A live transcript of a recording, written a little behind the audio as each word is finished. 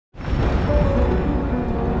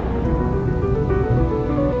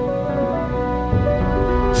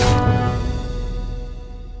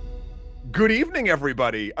Good evening,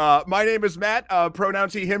 everybody. My name is Matt,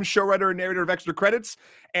 pronouns he, him, showrunner and narrator of Extra Credits,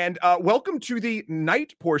 and welcome to the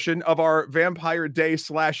night portion of our Vampire Day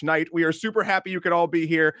 / night. We are super happy you could all be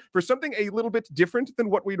here for something a little bit different than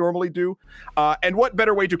what we normally do. And what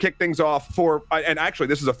better way to kick things off for, and actually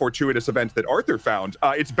this is a fortuitous event that Arthur found.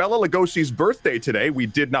 It's Bela Lugosi's birthday today. We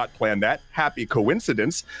did not plan that. Happy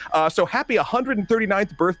coincidence. So happy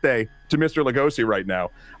 139th birthday to Mr. Lugosi right now.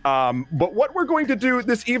 But what we're going to do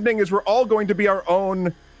this evening is we're all going to be our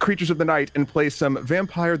own creatures of the night and play some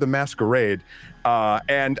Vampire the Masquerade.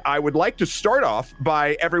 And I would like to start off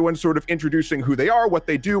by everyone sort of introducing who they are, what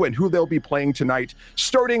they do, and who they'll be playing tonight,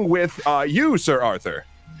 starting with you, Sir Arthur.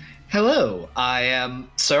 Hello, I am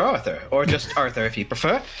Sir Arthur, or just Arthur if you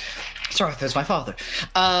prefer. Sir Arthur is my father.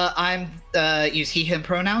 I'm use he, him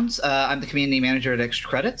pronouns. I'm the community manager at Extra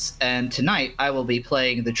Credits, and tonight I will be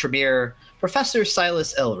playing the Tremere Professor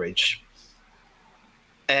Silas Elridge.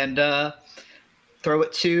 And throw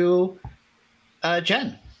it to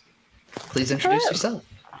Jen. Please introduce yourself.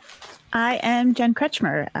 I am Jen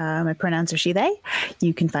Kretchmer. My pronouns are she, they.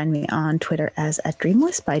 You can find me on Twitter as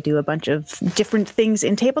 @DreamWisp. I do a bunch of different things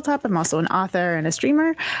in tabletop. I'm also an author and a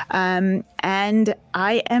streamer. And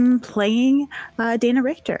I am playing Dana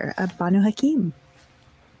Richter, Banu Hakim.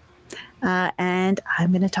 And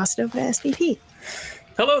I'm going to toss it over to SVP.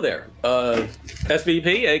 Hello there.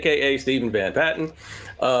 SVP, a.k.a. Stephen Van Patten.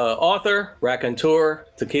 Author, raconteur,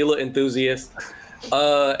 tequila enthusiast.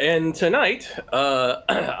 And tonight,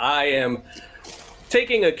 I am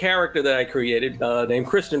taking a character that I created named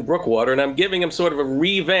Christian Brookwater, and I'm giving him sort of a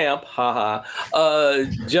revamp,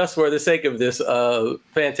 just for the sake of this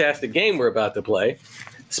fantastic game we're about to play.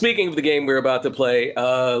 Speaking of the game we're about to play,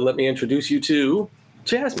 let me introduce you to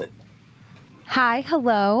Jasmine. Hi,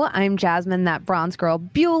 hello. I'm Jasmine,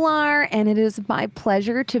 ThatBronzeGirl Bhullar, and it is my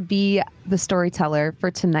pleasure to be the storyteller for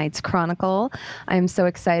tonight's chronicle. I'm so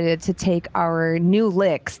excited to take our new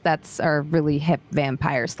licks, that's our really hip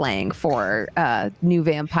vampire slang for new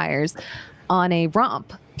vampires, on a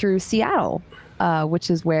romp through Seattle, which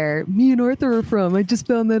is where me and Arthur are from. I just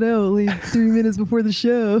found that out like 3 minutes before the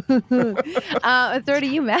show. Throw to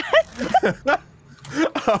you, Matt.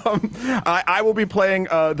 I will be playing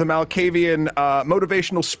the Malkavian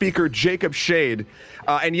motivational speaker Jacob Shade,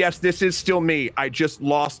 and yes, this is still me. I just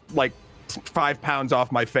lost like 5 pounds off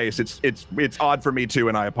my face. It's odd for me too,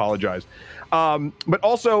 and I apologize. But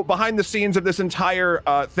also behind the scenes of this entire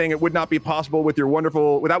thing, it would not be possible without your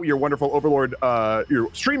wonderful overlord, your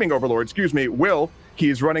streaming overlord, excuse me, Will.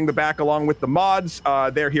 He's running the back along with the mods.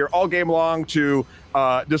 They're here all game long to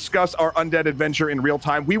discuss our undead adventure in real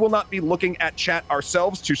time. We will not be looking at chat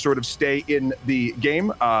ourselves to sort of stay in the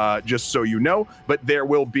game, just so you know, but there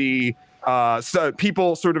will be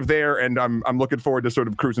people sort of there, and I'm looking forward to sort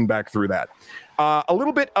of cruising back through that. A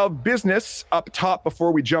little bit of business up top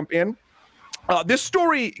before we jump in. This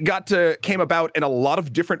story came about in a lot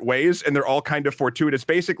of different ways, and they're all kind of fortuitous.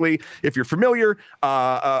 Basically, if you're familiar,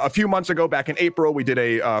 a few months ago, back in April, we did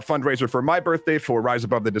a fundraiser for my birthday for Rise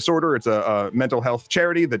Above the Disorder. It's a mental health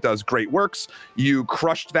charity that does great works. You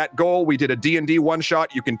crushed that goal. We did a D&D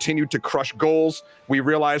one-shot. You continued to crush goals. We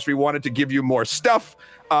realized we wanted to give you more stuff.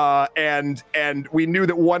 And we knew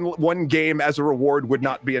that one game as a reward would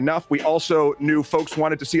not be enough. We also knew folks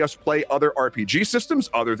wanted to see us play other RPG systems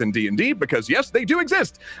other than D&D, because yes, they do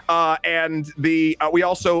exist. And we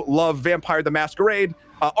also love Vampire the Masquerade.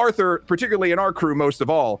 Arthur, particularly in our crew most of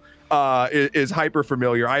all, is hyper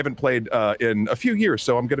familiar. I haven't played in a few years,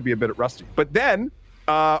 so I'm going to be a bit rusty. But then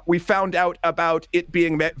we found out about it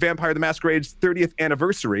being Vampire the Masquerade's 30th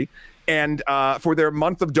anniversary. And for their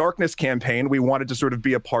Month of Darkness campaign, we wanted to sort of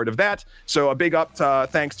be a part of that. So a big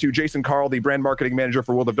thanks to Jason Carl, the brand marketing manager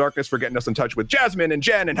for World of Darkness, for getting us in touch with Jasmine and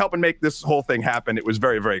Jen and helping make this whole thing happen. It was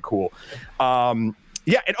very, very cool.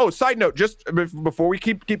 Yeah, and side note, just before we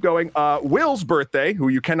keep going, Will's birthday, who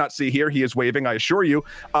you cannot see here, he is waving, I assure you,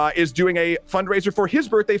 is doing a fundraiser for his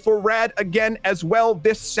birthday for Rad again as well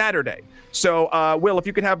this Saturday. So, Will, if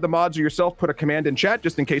you could have the mods or yourself put a command in chat,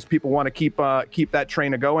 just in case people want to keep that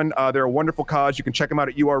train going. They're a wonderful cause. You can check them out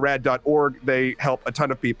at urrad.org. They help a ton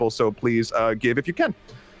of people, so please give if you can.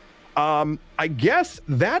 I guess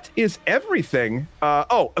that is everything. It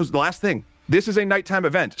was the last thing. This is a nighttime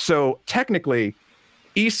event, so technically,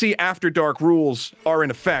 EC After Dark rules are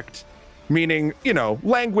in effect, meaning,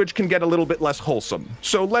 language can get a little bit less wholesome.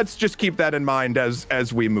 So let's just keep that in mind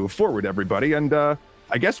as we move forward, everybody. And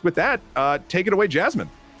I guess with that, take it away, Jasmine.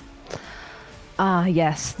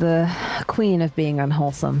 Yes, the queen of being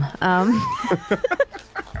unwholesome.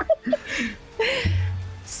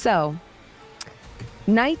 So,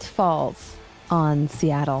 night falls on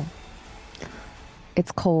Seattle.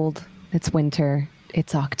 It's cold. It's winter.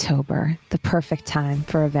 It's October. The perfect time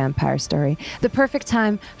for a vampire story. The perfect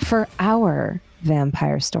time for our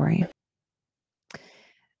vampire story.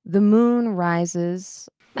 The moon rises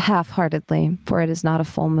half-heartedly, for it is not a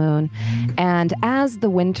full moon. And as the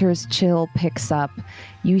winter's chill picks up,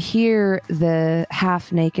 you hear the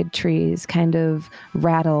half-naked trees kind of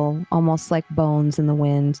rattle, almost like bones in the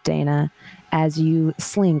wind, Dana, as you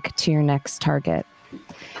slink to your next target.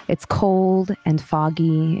 It's cold and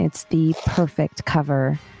foggy. It's the perfect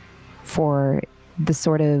cover for the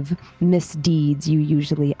sort of misdeeds you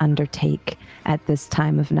usually undertake at this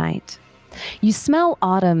time of night. You smell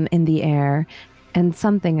autumn in the air and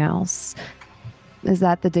something else. Is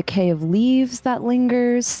that the decay of leaves that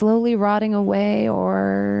lingers, slowly rotting away,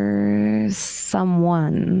 or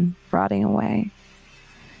someone rotting away?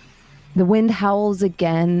 The wind howls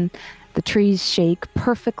again. The trees shake,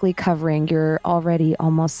 perfectly covering your already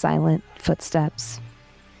almost silent footsteps.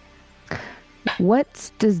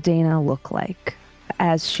 What does Dana look like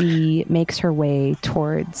as she makes her way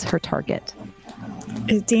towards her target?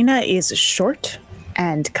 Dana is short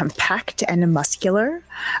and compact and muscular.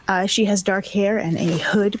 She has dark hair and a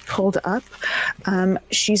hood pulled up.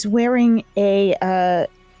 She's wearing a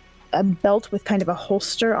belt with kind of a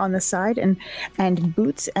holster on the side and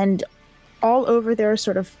boots, and all over there are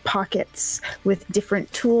sort of pockets with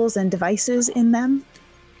different tools and devices in them.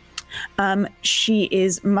 She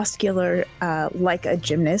is muscular like a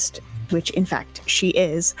gymnast, which in fact she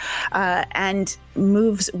is, and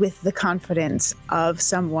moves with the confidence of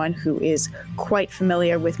someone who is quite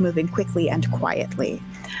familiar with moving quickly and quietly.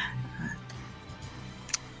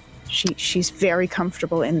 She's very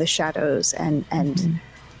comfortable in the shadows and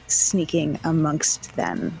sneaking amongst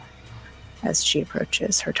them as she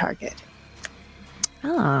approaches her target.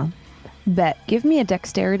 Ah, bet. Give me a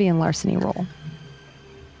dexterity and larceny roll.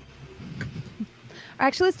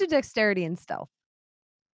 Actually, let's do dexterity and stealth.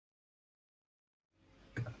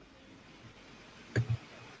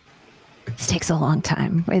 This takes a long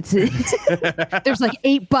time. It's there's like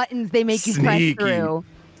 8 buttons they make you press through.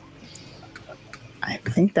 I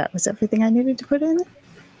think that was everything I needed to put in.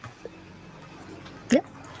 Yep.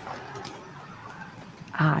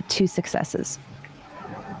 2 successes.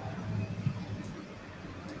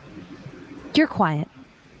 You're quiet.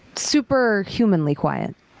 Super humanly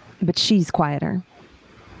quiet, but she's quieter.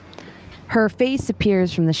 Her face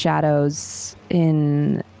appears from the shadows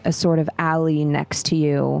in a sort of alley next to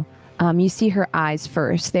you. You see her eyes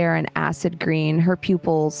first. They're an acid green. Her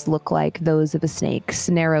pupils look like those of a snake's,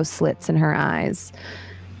 narrow slits in her eyes.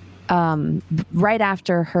 Right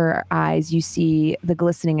after her eyes, you see the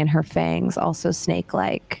glistening in her fangs, also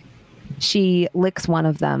snake-like. She licks one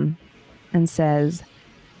of them and says,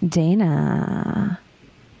 Dana.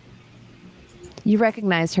 You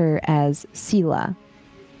recognize her as Sela,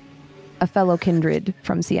 a fellow kindred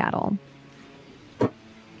from Seattle.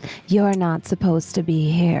 You're not supposed to be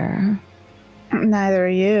here. Neither are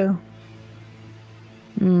you.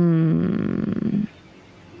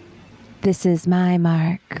 This is my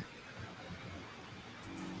mark.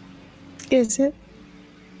 Is it?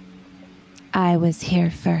 I was here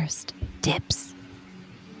first. Dibs.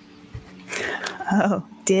 Oh,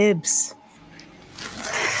 dibs.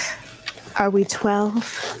 Are we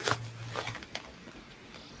 12?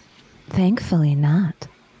 Thankfully not.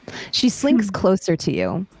 She slinks closer to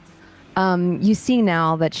you. You see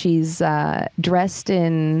now that she's dressed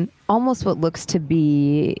in almost what looks to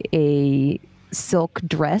be a silk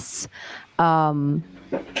dress.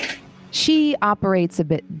 She operates a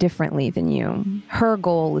bit differently than you. Her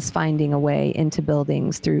goal is finding a way into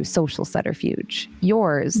buildings through social subterfuge.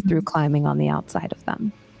 Yours through climbing on the outside of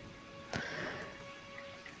them.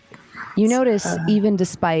 You notice, even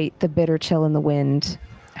despite the bitter chill in the wind,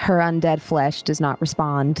 her undead flesh does not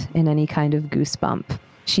respond in any kind of goosebump.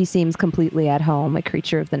 She seems completely at home, a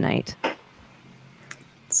creature of the night.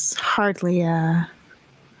 It's hardly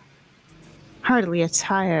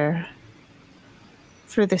attire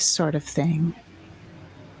for this sort of thing.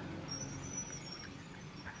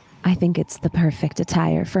 I think it's the perfect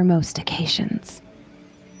attire for most occasions.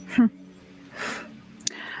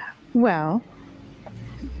 Well,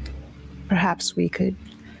 perhaps we could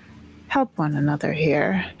help one another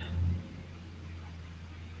here.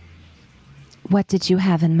 What did you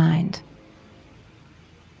have in mind?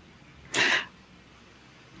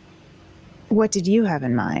 What did you have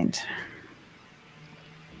in mind?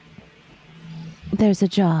 There's a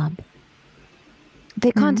job.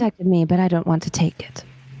 They contacted me, but I don't want to take it.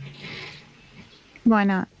 Why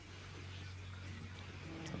not?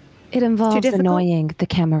 It involves annoying the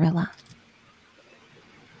Camarilla.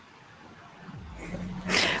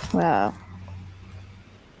 Well,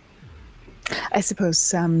 suppose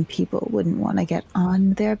some people wouldn't want to get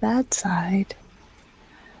on their bad side.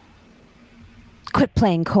 Quit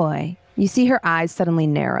playing coy. You see her eyes suddenly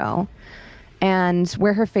narrow, and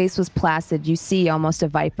where her face was placid, you see almost a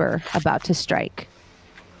viper about to strike.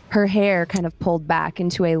 Her hair kind of pulled back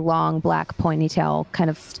into a long black ponytail, kind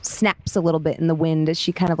of snaps a little bit in the wind as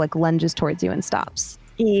she kind of like lunges towards you and stops.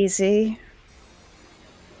 Easy.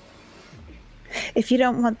 If you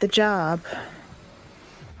don't want the job,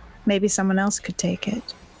 maybe someone else could take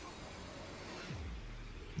it.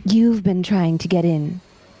 You've been trying to get in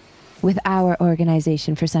with our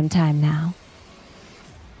organization for some time now.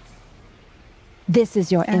 This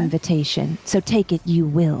is your invitation, so take it you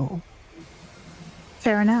will.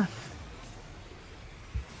 Fair enough.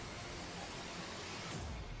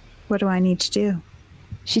 What do I need to do?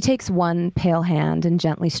 She takes one pale hand and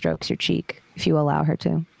gently strokes your cheek, if you allow her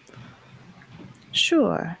to.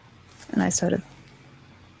 Sure. And I sort of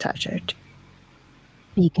touch her.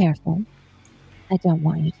 Be careful. I don't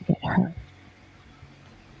want you to get hurt.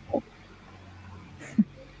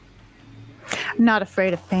 I'm not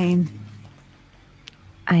afraid of pain.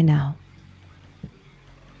 I know.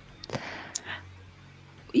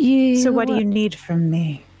 So what do you need from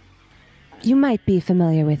me? You might be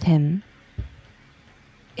familiar with him.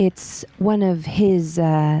 It's one of his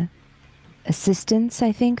assistants,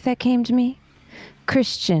 I think, that came to me.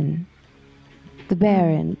 Christian, the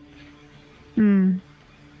Baron.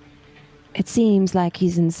 It seems like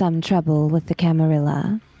he's in some trouble with the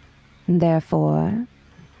Camarilla, and therefore,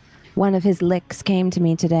 one of his licks came to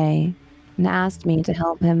me today and asked me to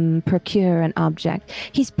help him procure an object.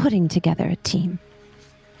 He's putting together a team.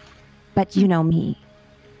 But you know me.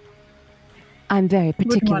 I'm very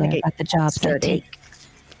particular about the jobs I take.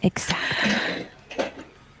 Exactly.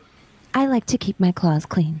 I like to keep my claws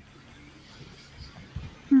clean.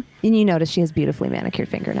 And you notice she has beautifully manicured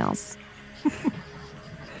fingernails.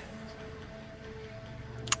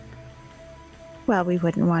 Well, we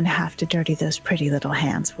wouldn't want to have to dirty those pretty little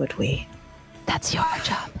hands, would we? That's your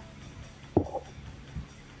job.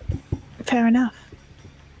 Fair enough.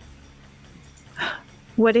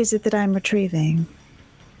 What is it that I'm retrieving?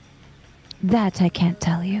 That I can't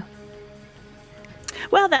tell you.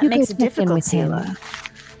 Well, that makes it difficult, Seela.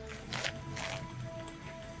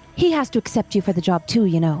 He has to accept you for the job too,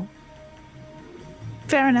 you know.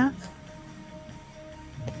 Fair enough.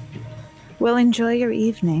 Well, enjoy your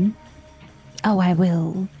evening. Oh, I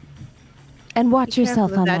will. And watch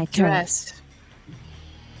yourself on my turf.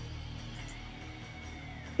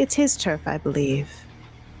 It's his turf, I believe.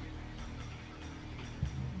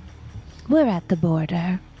 We're at the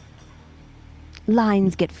border.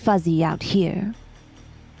 Lines get fuzzy out here.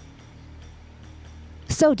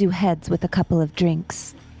 So do heads with a couple of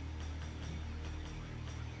drinks.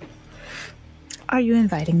 Are you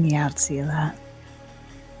inviting me out, Seela?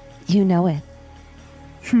 You know it.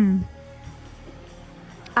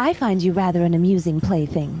 I find you rather an amusing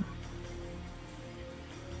plaything.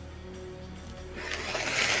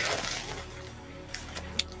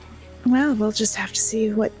 Well, we'll just have to see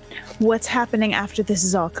what's happening after this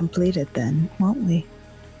is all completed then, won't we?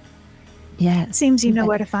 Yeah. It seems you know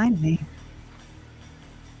where to find me.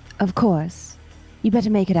 Of course. You better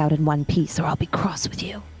make it out in one piece or I'll be cross with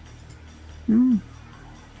you. You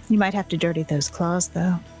might have to dirty those claws,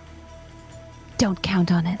 though. Don't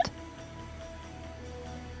count on it.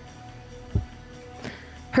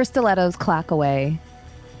 Her stilettos clack away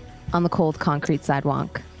on the cold concrete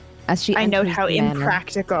sidewalk as she I note how the manor.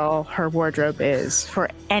 impractical her wardrobe is for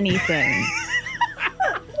anything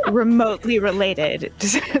remotely related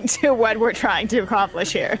to what we're trying to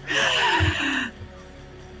accomplish here.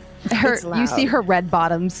 You see her red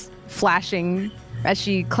bottoms flashing as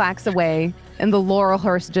she clacks away in the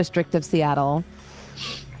Laurelhurst district of Seattle.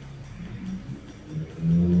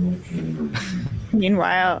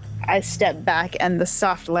 Meanwhile, I step back and the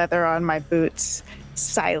soft leather on my boots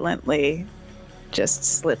silently just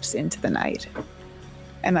slips into the night.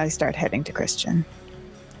 And I start heading to Christian.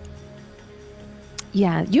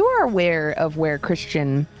 Yeah, you are aware of where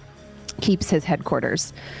Christian keeps his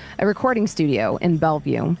headquarters, a recording studio in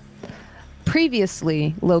Bellevue.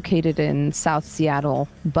 Previously located in South Seattle,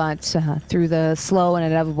 but through the slow and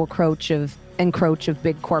inevitable encroach of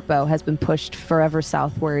Big Corpo has been pushed forever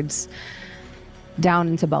southwards down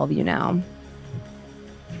into Bellevue now.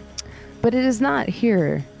 But it is not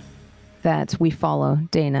here that we follow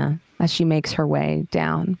Dana as she makes her way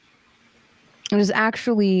down. It is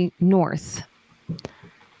actually north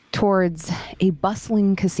towards a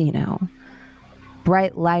bustling casino.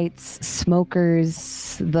 Bright lights,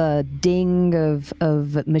 smokers, the ding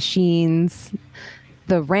of machines,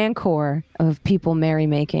 the rancor of people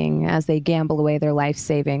merrymaking as they gamble away their life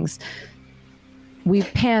savings, we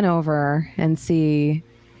pan over and see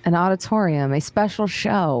an auditorium, a special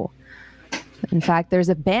show. In fact, there's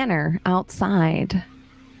a banner outside.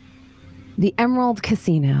 The Emerald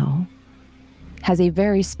Casino has a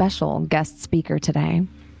very special guest speaker today,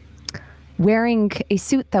 wearing a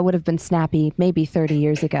suit that would have been snappy maybe 30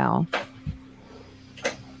 years ago.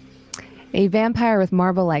 A vampire with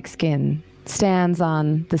marble-like skin stands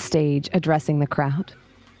on the stage addressing the crowd.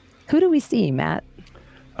 Who do we see, Matt?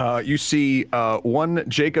 You see one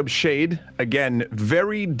Jacob Shade, again,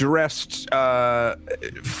 very dressed,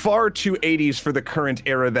 far too 80s for the current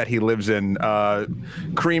era that he lives in.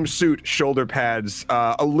 Cream suit, shoulder pads,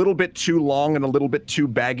 a little bit too long and a little bit too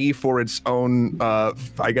baggy for its own,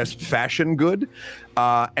 I guess, fashion good.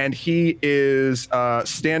 And he is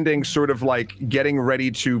standing sort of like getting ready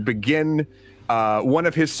to begin one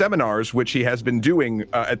of his seminars, which he has been doing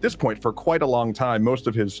at this point for quite a long time. Most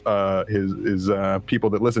of his people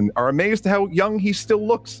that listen are amazed how young he still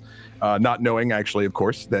looks, not knowing actually, of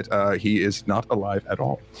course, that he is not alive at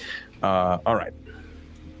all. All right.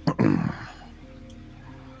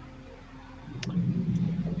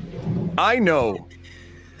 I know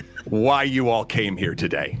why you all came here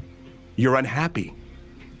today. You're unhappy.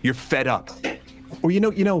 You're fed up. Or you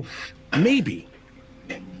know, maybe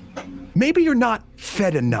you're not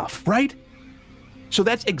fed enough, right? So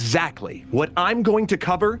that's exactly what I'm going to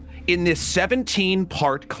cover in this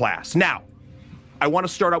 17-part class. Now, I want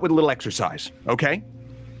to start out with a little exercise, okay?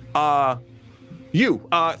 You,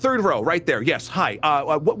 third row, right there. Yes, hi.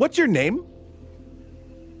 What's your name?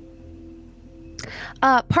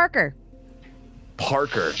 Parker.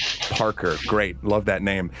 Parker, great. Love that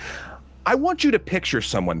name. I want you to picture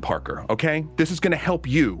someone, Parker, okay? This is going to help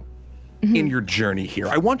you in your journey here.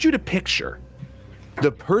 I want you to picture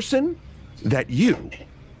the person that you,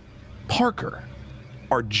 Parker,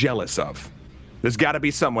 are jealous of. There's got to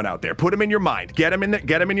be someone out there. Put them in your mind. Get them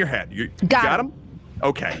in your head. You got them?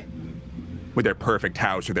 Okay. With their perfect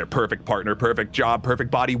house or their perfect partner, perfect job,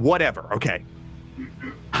 perfect body, whatever. Okay.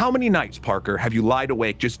 How many nights, Parker, have you lied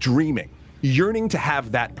awake just dreaming, yearning to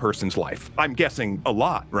have that person's life? I'm guessing a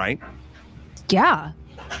lot, right? Yeah.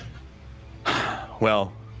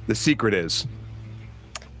 Well, the secret is,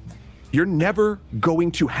 you're never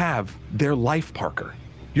going to have their life, Parker.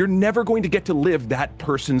 You're never going to get to live that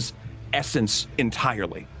person's essence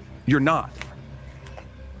entirely. You're not.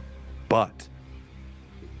 But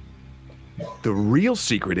the real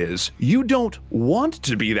secret is, you don't want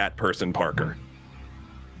to be that person, Parker.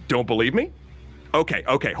 Don't believe me?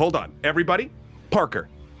 Okay, hold on. Everybody, Parker.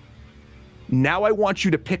 Now I want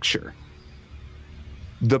you to picture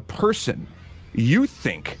the person you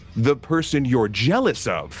think the person you're jealous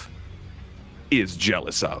of is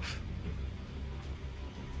jealous of.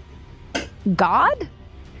 God?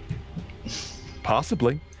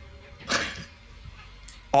 Possibly.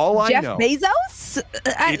 All I know. Jeff Bezos?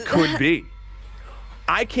 It could be.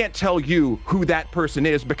 I can't tell you who that person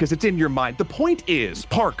is because it's in your mind. The point is,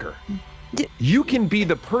 Parker, you can be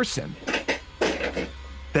the person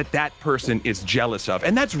that person is jealous of.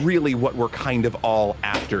 And that's really what we're kind of all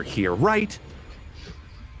after here, right?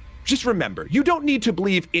 Just remember, you don't need to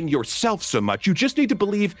believe in yourself so much. You just need to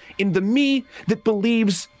believe in the me that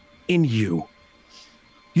believes in you.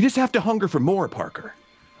 You just have to hunger for more, Parker.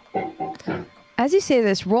 As you say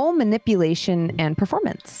this, roll manipulation and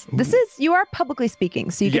performance. This is, you are publicly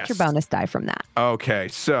speaking, so you get your bonus die from that. Okay,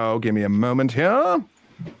 so give me a moment here.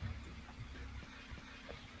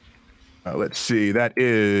 Let's see, that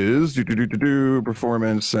is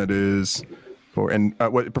performance, that is for, and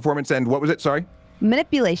what performance and what was it? Sorry?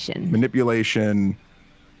 Manipulation. Manipulation.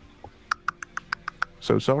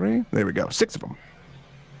 So sorry. There we go. 6 of them.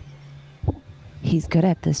 He's good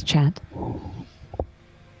at this, chat.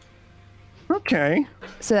 Okay.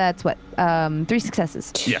 So that's what? 3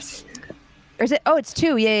 successes. Yes. Or is it? Oh, it's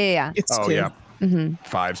 2. Yeah. It's 2. Yeah. Mm-hmm.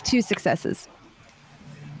 5. 2 successes.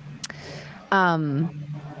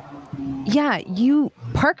 Yeah,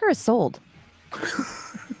 Parker is sold.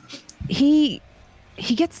 He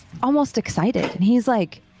gets almost excited and he's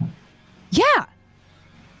like, yeah,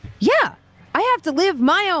 I have to live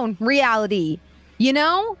my own reality. You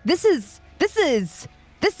know, this is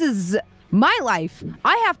my life.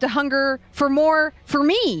 I have to hunger for more for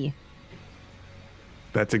me.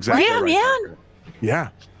 That's exactly right. Yeah.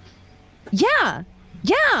 Yeah.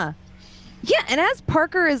 And as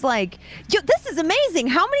Parker is like, yo, this is amazing.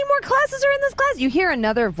 How many more classes are in this class? You hear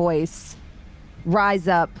another voice rise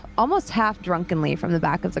up almost half drunkenly from the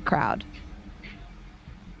back of the crowd.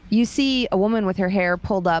 You see a woman with her hair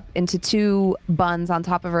pulled up into 2 buns on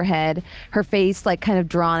top of her head, her face like kind of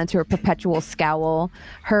drawn into a perpetual scowl.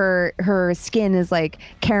 Her skin is like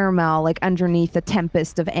caramel, like underneath a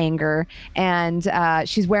tempest of anger, and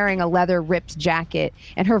she's wearing a leather ripped jacket,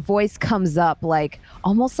 and her voice comes up like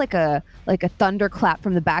almost like a thunderclap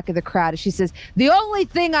from the back of the crowd as she says, "The only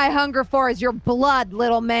thing I hunger for is your blood,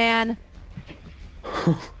 little man."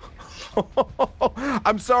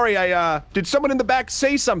 I'm sorry, did someone in the back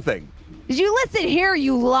say something? Did you listen here,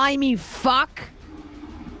 you limey fuck?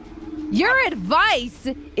 Your advice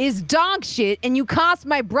is dog shit, and you cost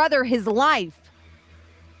my brother his life.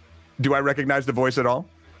 Do I recognize the voice at all?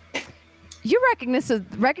 You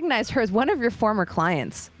recognize her as one of your former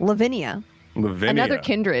clients, Lavinia. Another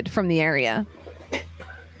kindred from the area.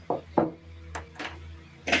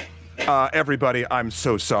 Everybody, I'm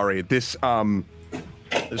so sorry. This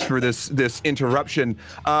interruption.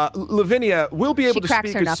 Lavinia, we'll be able to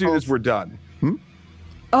speak as soon as we're done.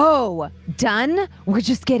 Oh, done? We're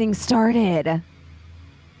just getting started.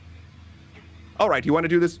 All right, you want to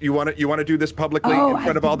do this? You want to do this publicly in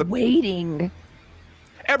front of all the waiting.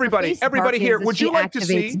 Everybody here, would you like to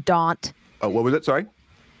see Daunt? Oh, what was it? Sorry.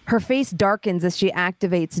 Her face darkens as she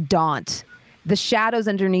activates Daunt. The shadows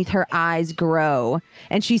underneath her eyes grow,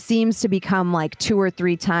 and she seems to become like 2 or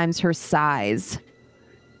 3 times her size.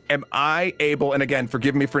 Am I able, and again,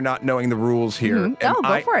 forgive me for not knowing the rules here. Go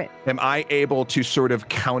for it. Am I able to sort of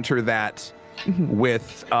counter that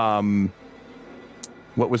with, what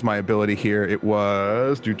was my ability here? It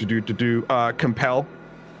was compel,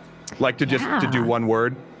 like to just to do one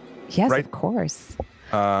word. Yes, right? Of course.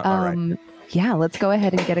 All right. Yeah, let's go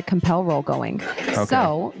ahead and get a compel roll going. Okay.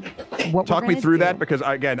 So, talk me through that, because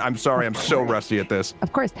again, I'm sorry, I'm so rusty at this.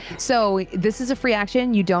 Of course. So this is a free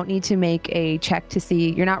action. You don't need to make a check to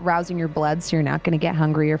see. You're not rousing your blood, so you're not going to get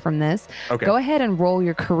hungrier from this. Okay. Go ahead and roll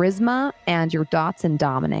your charisma and your dots and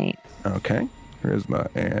dominate. Okay.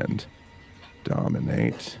 Charisma and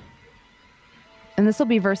dominate. And this will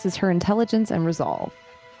be versus her intelligence and resolve.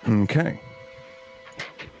 Okay.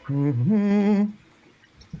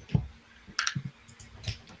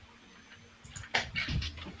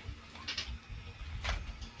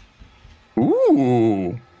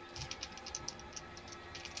 Ooh.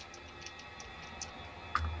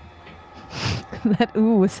 That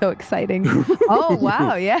ooh was so exciting. Oh,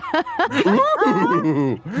 wow. Yeah.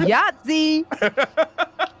 Yahtzee.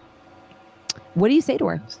 What do you say to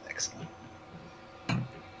her? Excellent.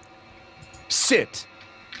 Sit.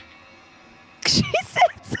 She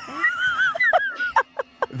sits.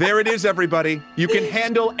 There it is, everybody. You can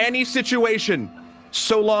handle any situation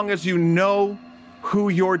so long as you know who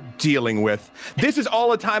you're dealing with. This is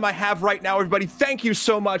all the time I have right now, everybody. Thank you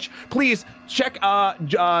so much. Please check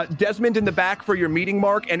Desmond in the back for your meeting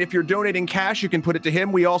mark, and if you're donating cash, you can put it to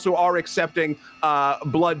him. We also are accepting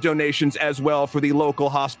blood donations as well for the local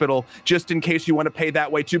hospital, just in case you want to pay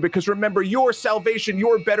that way too, because remember, your salvation,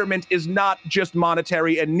 your betterment is not just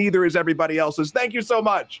monetary, and neither is everybody else's. Thank you so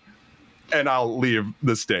much. And I'll leave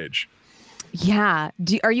the stage. Yeah.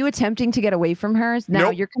 Are you attempting to get away from her? Now,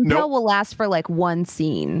 your compel will last for like 1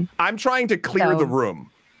 scene. I'm trying to clear the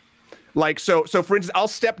room. Like, so for instance, I'll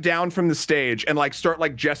step down from the stage and like start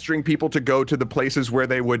like gesturing people to go to the places where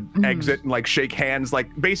they would exit and like shake hands, like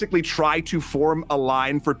basically try to form a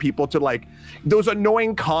line for people to like those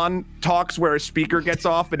annoying con talks where a speaker gets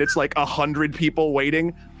off and it's like 100 people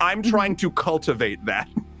waiting. I'm trying to cultivate that.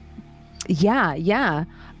 Yeah, yeah.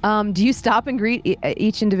 Do you stop and greet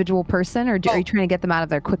each individual person, or are you trying to get them out of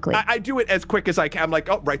there quickly? I do it as quick as I can. I'm like,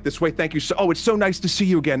 oh, right this way. Thank you. So, it's so nice to see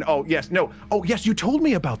you again. Oh, yes. No. Oh, yes. You told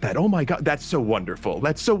me about that. Oh my God. That's so wonderful.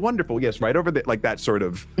 That's so wonderful. Yes. Right over there. Like that sort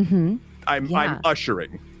of, I'm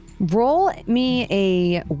ushering. Roll me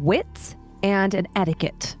a wit and an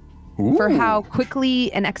etiquette. Ooh. For how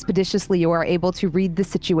quickly and expeditiously you are able to read the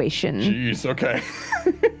situation. Jeez. Okay.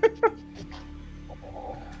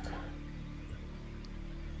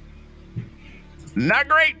 Not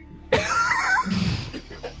great.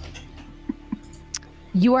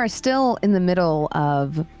 You are still in the middle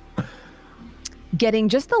of getting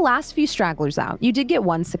just the last few stragglers out. You did get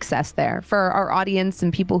 1 success there. For our audience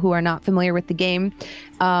and people who are not familiar with the game,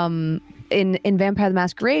 in Vampire the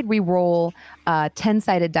Masquerade, we roll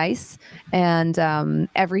 10-sided dice, and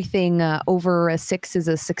everything over a 6 is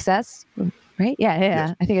a success. Right? Yeah.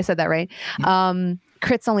 Yes. I think I said that right.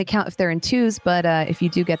 Crits only count if they're in 2s, but if you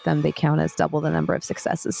do get them, they count as double the number of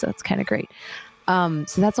successes. So it's kind of great. So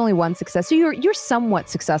that's only 1 success. So you're somewhat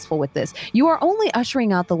successful with this. You are only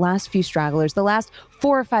ushering out the last few stragglers, the last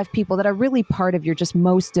 4 or 5 people that are really part of your just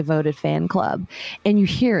most devoted fan club. And you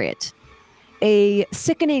hear it. A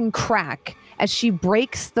sickening crack as she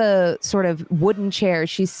breaks the sort of wooden chair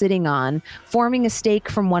she's sitting on, forming a stake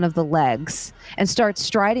from one of the legs, and starts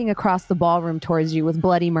striding across the ballroom towards you with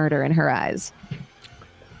bloody murder in her eyes.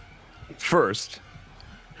 First,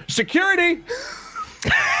 security!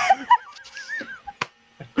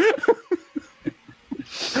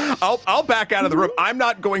 I'll back out of the room. I'm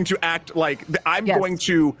not going to act like I'm going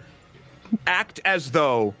to act as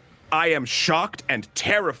though I am shocked and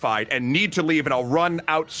terrified and need to leave, and I'll run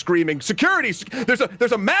out screaming, "Security!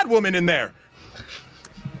 There's a mad woman in there!"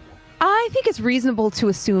 I think it's reasonable to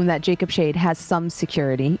assume that Jacob Shade has some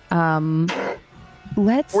security.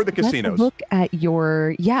 Let's look at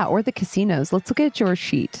your or the casinos. Let's look at your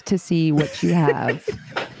sheet to see what you have.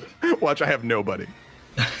 Watch, I have nobody.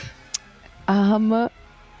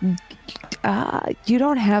 You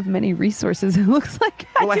don't have many resources. It looks like.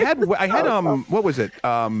 Well, I had what was it?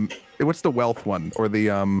 What's the wealth one or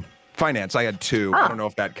the finance? I had 2. I don't know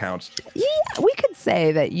if that counts. Yeah, we could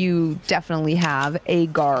say that you definitely have a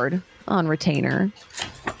guard on retainer.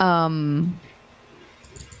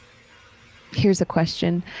 Here's a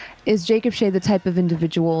question: is Jacob Shea the type of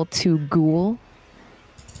individual to ghoul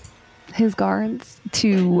his guards,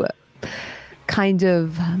 to kind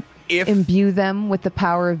of imbue them with the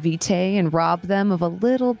power of vitae and rob them of a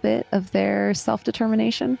little bit of their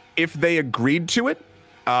self-determination? If they agreed to it,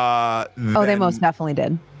 they most definitely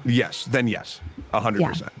did. Yes, then yes,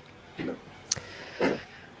 100%.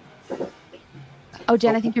 Oh,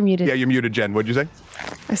 Jen, I think you're muted. Yeah, you're muted, Jen. What'd you say?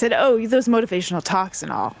 I said, oh, those motivational talks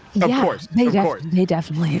and all. Of course. They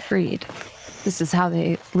definitely agreed. This is how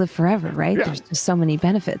they live forever, right? Yeah. There's just so many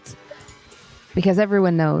benefits. Because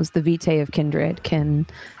everyone knows the vitae of kindred can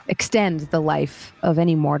extend the life of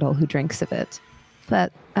any mortal who drinks of it.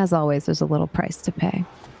 But as always, there's a little price to pay.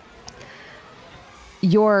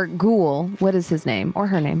 Your ghoul, what is his name or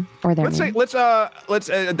her name or their name? Let's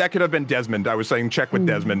that could have been Desmond. I was saying check with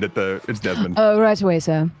Desmond it's Desmond. Oh, right away,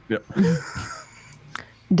 sir. Yep.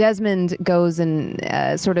 Desmond goes and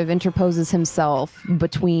sort of interposes himself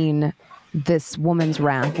between this woman's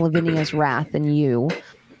wrath, Lavinia's wrath, and you,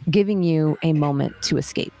 giving you a moment to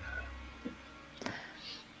escape.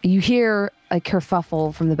 You hear a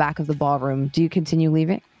kerfuffle from the back of the ballroom. Do you continue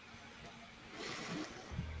leaving?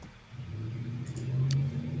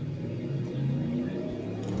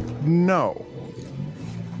 No.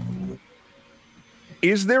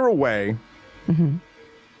 Is there a way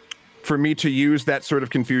for me to use that sort of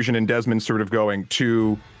confusion and Desmond sort of going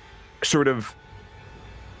to sort of...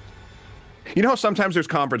 You know how sometimes there's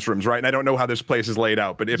conference rooms, right? And I don't know how this place is laid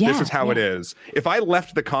out, but if this is how it is, if I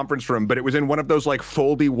left the conference room, but it was in one of those like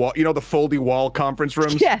foldy wall, the foldy wall conference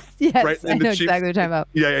rooms? Yes, right? I know exactly what you're talking about.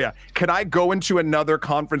 Yeah. Could I go into another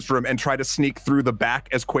conference room and try to sneak through the back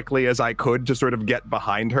as quickly as I could to sort of get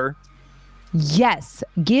behind her? Yes.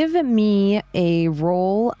 Give me a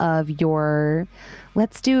roll of your...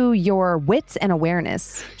 Let's do your wits and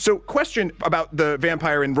awareness. So question about the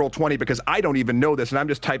vampire in roll 20, because I don't even know this and I'm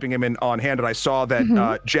just typing him in on hand, and I saw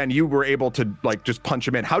that Jen, you were able to like just punch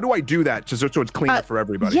him in. How do I do that so it's cleaner for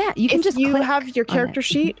everybody? Yeah, you can if just you have your character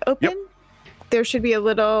sheet open, there should be a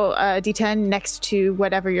little D10 next to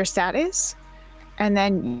whatever your stat is. And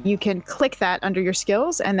then you can click that under your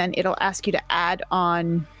skills, and then it'll ask you to add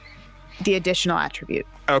on the additional attribute.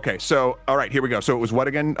 Okay, so all right, here we go. So it was what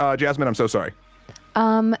again, Jasmine? I'm so sorry.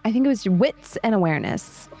 I think it was wits and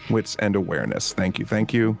awareness. Wits and awareness. Thank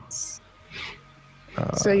you.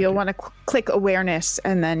 So you'll want to click awareness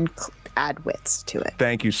and then add wits to it.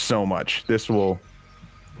 Thank you so much. This will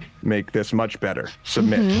make this much better.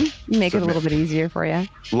 Submit. Make it a little bit easier for you.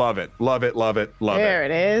 Love it. There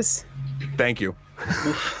it is. Thank you.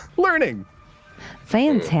 Learning.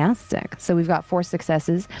 Fantastic. So we've got 4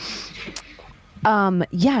 successes.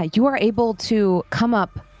 You are able to come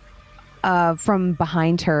up from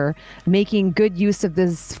behind her, making good use of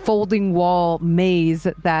this folding wall maze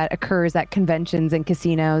that occurs at conventions and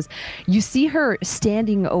casinos. You see her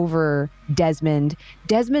standing over Desmond.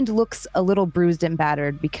 Desmond looks a little bruised and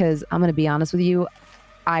battered because I'm going to be honest with you,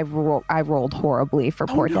 I rolled horribly for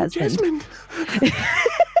poor Desmond.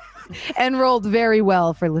 And rolled very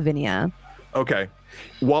well for Lavinia. Okay.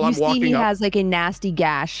 While I'm walking up, he has like a nasty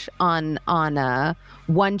gash on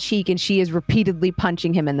one cheek, and she is repeatedly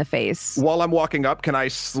punching him in the face. While I'm walking up, can I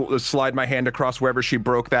slide my hand across wherever she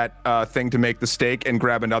broke that thing to make the stake and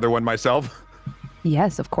grab another one myself?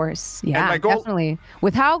 Yes, of course. Yeah, definitely.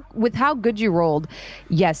 With how good you rolled,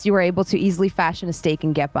 yes, you were able to easily fashion a stake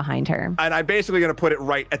and get behind her. And I'm basically going to put it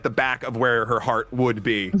right at the back of where her heart would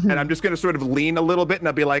be. And I'm just going to sort of lean a little bit, and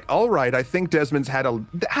I'll be like, all right, I think Desmond's had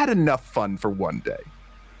enough fun for one day.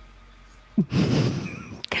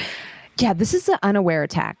 Yeah, this is an unaware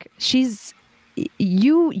attack. She's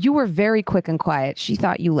you were very quick and quiet. She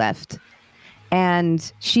thought you left.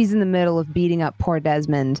 And she's in the middle of beating up poor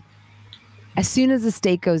Desmond. As soon as the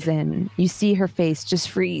stake goes in, you see her face just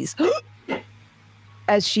freeze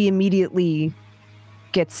as she immediately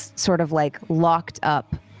gets sort of like locked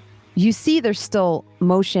up. You see there's still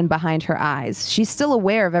motion behind her eyes. She's still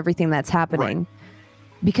aware of everything that's happening. Right.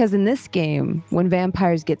 Because in this game, when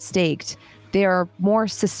vampires get staked, they are more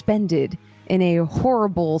suspended in a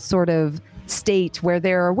horrible sort of state where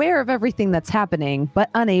they're aware of everything that's happening, but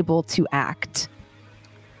unable to act.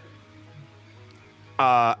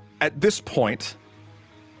 At this point,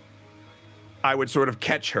 I would sort of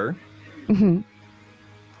catch her. Mm-hmm.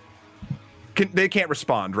 They can't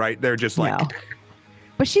respond, right? They're just like... No.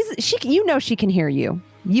 But she can hear you.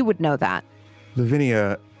 You would know that.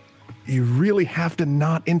 Lavinia, you really have to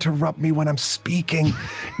not interrupt me when I'm speaking.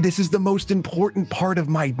 This is the most important part of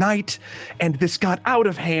my night, and this got out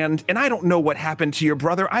of hand, and I don't know what happened to your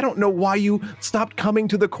brother. I don't know why you stopped coming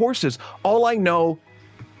to the courses. All I know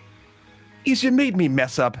is you made me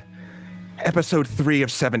mess up episode 3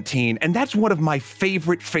 of 17, and that's one of my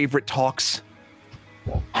favorite talks.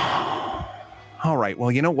 All right,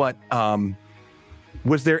 well, you know what?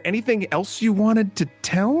 Was there anything else you wanted to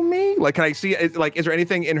tell me? Like, can I see, like, is there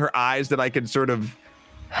anything in her eyes that I could sort of...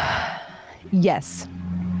 Yes.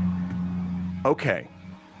 Okay.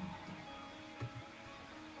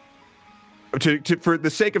 For the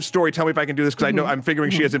sake of story, tell me if I can do this, because I know I'm figuring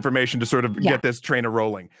she has information to sort of get this train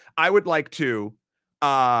rolling. I would like to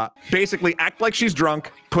basically act like she's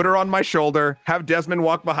drunk, put her on my shoulder, have Desmond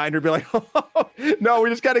walk behind her, be like, oh, no, we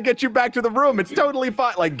just got to get you back to the room. It's totally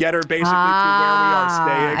fine. Like, get her basically to where we are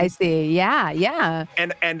staying. I see. Yeah.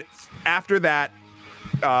 And after that,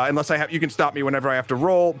 unless you can stop me whenever I have to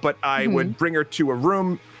roll, but I would bring her to a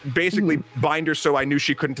room, basically bind her so I knew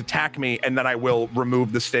she couldn't attack me, and then I will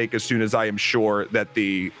remove the stake as soon as I am sure that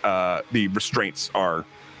the restraints are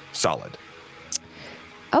solid.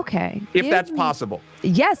 Okay. If that's possible.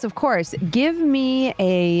 Yes, of course. Give me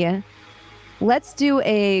let's do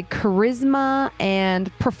a charisma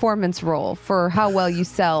and performance roll for how well you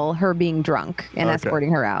sell her being drunk and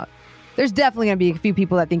escorting her out. There's definitely going to be a few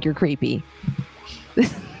people that think you're creepy.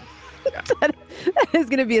 That is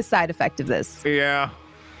going to be a side effect of this. Yeah.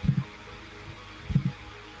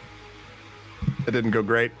 It didn't go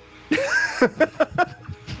great.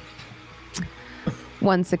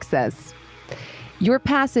 One success. Your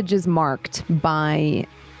passage is marked by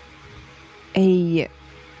a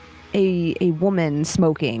woman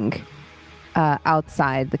smoking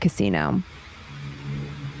outside the casino.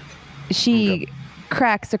 She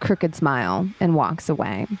cracks a crooked smile and walks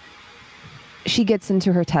away. She gets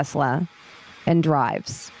into her Tesla and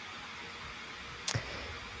drives.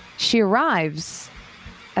 She arrives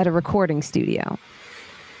at a recording studio.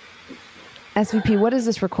 SVP, what does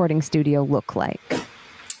this recording studio look like?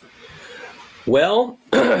 Well,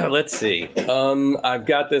 let's see. I've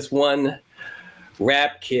got this one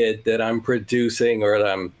rap kid that I'm producing, or that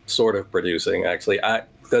I'm sort of producing, actually.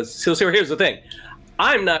 So here's the thing.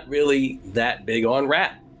 I'm not really that big on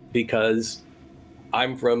rap because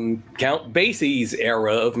I'm from Count Basie's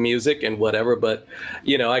era of music and whatever, but,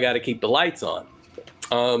 I got to keep the lights on.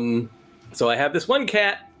 So I have this one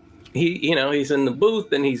cat. He's in the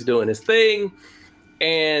booth and he's doing his thing.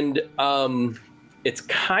 And it's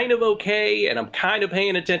kind of okay, and I'm kind of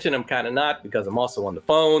paying attention. I'm kind of not, because I'm also on the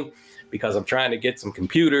phone, because I'm trying to get some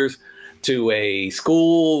computers to a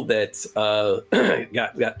school that's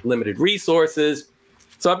got limited resources.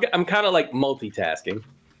 So I'm kind of like multitasking.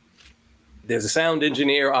 There's a sound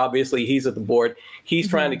engineer, obviously. He's at the board. He's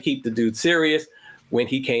trying to keep the dude serious. When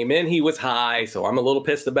he came in, he was high, so I'm a little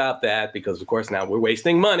pissed about that because, of course, now we're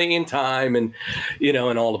wasting money and time and,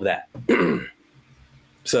 and all of that.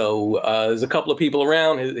 So there's a couple of people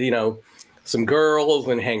around, some girls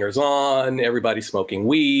and hangers-on, everybody smoking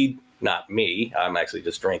weed. Not me. I'm actually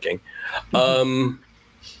just drinking.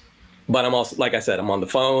 But I'm also, like I said, I'm on the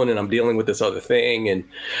phone and I'm dealing with this other thing. And,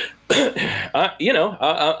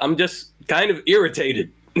 I'm just kind of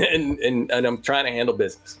irritated and I'm trying to handle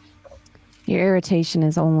business. Your irritation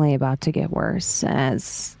is only about to get worse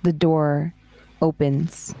as the door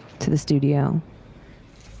opens to the studio.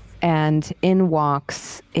 And in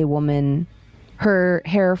walks a woman. Her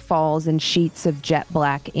hair falls in sheets of jet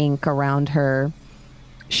black ink around her.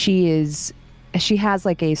 She has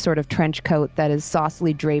like a sort of trench coat that is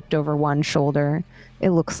saucily draped over one shoulder. It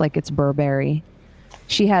looks like it's Burberry.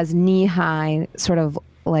 She has knee-high, sort of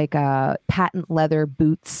like patent leather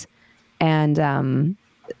boots and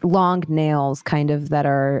long nails, kind of, that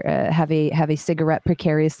are have a cigarette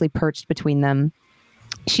precariously perched between them.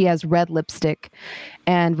 She has red lipstick,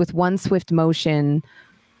 and with one swift motion,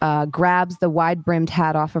 grabs the wide-brimmed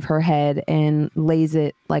hat off of her head and lays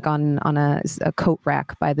it like on a coat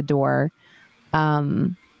rack by the door.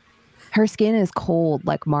 Her skin is cold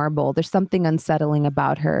like marble. There's something unsettling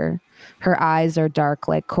about her. Her eyes are dark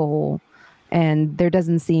like coal, and there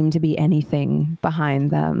doesn't seem to be anything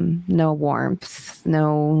behind them. No warmth,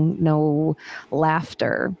 no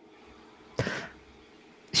laughter.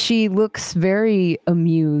 She looks very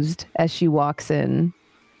amused as she walks in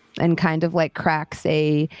and kind of like cracks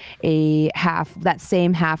that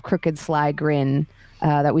same half crooked sly grin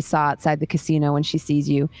that we saw outside the casino when she sees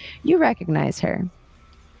you. You recognize her.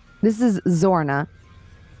 This is Zorna.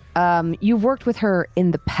 You've worked with her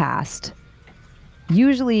in the past,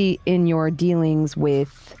 usually in your dealings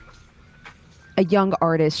with a young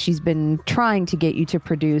artist she's been trying to get you to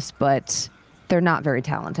produce, but they're not very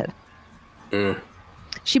talented.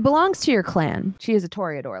 She belongs to your clan. She is a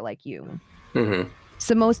Toreador like you.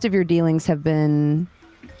 So most of your dealings have been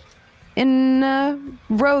in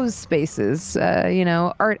rose spaces,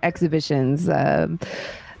 art exhibitions,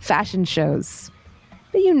 fashion shows.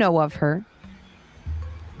 But you know of her.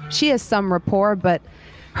 She has some rapport, but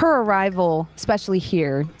her arrival, especially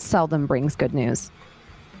here, seldom brings good news.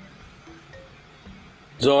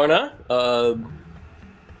 Zorna,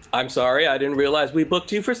 I'm sorry, I didn't realize we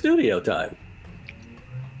booked you for studio time.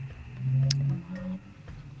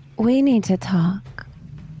 We need to talk.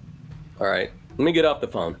 All right, let me get off the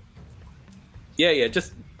phone. Yeah,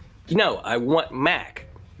 just, I want Mac.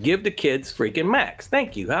 Give the kids freaking Macs.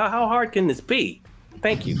 Thank you. How hard can this be?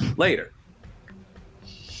 Thank you. Later.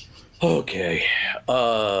 Okay.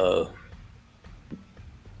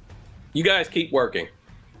 You guys keep working.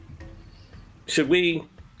 Should we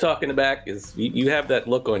talk in the back? You have that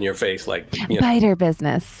look on your face like... Biter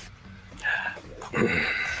business.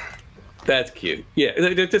 That's cute. Yeah,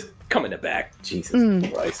 just come in the back. Jesus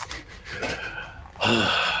Christ.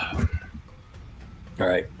 All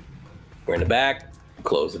right. We're in the back.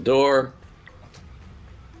 Close the door.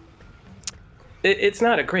 It's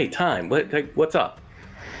not a great time. What's up?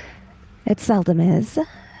 It seldom is.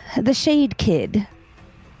 The Shade Kid.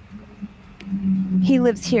 He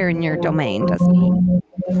lives here in your domain, doesn't he?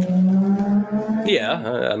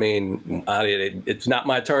 Yeah, it's not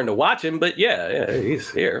my turn to watch him, but yeah, he's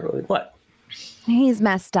here. What? He's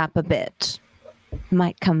messed up a bit.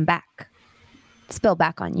 Might come back. Spill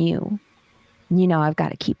back on you. I've got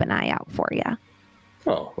to keep an eye out for you.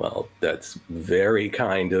 Oh, well, that's very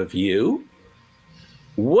kind of you.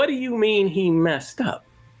 What do you mean he messed up?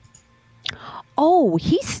 Oh,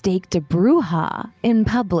 he staked a bruja in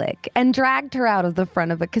public and dragged her out of the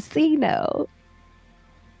front of a casino.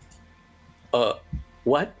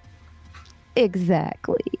 What?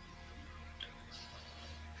 Exactly.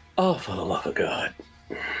 Oh, for the love of God.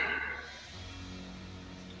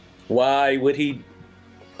 Why would he...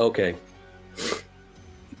 Okay.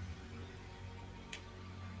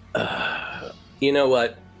 You know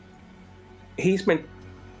what? He's been...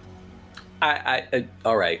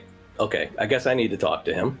 all right. Okay. I guess I need to talk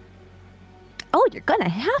to him. Oh, you're gonna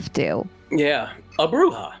have to. Yeah. A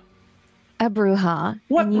bruja. A bruja.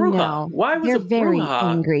 What and bruja? Why was you're a bruja? very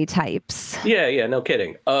angry types. Yeah, no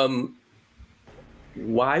kidding.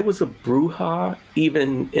 Why was a bruja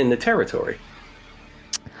even in the territory?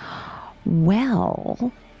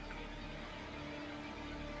 Well,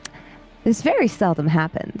 this very seldom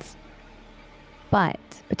happens. But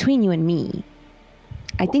between you and me,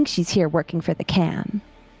 I think she's here working for the Can.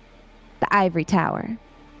 The Ivory Tower.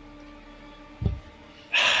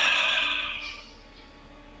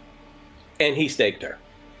 And he staked her.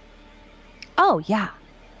 Oh, yeah.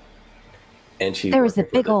 And she there was a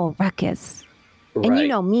big old ruckus. Right. And you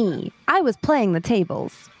know me. I was playing the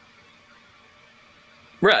tables.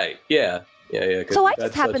 Right, yeah. So I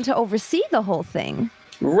just happened to oversee the whole thing.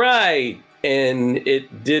 Right. And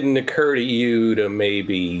it didn't occur to you to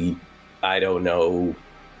maybe, I don't know,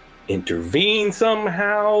 intervene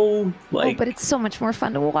somehow? Oh, but it's so much more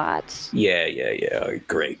fun to watch. Yeah.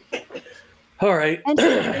 Great. All right.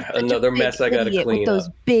 Another mess I got to clean with those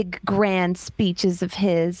big, grand speeches of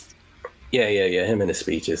his. Yeah. Him and his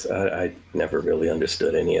speeches. I never really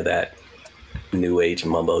understood any of that new age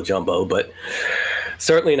mumbo jumbo, but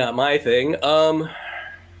certainly not my thing. All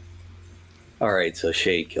right. So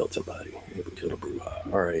Shade killed somebody. Maybe killed a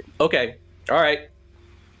bruja. All right. Okay. All right.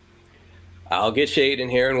 I'll get Shade in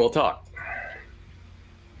here and we'll talk.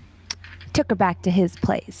 Took her back to his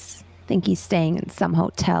place. Think he's staying in some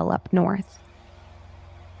hotel up north.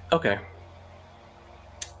 Okay.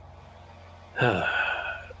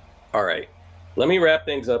 All right. Let me wrap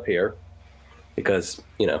things up here. because,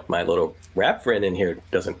 my little rap friend in here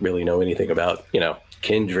doesn't really know anything about,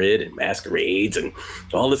 kindred and masquerades and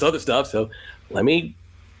all this other stuff. So let me,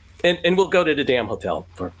 and we'll go to the damn hotel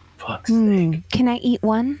for fuck's sake. Can I eat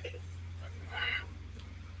one?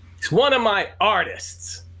 He's one of my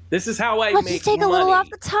artists. This is how I Let's make just take money. a little off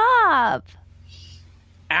the top.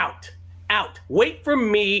 Out. Wait for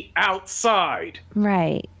me outside.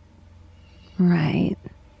 Right.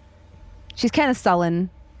 She's kind of sullen,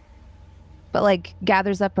 but like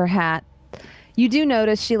gathers up her hat. You do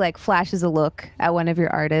notice she like flashes a look at one of your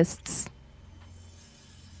artists,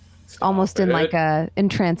 almost in like a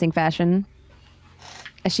entrancing fashion,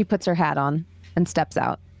 as she puts her hat on and steps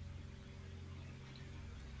out.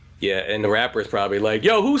 Yeah, and the rapper's probably like,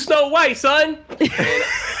 "Yo, who's Snow White, son?"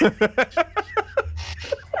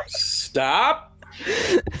 Stop.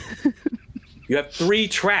 You have 3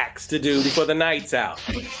 tracks to do before the night's out.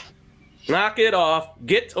 Knock it off.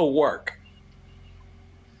 Get to work.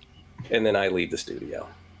 And then I leave the studio.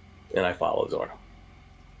 And I follow Zora,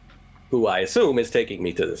 who I assume is taking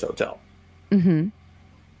me to this hotel. Mm-hmm.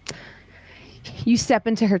 You step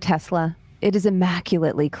into her Tesla. It is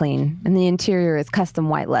immaculately clean, and the interior is custom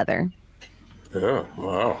white leather. Oh,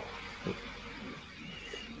 wow.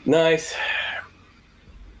 Nice.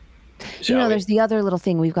 There's the other little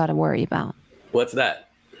thing we've got to worry about. What's that?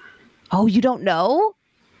 Oh, you don't know?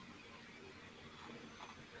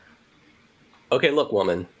 Okay, look,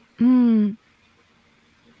 woman. Hmm.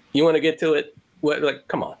 You want to get to it? What? Like,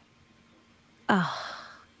 come on. Oh,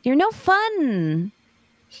 you're no fun.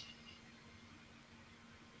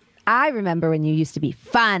 I remember when you used to be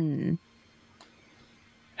fun.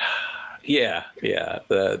 Yeah.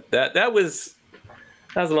 That was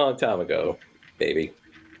a long time ago, baby.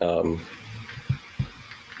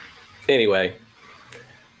 Anyway,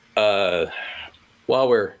 while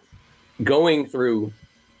we're going through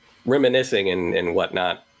reminiscing and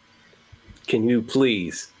whatnot, can you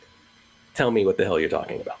please tell me what the hell you're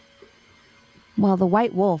talking about? Well, the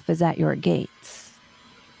White Wolf is at your gates.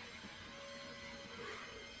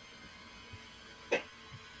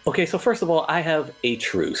 Okay, so first of all, I have a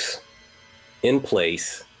truce in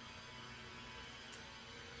place,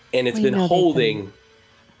 and it's been holding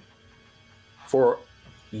for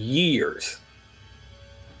years.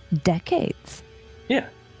 Decades. Yeah.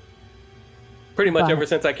 Pretty much ever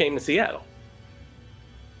since I came to Seattle.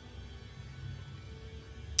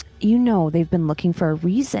 They've been looking for a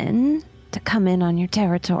reason to come in on your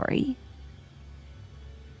territory.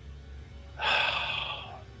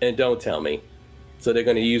 And don't tell me. So they're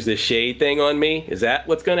going to use this shade thing on me? Is that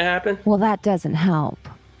what's going to happen? Well, that doesn't help.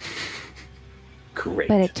 Great.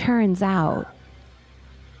 But it turns out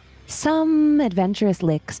some adventurous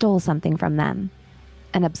lick stole something from them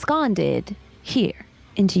and absconded here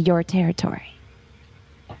into your territory.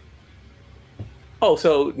 Oh,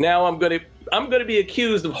 so now I'm going to be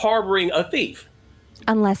accused of harboring a thief.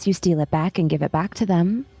 Unless you steal it back and give it back to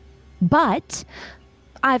them. But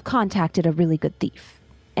I've contacted a really good thief,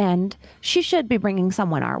 and she should be bringing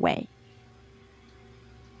someone our way.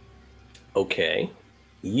 Okay.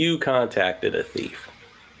 You contacted a thief.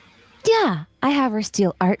 Yeah, I have her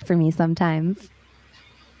steal art for me sometimes.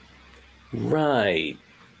 Right.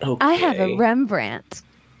 Okay. I have a Rembrandt.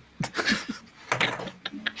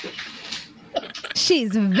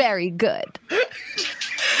 She's very good.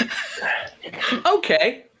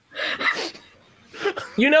 Okay.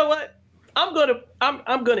 You know what? I'm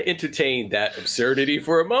gonna entertain that absurdity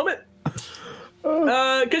for a moment.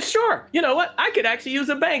 Cause sure, you know what? I could actually use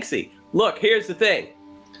a Banksy. Look, here's the thing.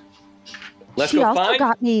 Let's she go also find.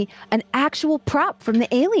 got me an actual prop from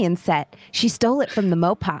the Alien set. She stole it from the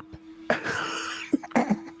Mopop.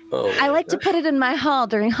 Oh, I like to put it in my hall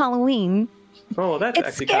during Halloween. Oh, that's It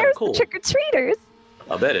actually kind scares of cool. the trick-or-treaters.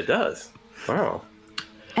 I bet it does. Wow.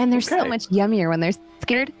 And they're so Okay. much yummier when they're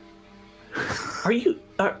scared. Are you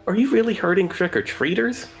really hurting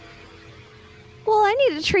trick-or-treaters? Well, I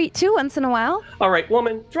need a treat too once in a while. All right,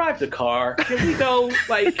 woman, drive the car. Can we go?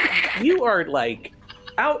 Like, you are like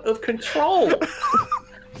out of control.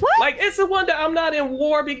 What? Like, it's a wonder I'm not in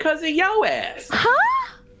war because of yo ass.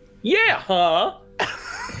 Huh? Yeah, huh?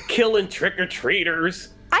 Killing trick-or-treaters.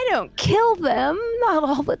 I don't kill them. Not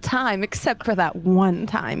all the time, except for that one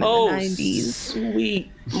time in Oh, the 90s.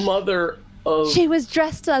 sweet mother of... She was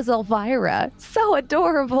dressed as Elvira. So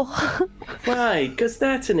adorable. Right, because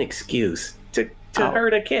that's an excuse to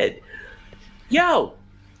hurt a kid. Yo!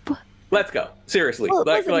 Let's go. Seriously. Well, it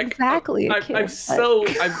wasn't exactly a kid, I'm but- so...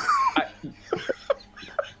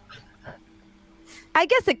 I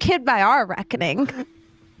guess a kid by our reckoning.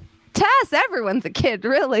 To us, everyone's a kid,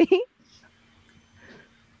 really.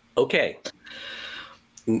 Okay.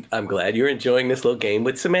 I'm glad you're enjoying this little game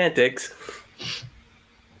with semantics.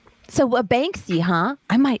 So a Banksy, huh?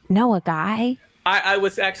 I might know a guy. I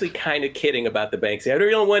was actually kind of kidding about the Banksy. I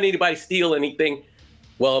don't want anybody to steal anything.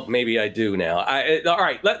 Well, maybe I do now. All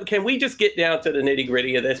right, can we just get down to the nitty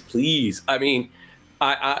gritty of this, please? I mean,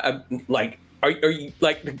 I like, are you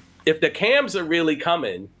like, if the cams are really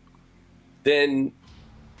coming, then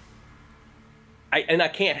I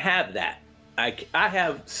can't have that. I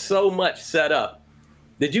have so much set up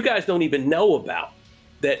that you guys don't even know about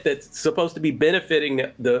that's supposed to be benefiting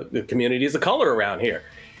the communities of color around here.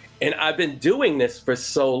 And I've been doing this for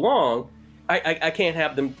so long, I can't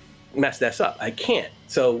have them mess this up. I can't.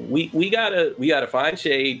 So we gotta find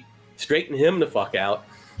Shade, straighten him the fuck out,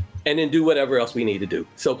 and then do whatever else we need to do.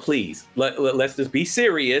 So please, let's just be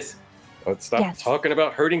serious. Let's stop talking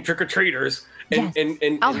about hurting trick-or-treaters.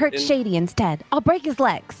 And I'll hurt Shady instead. I'll break his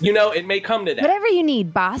legs. You know, it may come to that. Whatever you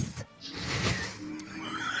need, boss.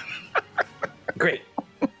 Great.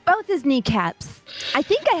 Both his kneecaps. I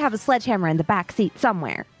think I have a sledgehammer in the back seat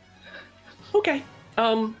somewhere. Okay.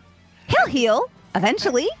 He'll heal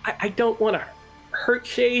eventually. I don't want to hurt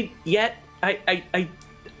Shade yet.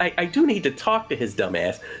 I do need to talk to his dumb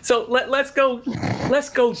ass. So let's go. Let's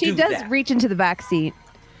go. She does reach into the back seat.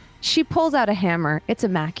 She pulls out a hammer. It's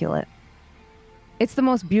immaculate. It's the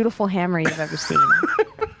most beautiful hammer you've ever seen.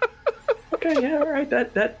 Okay, yeah, all right.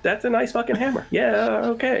 That's a nice fucking hammer. Yeah,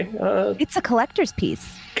 okay. It's a collector's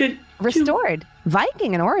piece. Restored.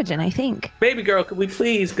 Viking in origin, I think. Baby girl, could we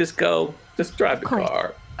please just go? Just drive the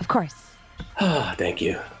car. Of course. Oh, thank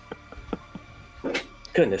you.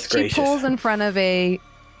 Goodness gracious. She pulls in front of a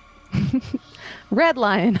Red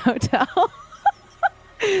Lion Hotel.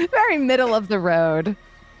 Very middle of the road.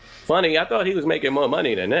 Funny, I thought he was making more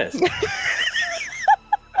money than this.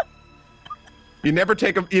 You never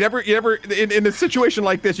in a situation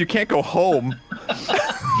like this, you can't go home.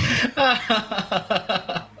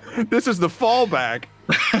 This is the fallback.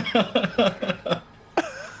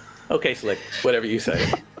 Okay, Slick, whatever you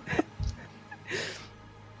say.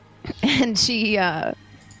 And she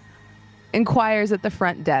inquires at the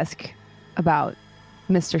front desk about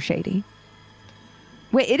Mr. Shady.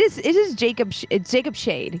 Wait, it is Jacob. It's Jacob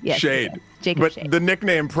Shade. Yes, Shade. Jacob but Shade. The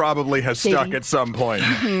nickname probably has Shady. stuck at some point.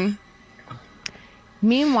 Mm-hmm.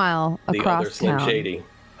 Meanwhile, across the other Slim town, Shady.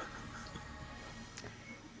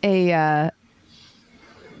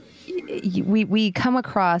 We come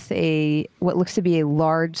across what looks to be a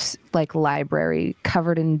large library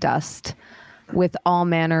covered in dust, with all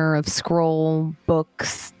manner of scroll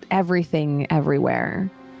books, everything everywhere.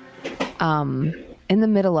 In the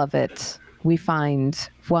middle of it, we find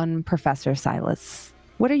one Professor Silas.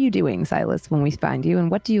 What are you doing, Silas, when we find you, and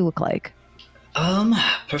what do you look like?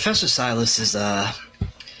 Professor Silas is,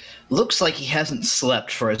 looks like he hasn't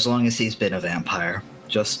slept for as long as he's been a vampire.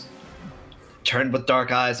 Just turned with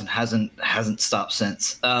dark eyes and hasn't stopped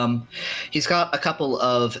since. He's got a couple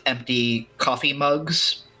of empty coffee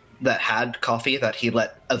mugs that had coffee that he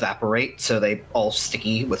let evaporate, so they all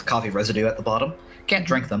sticky with coffee residue at the bottom. Can't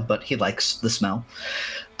drink them, but he likes the smell.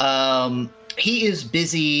 He is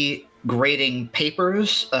busy grading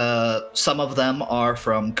papers. Some of them are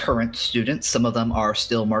from current students. Some of them are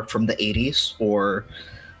still marked from the 80s or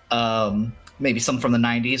maybe some from the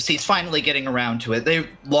 90s. He's finally getting around to it. They've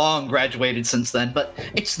long graduated since then, but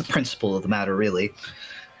it's the principle of the matter, really.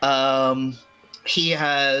 He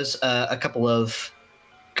has a couple of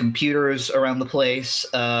computers around the place.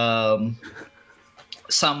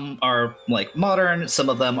 Some are modern. Some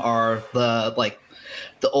of them are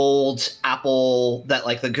the old Apple that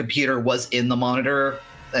the computer was in the monitor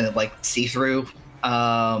and see-through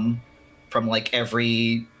from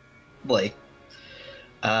every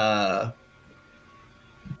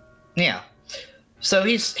yeah. So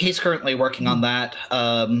he's currently working on that.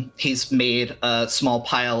 He's made a small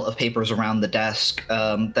pile of papers around the desk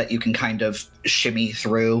that you can kind of shimmy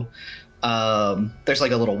through. There's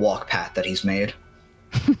a little walk path that he's made.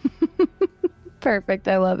 Perfect.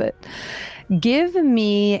 I love it. Give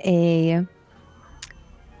me a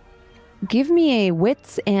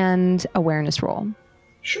wits and awareness roll.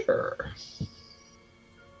 Sure.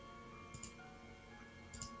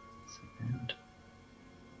 And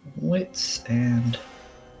wits and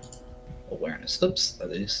awareness. Oops,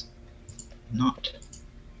 that is not.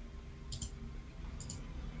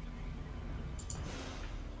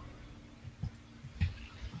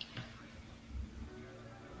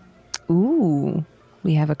 Ooh,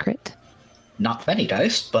 we have a crit. Not many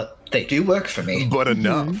dice, but they do work for me. But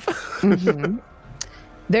enough. Mm-hmm.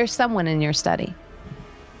 There's someone in your study.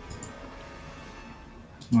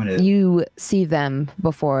 You see them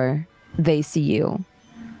before they see you.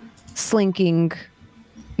 Slinking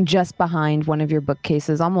just behind one of your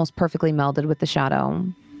bookcases, almost perfectly melded with the shadow,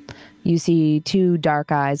 you see two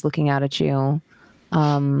dark eyes looking out at you.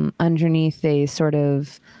 Underneath a sort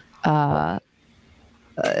of,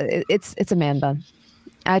 it's a man bun.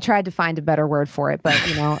 I tried to find a better word for it, but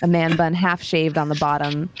a man bun, half shaved on the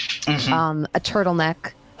bottom, a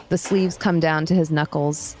turtleneck. The sleeves come down to his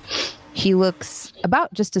knuckles. He looks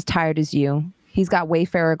about just as tired as you. He's got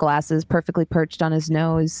Wayfarer glasses perfectly perched on his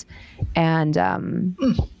nose, and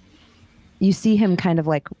you see him kind of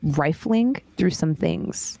like rifling through some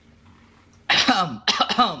things.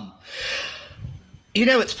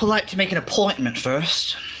 It's polite to make an appointment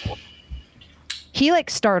first. He like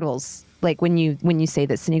startles like when you say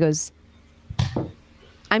this, and he goes,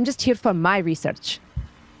 "I'm just here for my research."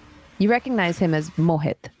 You recognize him as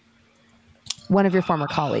Mohit, one of your former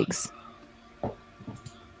colleagues.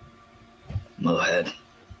 Mohit.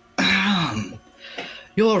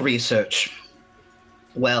 Your research.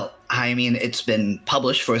 Well, I mean, it's been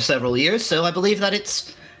published for several years, so I believe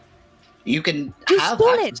that you can have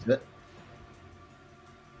access to it.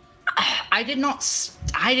 I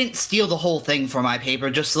didn't steal the whole thing for my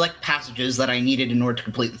paper, just select passages that I needed in order to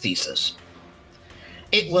complete the thesis.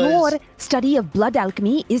 Your study of blood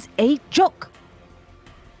alchemy is a joke.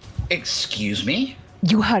 Excuse me?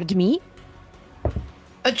 You heard me?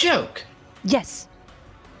 A joke? Yes.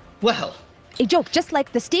 Well. A joke, just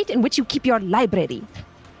like the state in which you keep your library.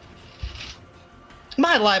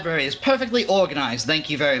 My library is perfectly organized, thank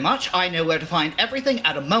you very much. I know where to find everything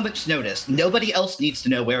at a moment's notice. Nobody else needs to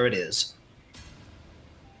know where it is.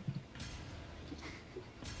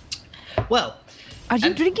 Well. Are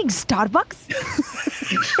you drinking Starbucks?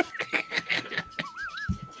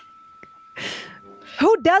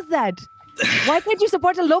 Who does that? Why can't you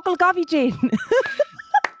support a local coffee chain?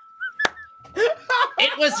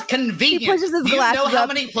 It was convenient. He pushes his Do you know glasses how up.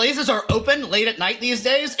 many places are open late at night these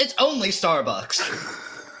days? It's only Starbucks.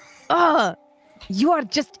 You are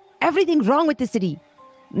just everything wrong with the city.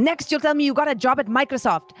 Next, you'll tell me you got a job at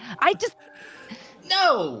Microsoft.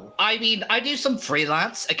 No, I mean, I do some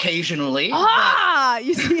freelance occasionally.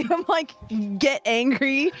 You see him like get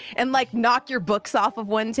angry and like knock your books off of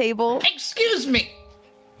one table. Excuse me.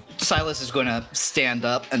 Silas is going to stand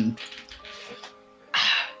up and...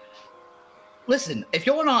 Listen, if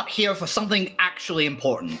you're not here for something actually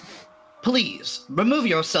important, please remove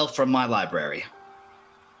yourself from my library.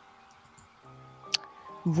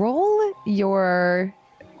 Roll your...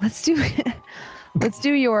 Let's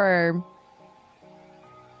do your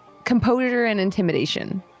composure and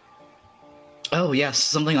intimidation. Oh, yes,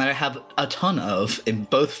 something that I have a ton of in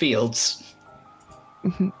both fields.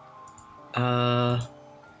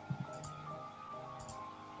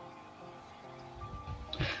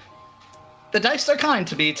 The dice are kind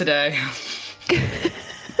to me today.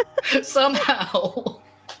 Somehow.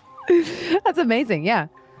 That's amazing, yeah.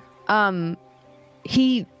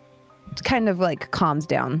 He kind of like calms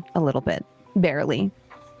down a little bit, barely.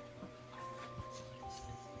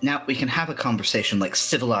 Now we can have a conversation like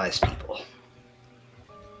civilized people.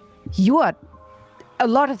 You are a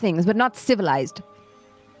lot of things, but not civilized.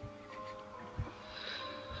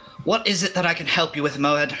 What is it that I can help you with,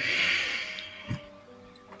 Moed?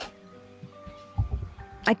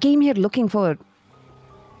 I came here looking for...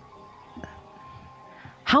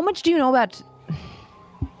 How much do you know about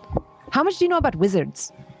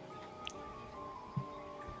wizards?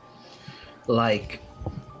 Like...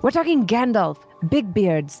 We're talking Gandalf, big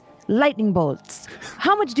beards, lightning bolts.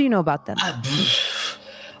 How much do you know about them?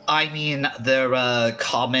 I mean, they're a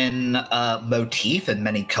common motif in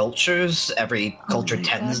many cultures. Every culture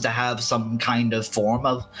tends to have some kind of form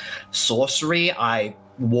of sorcery.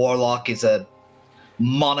 Warlock is a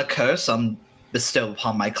moniker some bestow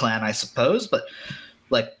upon my clan, I suppose. But,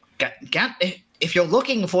 like, if you're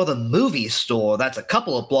looking for the movie store, that's a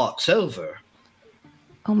couple of blocks over.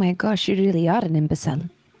 Oh my gosh, you really are an imbecile.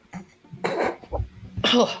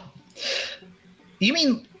 Oh, you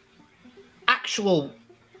mean actual...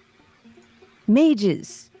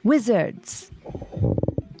 Mages, wizards,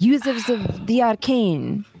 users of the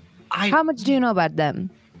arcane. How much do you know about them?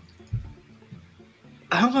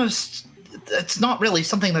 It's not really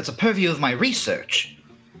something that's a purview of my research.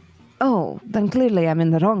 Oh, then clearly I'm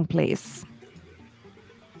in the wrong place.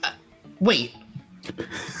 Wait,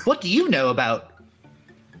 what do you know about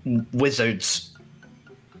wizards?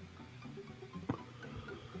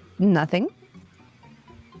 Nothing.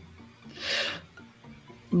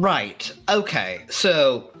 Right, okay,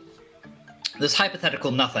 so this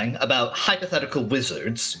hypothetical nothing about hypothetical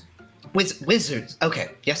wizards. Wizards,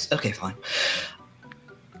 okay, yes, okay, fine.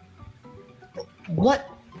 What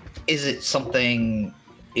is it something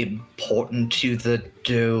important to the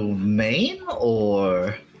domain,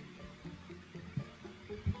 or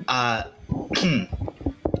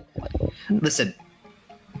listen,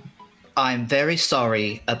 I'm very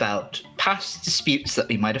sorry about past disputes that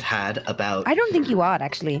we might have had about. I don't think you are,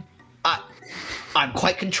 actually. I'm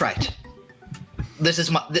quite contrite. This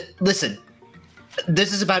is my listen.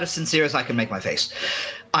 This is about as sincere as I can make my face.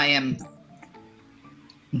 I am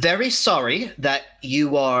very sorry that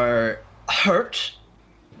you are hurt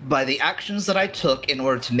by the actions that I took in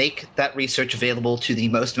order to make that research available to the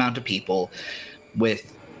most amount of people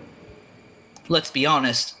with, let's be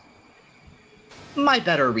honest, my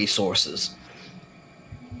better resources.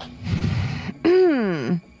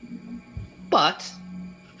 But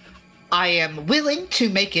I am willing to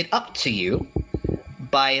make it up to you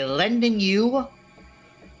by lending you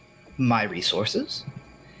my resources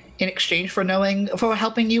in exchange for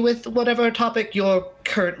helping you with whatever topic you're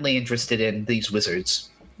currently interested in, these wizards,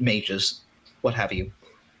 mages, what have you.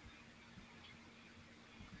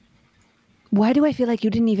 Why do I feel like you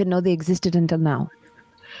didn't even know they existed until now?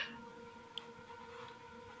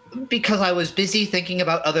 Because I was busy thinking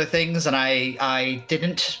about other things and I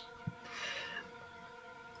didn't.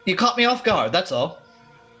 You caught me off guard, that's all.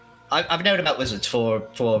 I've known about wizards for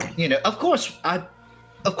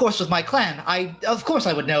of course with my clan, I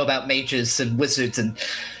would know about mages and wizards and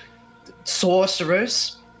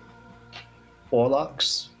sorcerers,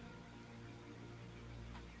 warlocks.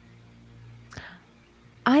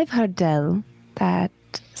 I've heard tell that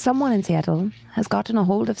someone in Seattle has gotten a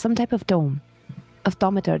hold of some type of dome of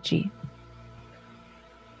thaumaturgy.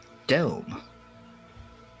 Dome?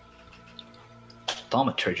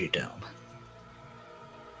 Thaumaturgy dome.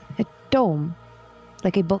 A tome,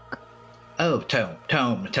 like a book. Oh, tome.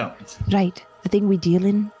 Right, the thing we deal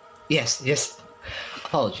in. Yes.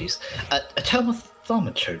 Apologies. A tome of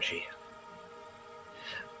thaumaturgy.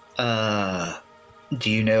 Do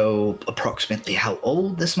you know approximately how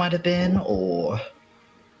old this might have been, or?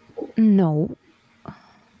 No.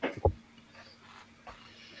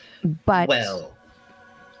 But well,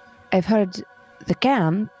 I've heard the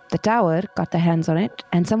tower, got their hands on it,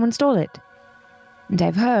 and someone stole it. And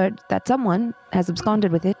I've heard that someone has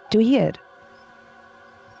absconded with it to here.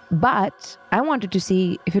 But I wanted to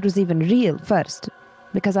see if it was even real first,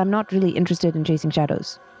 because I'm not really interested in chasing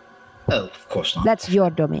shadows. Oh, of course not. That's your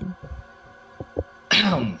domain.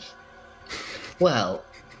 Well,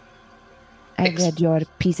 I read your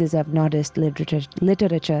pieces of Nordist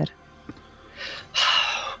literature.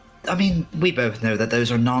 I mean, we both know that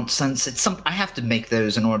those are nonsense. I have to make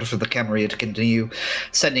those in order for the Camarilla to continue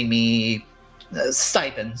sending me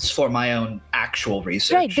stipends for my own actual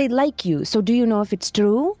research. Right, they like you. So do you know if it's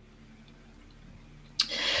true?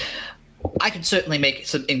 I can certainly make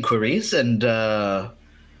some inquiries, and I'll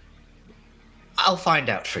find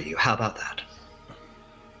out for you. How about that?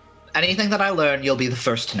 Anything that I learn, you'll be the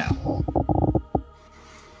first to know.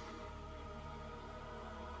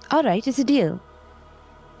 All right, it's a deal.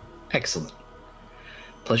 Excellent.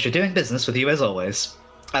 Pleasure doing business with you as always.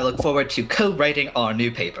 I look forward to co-writing our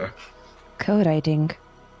new paper. Co-writing.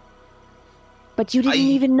 But you didn't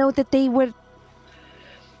even know that they were...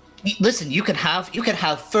 Listen, you can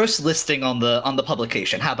have first listing on the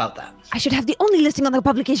publication. How about that? I should have the only listing on the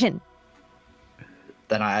publication.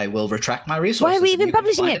 Then I will retract my resources. Why are we even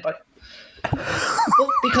publishing it? Well,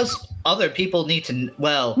 because other people need to.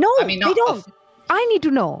 Well, no, I mean, they don't. I need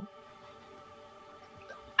to know.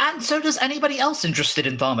 And so does anybody else interested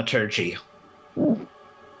in thaumaturgy.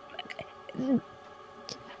 Do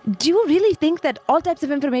you really think that all types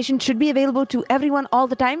of information should be available to everyone all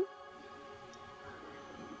the time?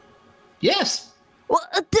 Yes. Well,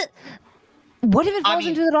 what if it falls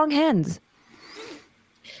into the wrong hands?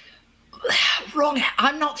 Wrong.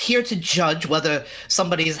 I'm not here to judge whether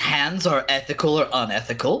somebody's hands are ethical or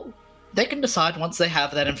unethical. They can decide once they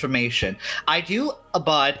have that information. I do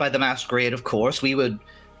abide by the Masquerade, of course. We would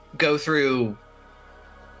go through,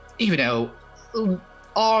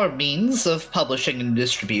 our means of publishing and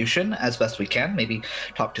distribution as best we can. Maybe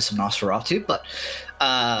talk to some Nosferatu, but,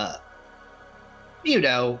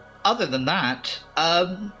 other than that,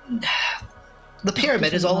 the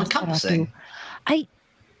pyramid is all-encompassing.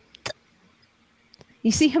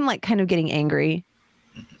 You see him, kind of getting angry.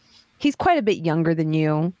 He's quite a bit younger than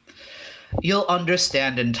you. You'll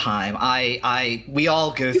understand in time. We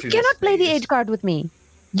all go through this. You cannot play the age card with me.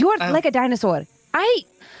 You're like a dinosaur. I'm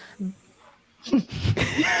sorry,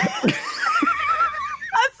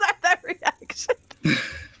 that reaction.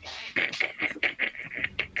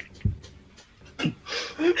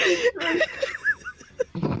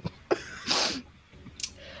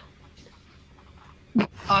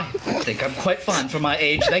 I think I'm quite fine for my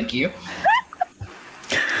age, thank you.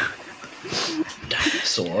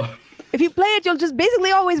 Dinosaur. If you play it, you'll just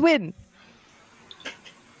basically always win.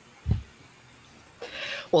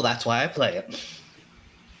 Well, that's why I play it.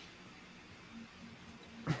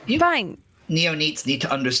 Fine. Neonates need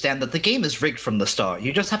to understand that the game is rigged from the start.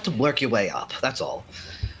 You just have to work your way up, that's all.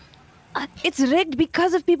 It's rigged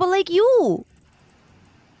because of people like you.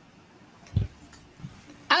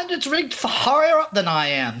 And it's rigged for higher up than I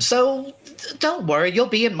am, so don't worry, you'll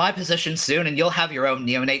be in my position soon and you'll have your own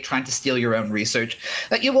neonate trying to steal your own research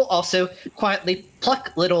that you will also quietly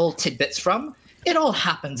pluck little tidbits from. It all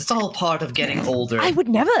happens, it's all part of getting older. I would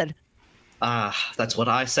never. That's what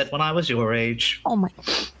I said when I was your age. Oh my.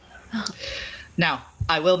 Now,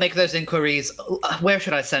 I will make those inquiries. Where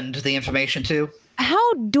should I send the information to?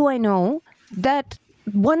 How do I know that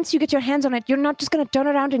once you get your hands on it, you're not just going to turn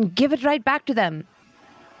around and give it right back to them?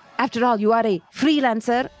 After all, you are a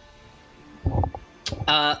freelancer.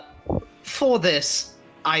 For this,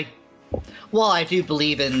 while I do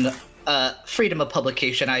believe in freedom of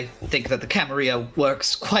publication, I think that the Camarilla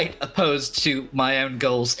works quite opposed to my own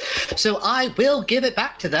goals. So I will give it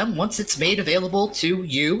back to them once it's made available to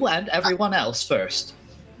you and everyone else first.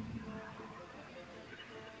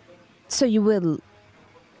 So you will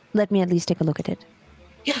let me at least take a look at it?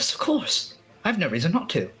 Yes, of course. I have no reason not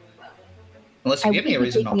to. Unless you give me a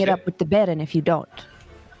reason not to. I will be taking it up with the Baron if you don't.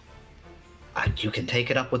 You can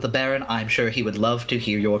take it up with the Baron. I'm sure he would love to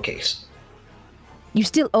hear your case. You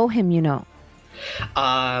still owe him, you know.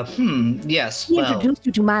 Yes, He introduced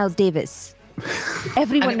you to Miles Davis.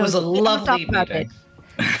 Everyone knows. And it was a lovely meeting.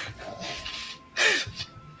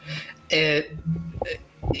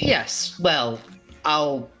 Yes, well,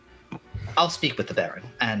 I'll speak with the Baron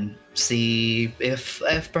and see if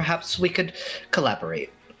perhaps we could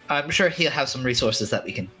collaborate. I'm sure he'll have some resources that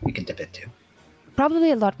we can dip into.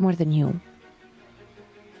 Probably a lot more than you.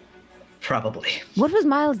 Probably. What was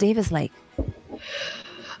Miles Davis like?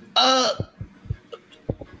 A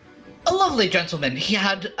lovely gentleman. He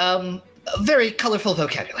had a very colorful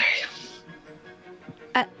vocabulary.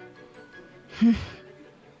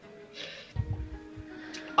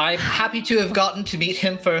 I'm happy to have gotten to meet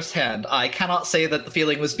him firsthand. I cannot say that the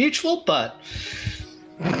feeling was mutual, but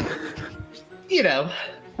you know.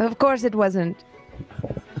 Of course it wasn't.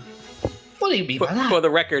 What do you mean by that? For the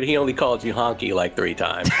record, he only called you honky like 3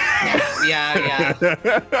 times. Yeah.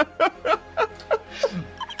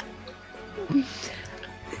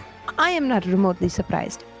 I am not remotely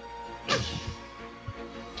surprised.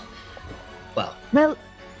 Well,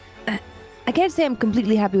 I can't say I'm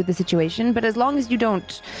completely happy with the situation, but as long as you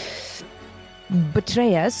don't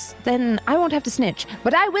betray us, then I won't have to snitch.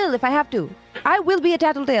 But I will if I have to. I will be a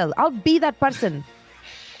tattletale. I'll be that person.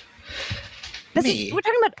 We're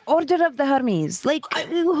talking about Order of the Hermes. Like,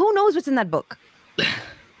 who knows what's in that book?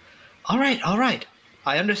 All right.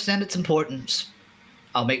 I understand its importance.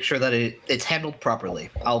 I'll make sure that it's handled properly.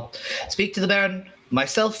 I'll speak to the Baron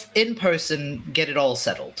myself in person, get it all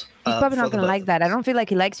settled. He's probably not going to like that. I don't feel like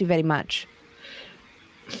he likes you very much.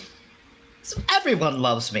 So everyone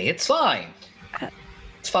loves me. It's fine.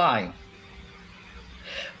 It's fine.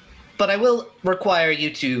 But I will require you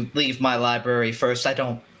to leave my library first.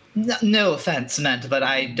 No offense meant, but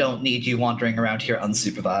I don't need you wandering around here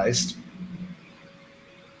unsupervised.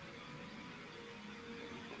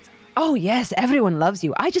 Oh, yes, everyone loves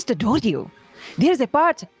you. I just adore you. There's a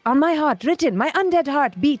part on my heart written. My undead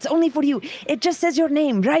heart beats only for you. It just says your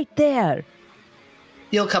name right there.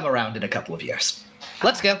 You'll come around in a couple of years.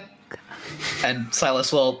 Let's go. And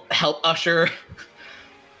Silas will help usher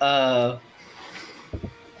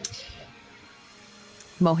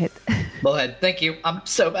Mohit. Mohit, thank you. I'm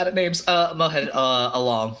so bad at names. Mohit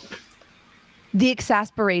along. The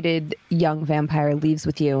exasperated young vampire leaves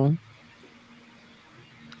with you.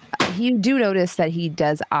 You do notice that he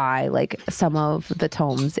does eye like some of the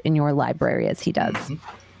tomes in your library as he does. Mm-hmm.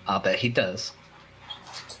 I'll bet he does.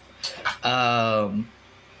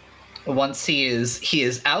 Once he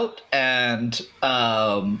is out and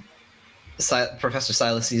Professor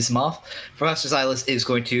Silas sees him off, Professor Silas is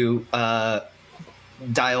going to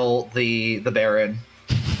dial the Baron.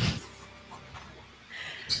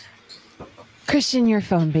 Christian, your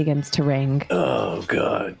phone begins to ring. Oh,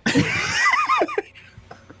 God.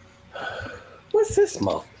 What's this,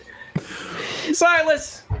 Mom?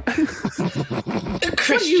 Silas! Christian,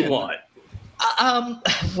 what do you want?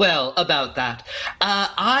 Well, about that,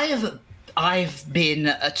 I've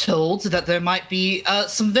been told that there might be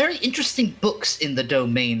some very interesting books in the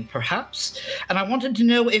domain, perhaps, and I wanted to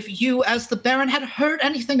know if you, as the Baron, had heard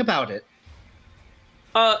anything about it.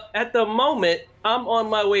 At the moment, I'm on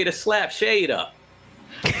my way to slap Shade up.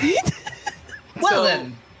 Well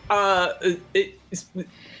then. How are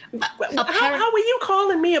you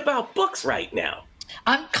calling me about books right now?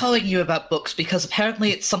 I'm calling you about books because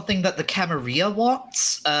apparently it's something that the Camarilla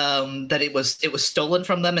wants, that it was stolen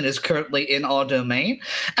from them and is currently in our domain.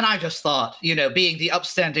 And I just thought, you know, being the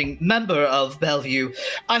upstanding member of Bellevue,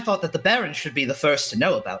 I thought that the Baron should be the first to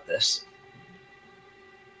know about this.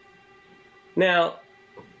 Now,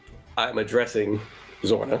 I'm addressing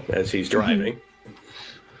Zorna as she's driving.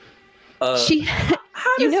 How does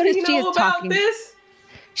he know about this?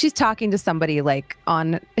 She's talking to somebody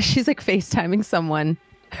she's like FaceTiming someone.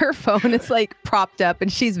 Her phone is like propped up and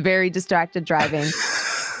she's very distracted driving.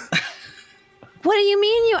 What do you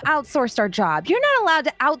mean you outsourced our job? You're not allowed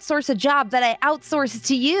to outsource a job that I outsourced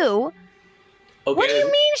to you. Okay. What do you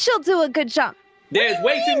mean she'll do a good job? There's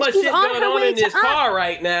way too much shit going on in this car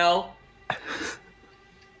right now.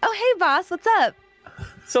 Oh, hey, boss. What's up?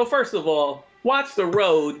 So first of all, watch the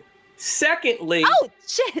road. Secondly... Oh,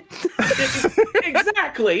 shit.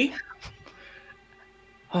 Exactly.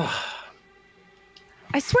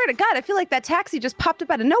 I swear to God, I feel like that taxi just popped up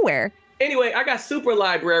out of nowhere. Anyway, I got Super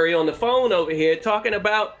Library on the phone over here talking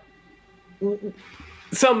about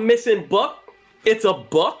some missing book. It's a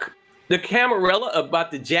book? The Camarilla about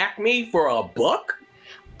to jack me for a book?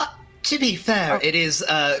 To be fair, it is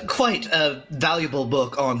quite a valuable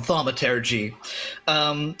book on thaumaturgy.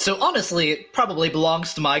 So honestly, it probably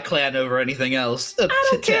belongs to my clan over anything else. I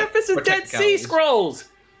don't care if it's a Dead Sea Scrolls.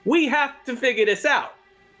 We have to figure this out.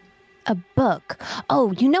 A book.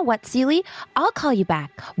 Oh, you know what, Seely? I'll call you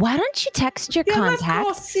back. Why don't you text your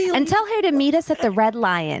contact and tell her to meet us at the Red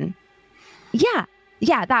Lion? Yeah,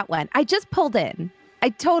 that one. I just pulled in. I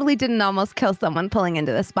totally didn't almost kill someone pulling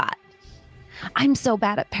into the spot. I'm so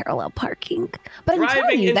bad at parallel parking, but I'm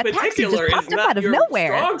telling you, that taxi just popped up out of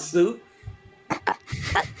nowhere. Strong suit.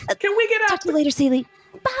 Can we get out? Talk to you later, Seely.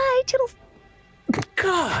 Bye, Toodles.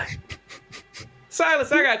 God.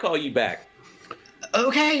 Silas, I gotta call you back.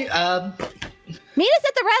 Okay, meet us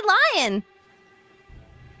at the Red Lion.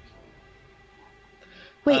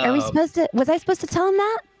 Wait, are we supposed to, was I supposed to tell him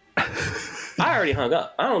that? I already hung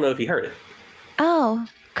up. I don't know if he heard it. Oh,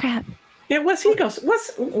 crap. Yeah, why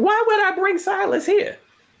would I bring Silas here?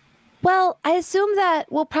 Well, I assume that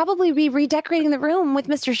we'll probably be redecorating the room with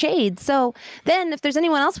Mr. Shade. So then if there's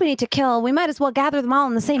anyone else we need to kill, we might as well gather them all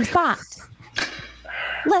in the same spot.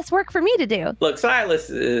 Less work for me to do. Look, Silas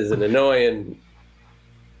is an annoying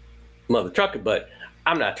mother trucker, but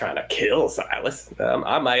I'm not trying to kill Silas.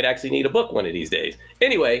 I might actually need a book one of these days.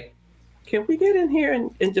 Anyway, can we get in here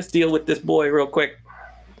and just deal with this boy real quick?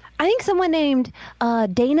 I think someone named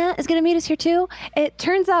Dana is going to meet us here too. It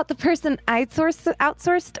turns out the person I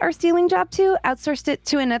outsourced our stealing job to outsourced it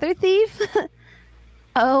to another thief.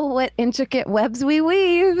 Oh, what intricate webs we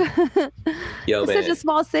weave. Yo, it's such a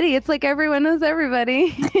small city. It's like everyone knows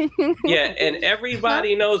everybody. Yeah, and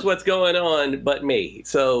everybody knows what's going on but me.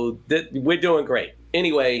 So we're doing great.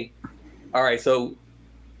 Anyway, all right, so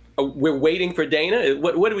we're waiting for Dana.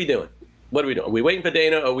 What are we doing? What are we doing? Are we waiting for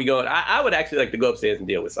Dana? Or are we going? I would actually like to go upstairs and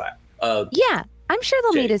deal with Sai. Yeah, I'm sure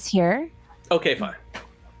they'll meet us here. Okay, fine.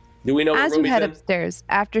 Do we know what As room you head he's in? upstairs,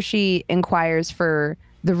 after she inquires for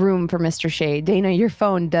the room for Mr. Shade, Dana, your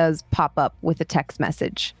phone does pop up with a text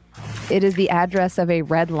message. It is the address of a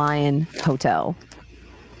Red Lion hotel.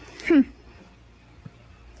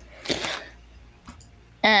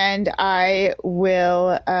 And I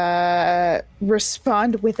will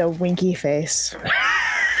respond with a winky face.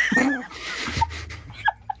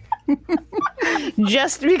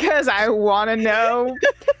 Just because I want to know.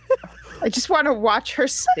 I just want to watch her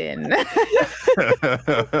spin.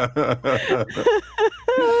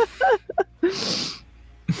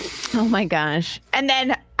 Oh my gosh. And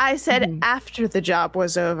then I said after the job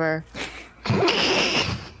was over.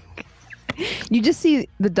 You just see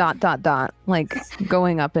the ... like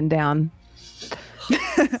going up and down.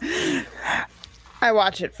 I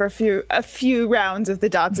watch it for a few rounds of the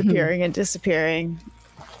dots appearing and disappearing.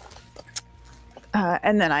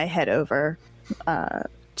 And then I head over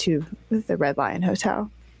to the Red Lion Hotel.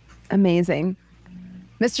 Amazing.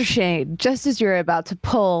 Mr. Shade, just as you're about to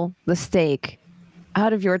pull the stake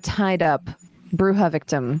out of your tied up Bruja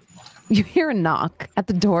victim, you hear a knock at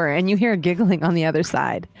the door and you hear giggling on the other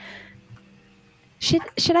side.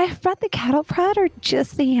 Should I have brought the cattle prod or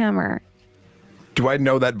just the hammer? Do I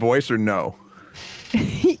know that voice or no?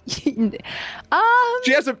 She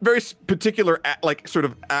has a very particular, sort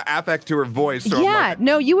of affect to her voice. So yeah,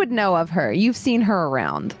 no, you would know of her. You've seen her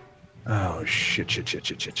around. Oh, shit.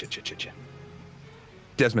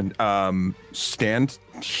 Jasmine, stand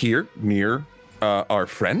here near our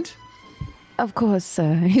friend. Of course,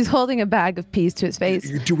 sir. He's holding a bag of peas to his face.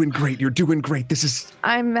 You're doing great. You're doing great. This is.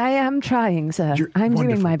 I am trying, sir. I'm wonderful.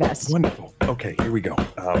 doing my best. Wonderful. Okay, here we go.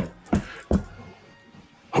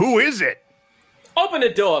 Who is it? Open the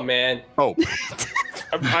door, man. Oh.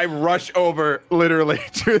 I rush over literally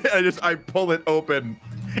to I pull it open.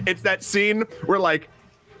 It's that scene where like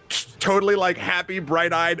totally like happy,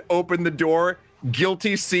 bright-eyed, open the door,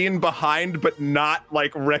 guilty scene behind, but not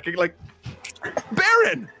like like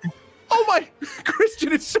Baron! Oh my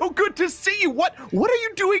Christian, it's so good to see you. What are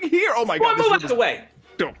you doing here? Oh my god. Move out the way.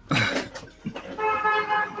 Don't.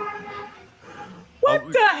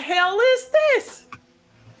 What the hell is this?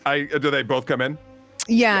 Do they both come in?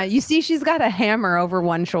 Yeah, you see she's got a hammer over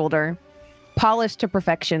one shoulder. Polished to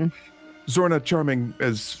perfection. Zorna charming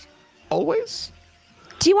as always?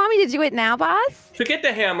 Do you want me to do it now, boss? Forget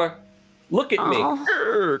the hammer. Look at me.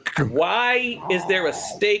 Why is there a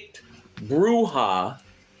staked bruja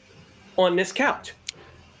on this couch?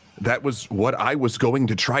 That was what I was going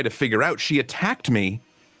to try to figure out. She attacked me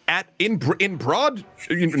in broad,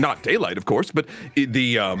 not daylight, of course, but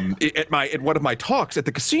at one of my talks at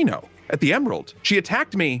the casino at the Emerald. She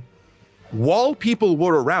attacked me while people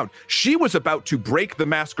were around. She was about to break the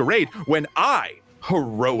masquerade when I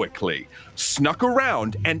heroically snuck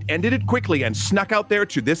around and ended it quickly and snuck out there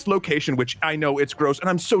to this location, which I know it's gross, and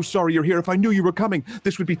I'm so sorry you're here. If I knew you were coming,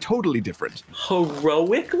 this would be totally different.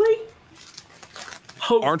 Heroically?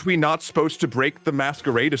 Aren't we not supposed to break the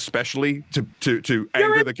masquerade, especially to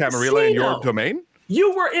anger the Camarilla in your domain?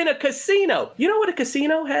 You were in a casino. You know what a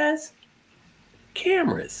casino has?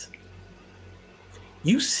 Cameras.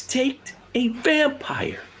 You staked a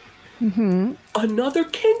vampire. Mm-hmm. Another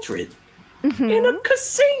kindred. Mm-hmm. In a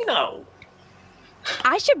casino.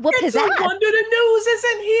 I should whoop his ass. It's a wonder the news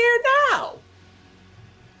isn't here now.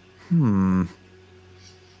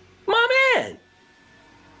 My man.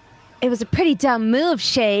 It was a pretty dumb move,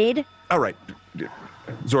 Shade. All right.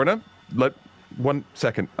 Zorna, 1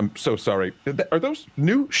 second. I'm so sorry. Are those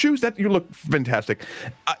new shoes? That you look fantastic.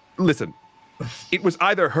 Listen, it was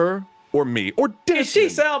either her or me or Jasmine. Is she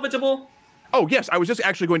salvageable? Oh, yes. I was just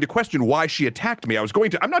actually going to question why she attacked me.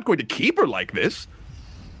 I'm not going to keep her like this.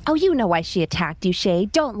 Oh, you know why she attacked you,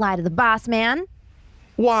 Shade. Don't lie to the boss, man.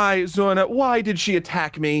 Why, Zorna? Why did she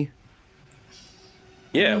attack me?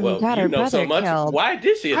 Yeah, well, you know so much. Killed. Why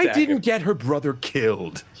did she attack I didn't get her brother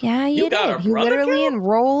killed. Yeah, you got did. her He brother literally killed?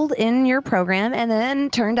 enrolled in your program and then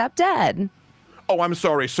turned up dead. Oh, I'm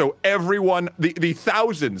sorry. So everyone, the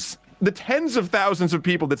thousands, the tens of thousands of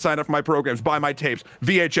people that sign up for my programs, buy my tapes,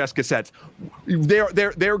 VHS cassettes,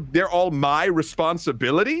 they're all my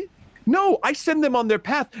responsibility? No, I send them on their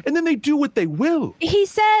path, and then they do what they will. He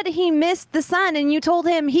said he missed the sun, and you told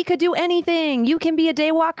him he could do anything. You can be a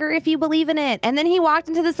daywalker if you believe in it. And then he walked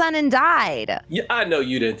into the sun and died. Yeah, I know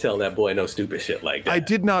you didn't tell that boy no stupid shit like that. I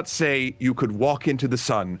did not say you could walk into the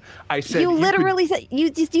sun. I said you literally said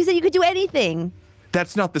you said you could do anything.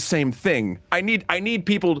 That's not the same thing. I need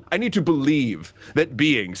to believe that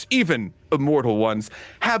beings, even immortal ones,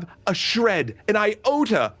 have a shred, an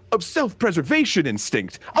iota of self-preservation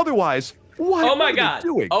instinct. Otherwise, what are they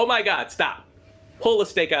doing? Oh my God, stop. Pull a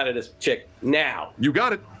stake out of this chick now. You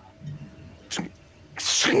got it.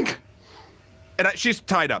 And she's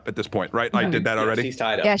tied up at this point, right? I did that already. She's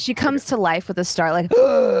tied up. Yeah, she comes to life with a start like,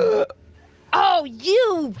 oh,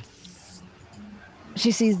 you.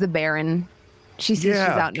 She sees the Baron. She sees she's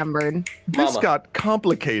outnumbered. This got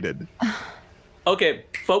complicated. Okay,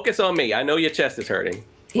 focus on me. I know your chest is hurting.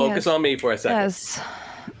 Focus on me for a second. Yes.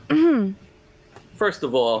 First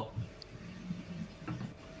of all,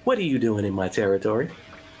 what are you doing in my territory?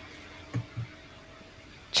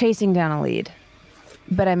 Chasing down a lead.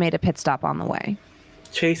 But I made a pit stop on the way.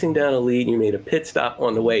 Chasing down a lead, you made a pit stop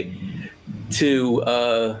on the way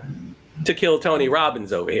to kill Tony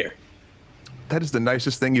Robbins over here. That is the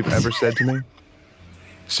nicest thing you've ever said to me.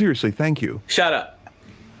 Seriously, thank you. Shut up.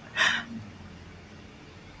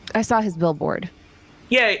 I saw his billboard.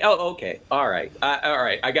 Yay. Oh, okay. All right. All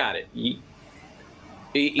right. I got it. You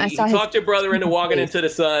talked your brother into walking into the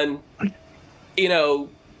sun. You know,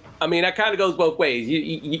 I mean, that kind of goes both ways.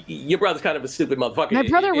 Your brother's kind of a stupid motherfucker. My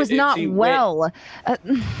brother was not well.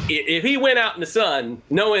 If he went out in the sun,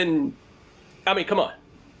 knowing, I mean, come on.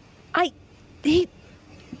 All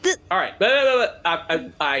right.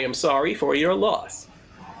 I am sorry for your loss.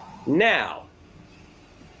 Now,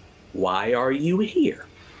 why are you here?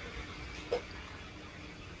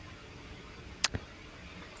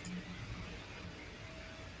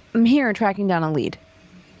 I'm here tracking down a lead.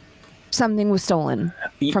 Something was stolen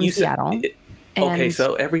from Seattle. Okay,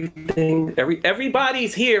 so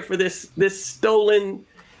everybody's here for this stolen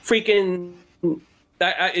freaking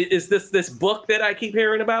Is this book that I keep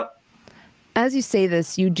hearing about? As you say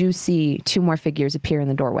this, you do see two more figures appear in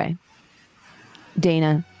the doorway.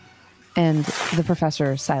 Dana and the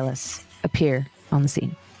Professor Silas appear on the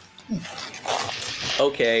scene.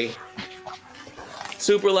 Okay.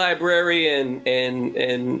 Super librarian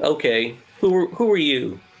and okay. Who are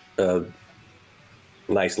you?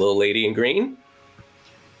 Nice little lady in green.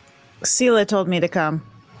 Sela told me to come.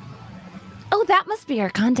 Oh, that must be our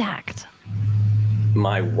contact.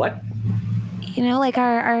 My what? You know, like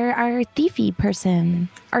our thiefy person.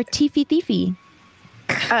 Our thiefy.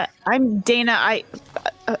 I'm Dana.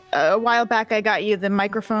 A while back I got you the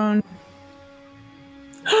microphone.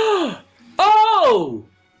 Oh!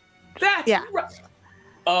 That's right.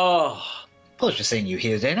 Oh. Pleasure seeing you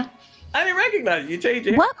here, Dana. I didn't recognize you,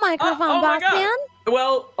 JJ. What microphone, boss man?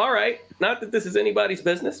 Well, all right. Not that this is anybody's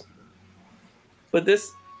business, but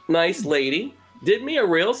this nice lady did me a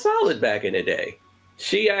real solid back in the day.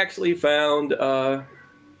 She actually found,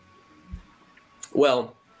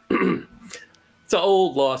 well, it's an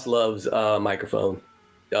old Lost Loves microphone.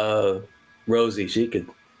 Rosie, she could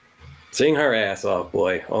sing her ass off,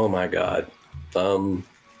 boy. Oh my God.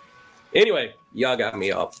 Anyway, y'all got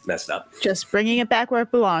me all messed up. Just bringing it back where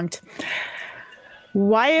it belonged.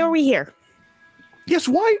 Why are we here? Yes,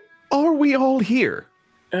 why are we all here?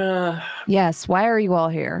 Yes, why are you all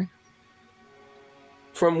here?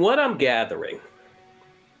 From what I'm gathering,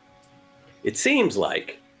 it seems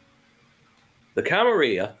like the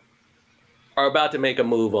Camarilla are about to make a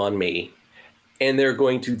move on me, and they're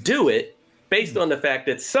going to do it based on the fact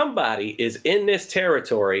that somebody is in this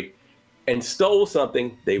territory and stole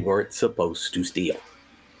something they weren't supposed to steal.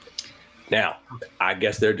 Now, I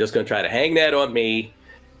guess they're just going to try to hang that on me,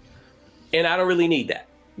 and I don't really need that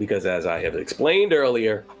because, as I have explained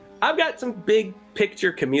earlier, I've got some big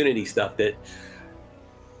picture community stuff that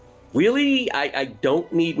really I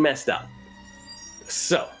don't need messed up.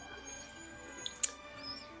 So,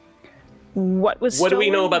 What do we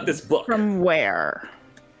know about this book? From where?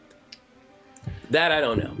 That I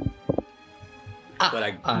don't know.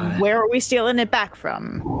 But Where are we stealing it back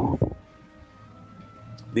from?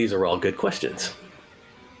 These are all good questions.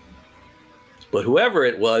 But whoever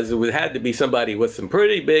it was, had to be somebody with some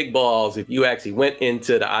pretty big balls if you actually went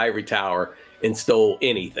into the ivory tower and stole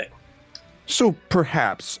anything. So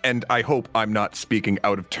perhaps, and I hope I'm not speaking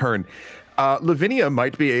out of turn, Lavinia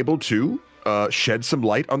might be able to shed some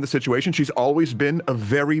light on the situation. She's always been a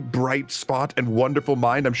very bright spot and wonderful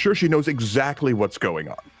mind. I'm sure she knows exactly what's going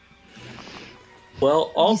on.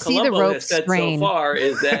 Well, all You see the Columbo rope has said strain. so far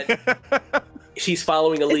is that she's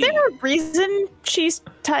following a Is lead. there a reason she's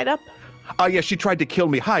tied up? Yeah, she tried to kill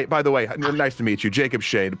me. Hi, by the way, nice to meet you. Jacob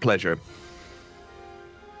Shade, pleasure.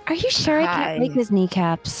 Are you sure I Hi. can't make his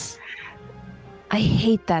kneecaps? I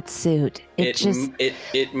hate that suit.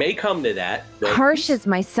 It may come to that. But Harshes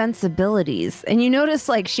my sensibilities. And you notice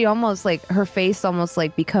like she almost like her face almost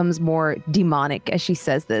like becomes more demonic as she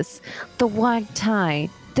says this. The white tie,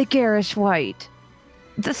 the garish white,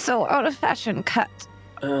 the so out of fashion cut.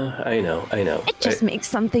 I know. It just makes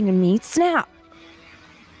something in me snap.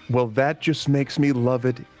 Well, that just makes me love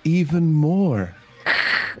it even more.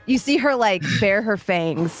 You see her like bare her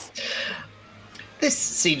fangs. This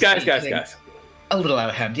seems Guys. a little out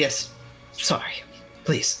of hand. Yes. Sorry.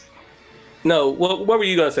 Please. No, what were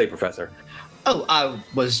you going to say, Professor? Oh, I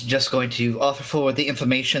was just going to offer forward the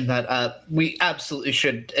information that we absolutely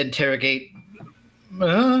should interrogate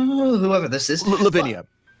whoever this is. Lavinia.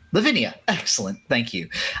 Lavinia. Excellent. Thank you.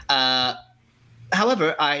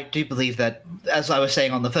 However, I do believe that, as I was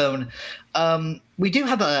saying on the phone, we do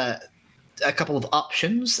have a couple of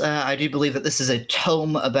options. I do believe that this is a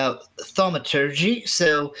tome about thaumaturgy,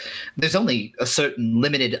 so there's only a certain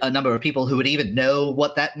limited number of people who would even know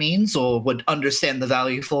what that means or would understand the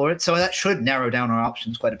value for it, so that should narrow down our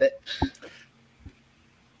options quite a bit.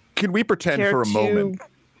 Can we pretend Care for a to- moment?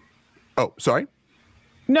 Oh, sorry?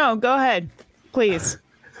 No, go ahead, please.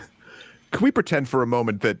 Can we pretend for a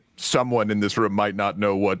moment that someone in this room might not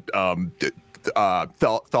know what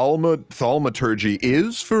thaumaturgy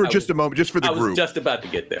is for just a moment, just for the I was group? just about to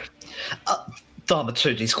get there.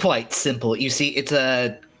 Thaumaturgy is quite simple. You see, it's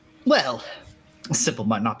simple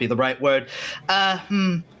might not be the right word.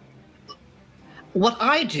 What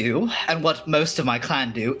I do, and what most of my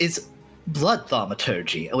clan do, is blood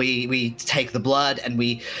thaumaturgy. We take the blood and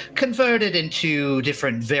we convert it into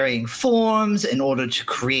different varying forms in order to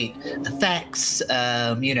create effects,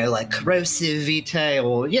 like corrosive vitae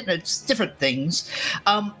or, just different things.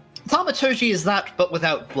 Thaumaturgy is that, but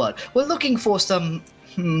without blood. We're looking for some,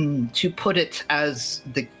 to put it as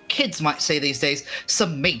the kids might say these days,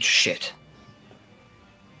 some mage shit.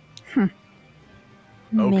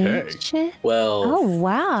 Okay. Mage shit? Well, Oh,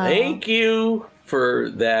 wow. thank you for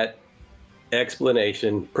that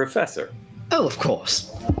explanation, Professor. Oh, of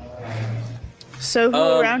course. So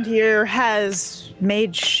who around here has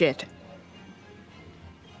mage shit?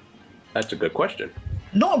 That's a good question.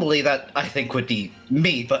 Normally, that I think would be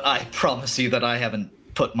me, but I promise you that I haven't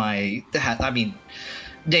put my hand. I mean,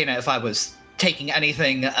 Dana, if I was taking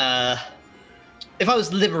anything, if I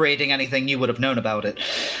was liberating anything, you would have known about it.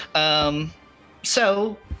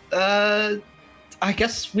 So, I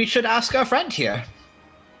guess we should ask our friend here.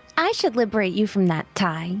 I should liberate you from that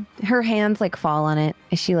tie. Her hands like fall on it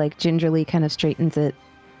as she like gingerly kind of straightens it.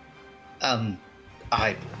 No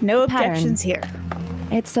Pattern. objections here.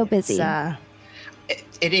 It's so busy.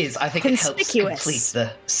 It is. I think it helps Conspicuous. complete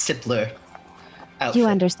the simpler outfit. You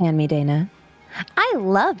understand me, Dana. I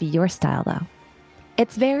love your style though.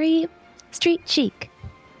 It's very street chic.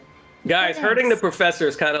 Guys, hurting the professor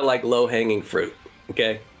is kind of like low-hanging fruit,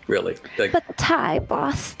 okay? Really. Like, But the tie,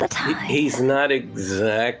 boss, the tie. he's not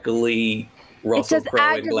exactly Russell just Crowe in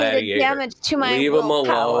aggravated Gladiator. damage to my Leave him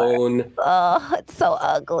willpower. alone. Oh, it's so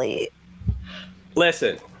ugly.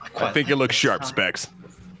 Listen. I think you look sharp, Specs.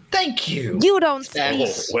 Thank you. You don't speak.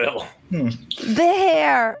 Well, The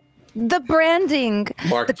hair, the branding,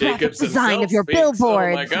 Mark the graphic Jacobs design himself of your speaks.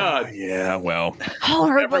 billboards. Oh my God. Yeah, well.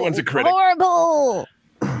 Horrible. Everyone's a critic. Horrible.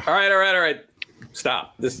 All right.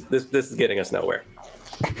 Stop. This is getting us nowhere.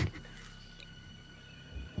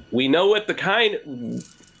 We know what the kind.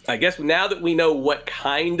 I guess now that we know what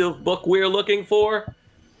kind of book we're looking for,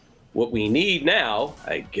 what we need now,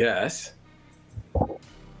 I guess,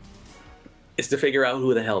 is to figure out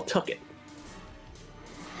who the hell took it.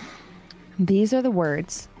 These are the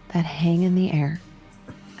words that hang in the air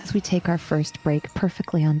as we take our first break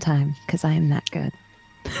perfectly on time, because I am that good.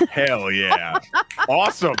 Hell yeah.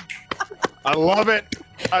 Awesome. I love it.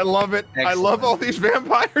 I love it. I love all these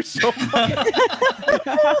vampires so much.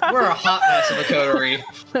 We're a hot mess of a coterie.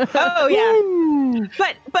 Oh yeah.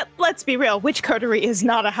 But let's be real, which coterie is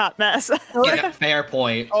not a hot mess? Yeah, fair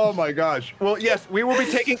point. Oh my gosh. Well, yes, we will be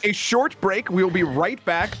taking a short break. We will be right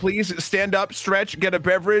back. Please stand up, stretch, get a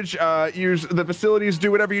beverage, use the facilities,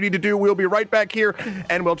 do whatever you need to do. We'll be right back here,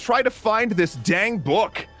 and we'll try to find this dang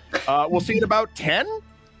book. We'll see you in about 10?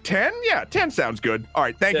 10? Yeah, 10 sounds good. All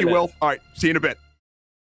right, thank you, Will. All right, see you in a bit.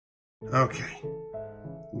 Okay.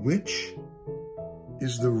 Which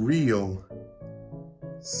is the real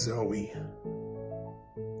Zoe?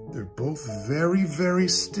 They're both very, very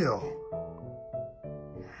still.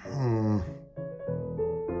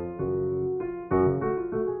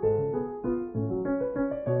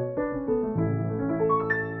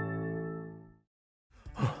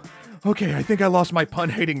 Okay, I think I lost my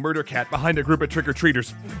pun-hating murder cat behind a group of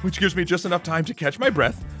trick-or-treaters, which gives me just enough time to catch my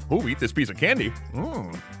breath, eat this piece of candy,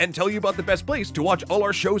 and tell you about the best place to watch all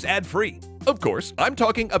our shows ad-free. Of course, I'm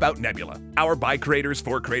talking about Nebula, our by creators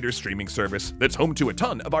for creators streaming service that's home to a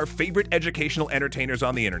ton of our favorite educational entertainers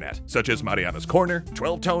on the internet, such as Mariana's Corner,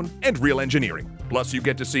 12-Tone, and Real Engineering. Plus, you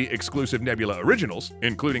get to see exclusive Nebula originals,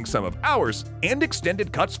 including some of ours, and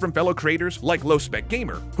extended cuts from fellow creators like Low Spec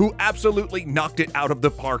Gamer, who absolutely knocked it out of the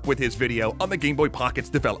park with his video on the Game Boy Pocket's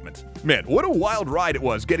development. Man, what a wild ride it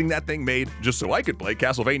was getting that thing made just so I could play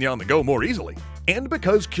Castlevania on the go more easily. And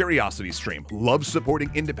because CuriosityStream loves supporting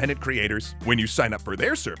independent creators, when you sign up for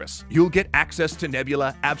their service, you'll get access to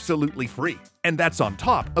Nebula absolutely free. And that's on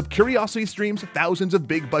top of CuriosityStream's thousands of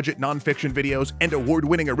big-budget nonfiction videos and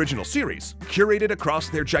award-winning original series, curated across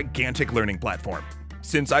their gigantic learning platform.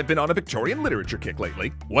 Since I've been on a Victorian literature kick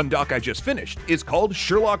lately, one doc I just finished is called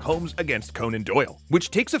Sherlock Holmes Against Conan Doyle, which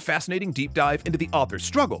takes a fascinating deep dive into the author's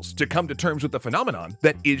struggles to come to terms with the phenomenon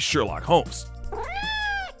that is Sherlock Holmes.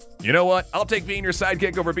 You know what? I'll take being your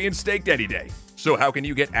sidekick over being staked any day. So how can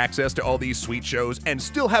you get access to all these sweet shows and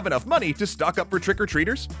still have enough money to stock up for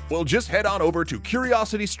trick-or-treaters? Well, just head on over to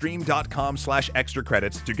curiositystream.com/extra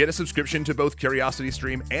credits to get a subscription to both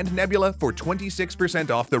CuriosityStream and Nebula for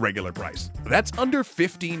 26% off the regular price. That's under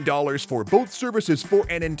 $15 for both services for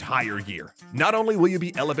an entire year. Not only will you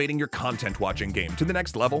be elevating your content watching game to the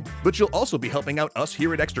next level, but you'll also be helping out us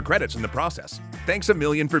here at Extra Credits in the process. Thanks a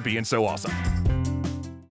million for being so awesome.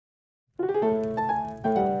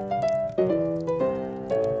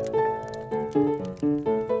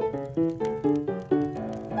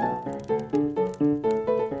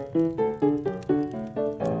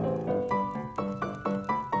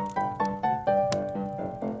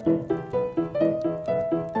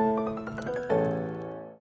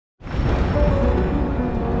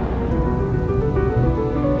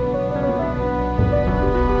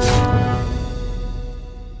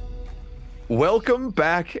 Welcome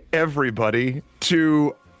back, everybody,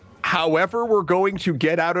 to however we're going to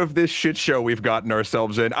get out of this shit show we've gotten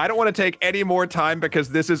ourselves in. I don't want to take any more time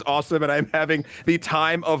because this is awesome and I'm having the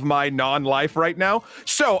time of my non-life right now.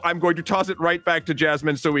 So I'm going to toss it right back to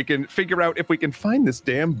Jasmine so we can figure out if we can find this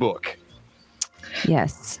damn book.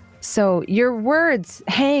 Yes. So your words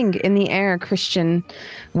hang in the air, Christian,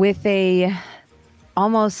 with a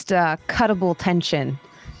almost cuttable tension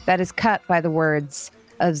that is cut by the words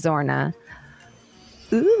of Zorna.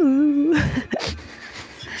 Ooh.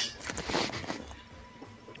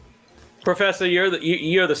 Professor, you're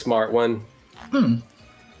the smart one. Do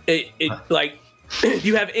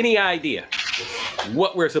you have any idea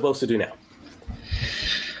what we're supposed to do now?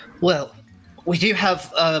 Well, we do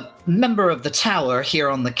have a member of the tower here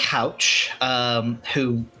on the couch,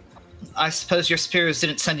 who I suppose your superiors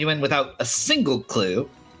didn't send you in without a single clue,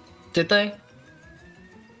 did they?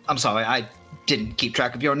 I'm sorry, I didn't keep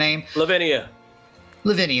track of your name. Lavinia.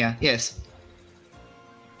 Lavinia, yes.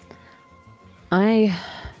 I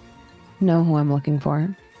know who I'm looking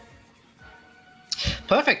for.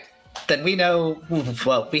 Perfect. Then we know,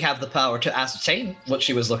 well, we have the power to ascertain what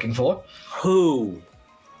she was looking for. Who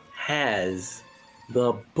has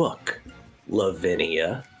the book,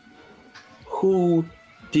 Lavinia? Who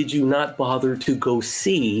did you not bother to go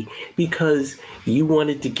see because you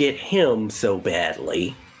wanted to get him so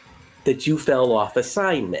badly that you fell off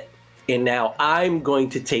assignment? And now I'm going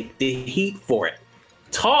to take the heat for it.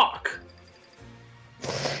 Talk!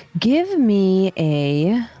 Give me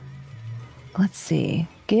a... Let's see.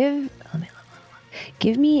 Give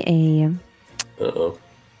me a... Uh-oh.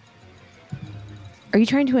 Are you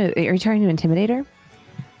trying to intimidate her?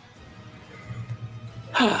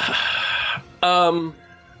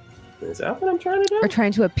 Is that what I'm trying to do? Or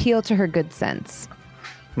trying to appeal to her good sense?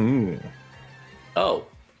 Oh.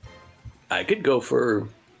 I could go for...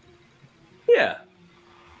 Yeah.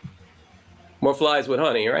 More flies with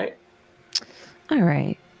honey, right? All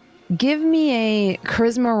right. Give me a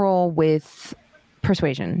charisma roll with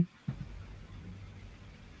persuasion.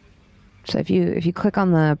 So if you click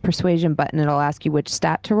on the persuasion button, it'll ask you which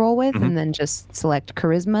stat to roll with, and then just select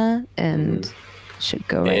charisma, and it should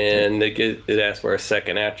go right there. And it asks for a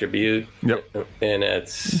second attribute. Yep. And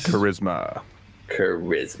it's Charisma.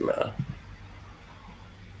 Charisma.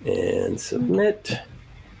 And submit.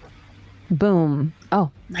 Boom. Oh,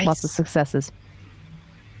 Nice. Lots of successes.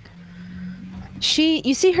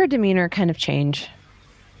 You see her demeanor kind of change.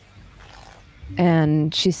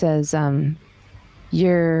 And she says,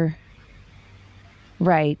 you're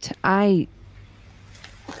right. I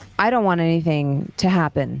don't want anything to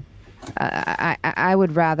happen. I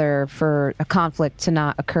would rather for a conflict to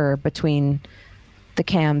not occur between the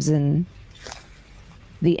Cams and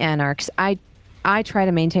the Anarchs. I try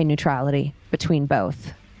to maintain neutrality between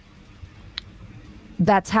both.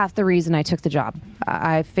 That's half the reason I took the job.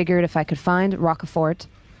 I figured if I could find Rockafort,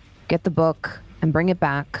 get the book, and bring it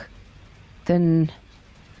back, then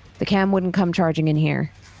the Cam wouldn't come charging in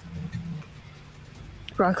here.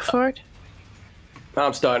 Rockford?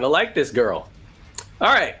 I'm starting to like this girl.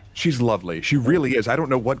 All right. She's lovely. She really is. I don't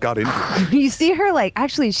know what got into her. You see her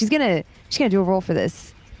actually, she's gonna do a roll for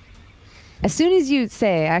this. As soon as you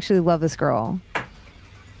say, I actually love this girl,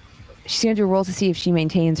 she's gonna do a roll to see if she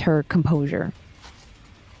maintains her composure.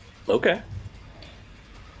 Okay.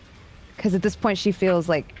 Because at this point, she feels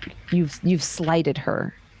like you've slighted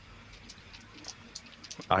her.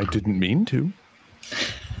 I didn't mean to.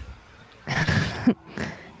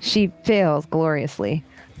 She fails gloriously.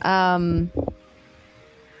 When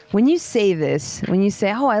you say this,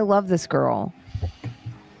 oh, I love this girl,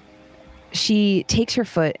 she takes her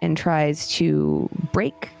foot and tries to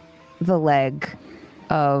break the leg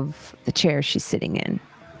of the chair she's sitting in.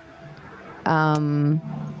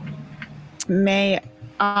 May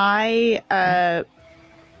I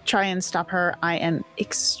try and stop her? I am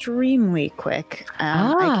extremely quick.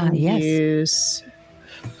 I can use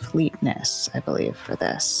fleetness, I believe, for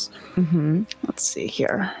this. Let's see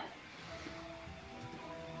here.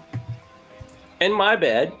 And my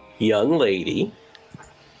bad, young lady.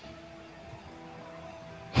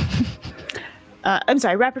 I'm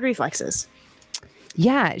sorry, rapid reflexes.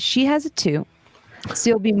 Yeah, she has it too. So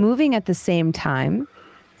you'll be moving at the same time.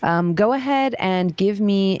 Go ahead and give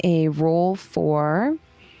me a roll for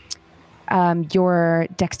your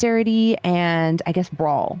dexterity and I guess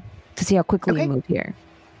brawl to see how quickly you move here.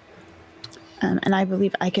 And I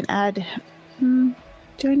believe I can add... do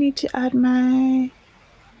I need to add my...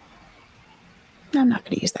 No, I'm not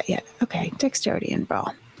going to use that yet. Okay, dexterity and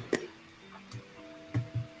brawl.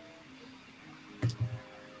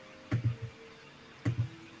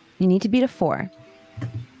 You need to beat a 4.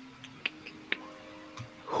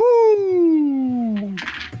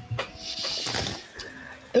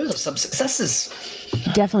 of some successes.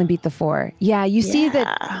 Definitely beat the 4. Yeah, you see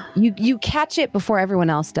that you catch it before everyone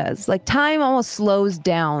else does. Like time almost slows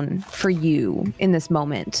down for you in this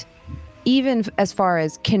moment. Even as far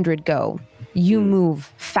as kindred go, you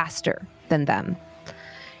move faster than them.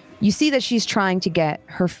 You see that she's trying to get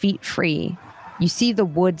her feet free. You see the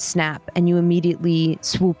wood snap and you immediately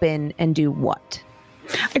swoop in and do what?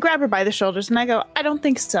 I grab her by the shoulders and I go, I don't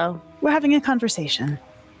think so. We're having a conversation.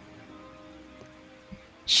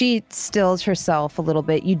 She stills herself a little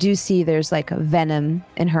bit. You do see there's like venom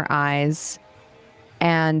in her eyes.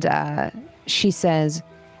 And she says,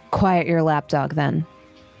 quiet your lapdog then.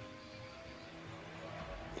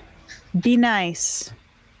 Be nice.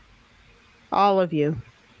 All of you.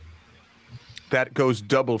 That goes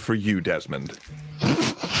double for you, Desmond.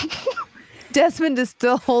 Desmond is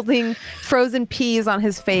still holding frozen peas on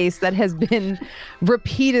his face that has been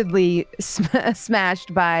repeatedly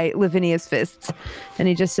smashed by Lavinia's fists. And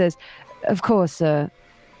he just says, of course, sir.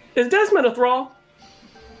 Is Desmond a thrall?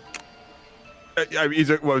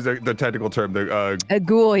 What was the technical term? A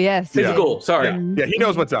ghoul, yes. He's a ghoul, sorry. Yeah, he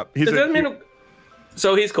knows what's up.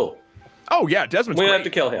 So he's cool. Oh, yeah, Desmond's We great. don't have to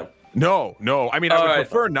kill him. No. I mean, I would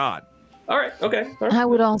prefer not. All right, okay. All right. I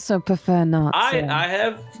would also prefer not. I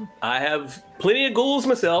have plenty of ghouls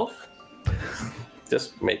myself.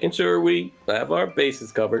 Just making sure we have our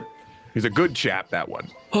bases covered. He's a good chap, that one.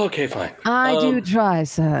 Okay, fine. I do try,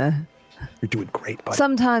 sir. You're doing great, buddy.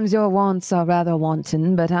 Sometimes your wants are rather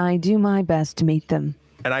wanton, but I do my best to meet them.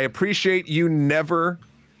 And I appreciate you never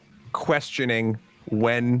questioning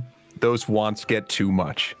when those wants get too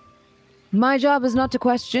much. My job is not to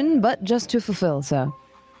question, but just to fulfill, sir.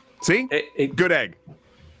 See? Good egg.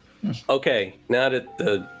 Okay, now that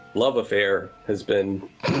the love affair has been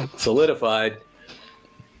solidified,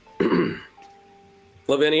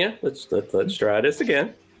 Lavinia, let's try this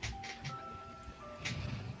again.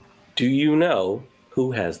 Do you know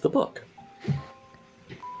who has the book?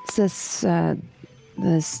 It's this, I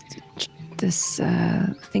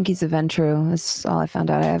think he's a Ventru. That's all I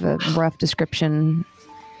found out. I have a rough description.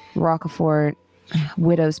 Rockafort,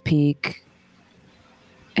 Widow's Peak,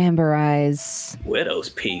 Amber Eyes. Widow's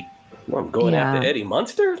Peak? Well, I'm going after Eddie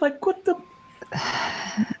Munster? Like, what the?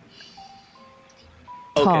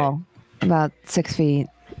 Tall, about 6 feet.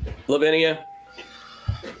 Lavinia,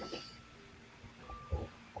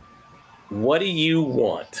 what do you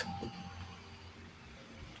want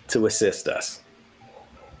to assist us?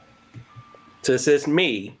 To assist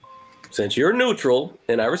me, since you're neutral,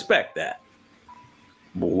 and I respect that.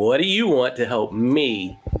 What do you want to help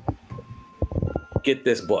me get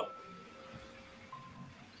this book?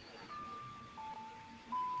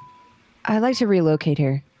 I'd like to relocate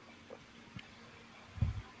her.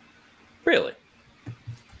 Really?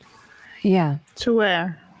 Yeah. To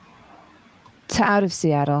where? To out of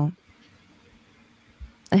Seattle.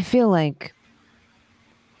 I feel like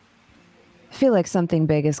something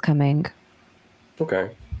big is coming.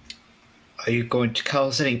 Okay. Are you going to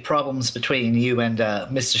cause any problems between you and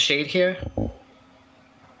Mr. Shade here?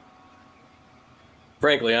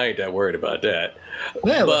 Frankly, I ain't that worried about that.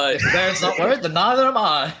 Well, but if there's not worried, then neither am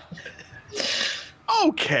I.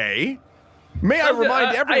 Okay. May I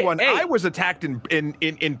remind everyone, hey. I was attacked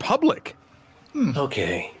in public.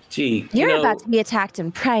 Okay. Gee. You're about to be attacked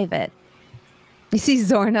in private. You see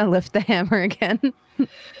Zorna lift the hammer again.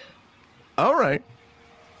 All right.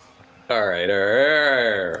 All right.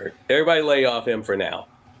 Everybody lay off him for now.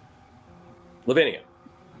 Lavinia.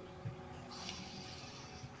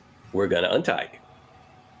 We're going to untie you.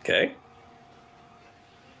 Okay?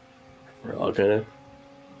 We're all going to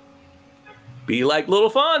be like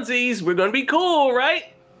little Fonzies. We're going to be cool,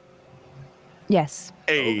 right? Yes.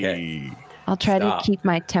 Hey. Okay. I'll try to keep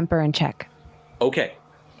my temper in check. Okay.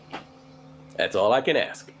 That's all I can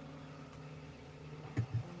ask.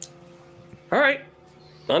 All right.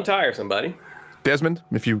 Untie her, somebody. Desmond,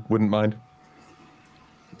 if you wouldn't mind.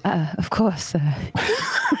 Of course.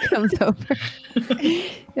 Comes over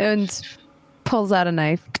and pulls out a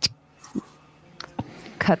knife.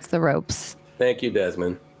 Cuts the ropes. Thank you,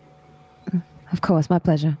 Desmond. Of course, my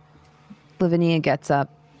pleasure. Lavinia gets up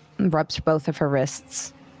and rubs both of her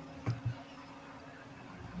wrists.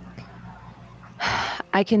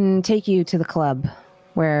 I can take you to the club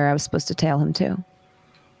where I was supposed to tail him to.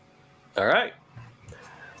 All right.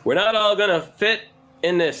 We're not all going to fit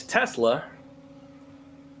in this Tesla.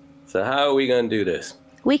 So how are we going to do this?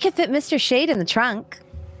 We could fit Mr. Shade in the trunk.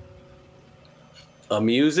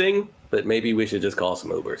 Amusing, but maybe we should just call some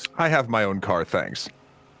Ubers. I have my own car, thanks.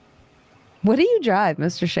 What do you drive,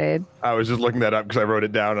 Mr. Shade? I was just looking that up because I wrote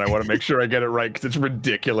it down and I want to make sure I get it right because it's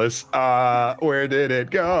ridiculous. Where did it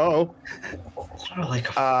go? Sort of like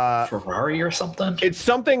a Ferrari or something. It's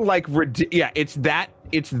something like it's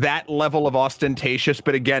that level of ostentatious,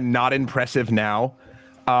 but again, not impressive now.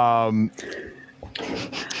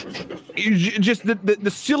 Just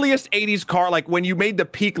the silliest 80s car. Like when you made the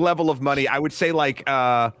peak level of money, I would say like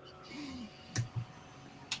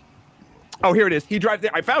oh, here it is. He drives.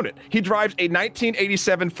 I found it. He drives a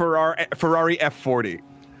 1987 Ferrari F40,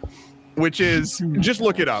 which is just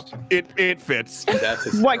look it up. It fits.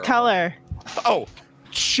 That's What color? Oh,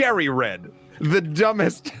 cherry red. The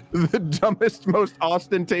dumbest, most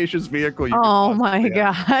ostentatious vehicle you Oh could my possibly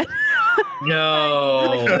have. God.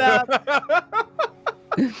 No.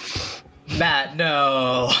 Matt,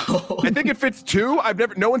 no. I think it fits two.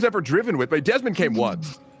 No one's ever driven with, but Desmond came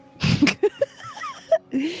once.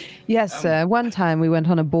 Yes, one time we went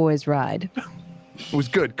on a boys' ride. It was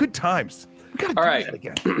good. Good times. All right.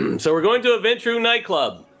 So we're going to a Ventru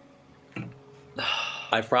nightclub.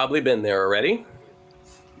 I've probably been there already.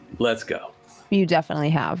 Let's go. You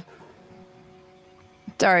definitely have.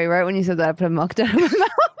 Sorry, right when you said that, I put a milk down in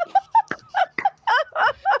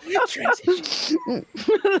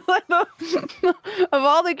my mouth. Of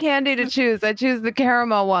all the candy to choose, I choose the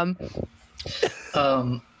caramel one.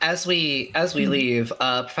 As we leave,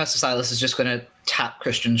 Professor Silas is just going to tap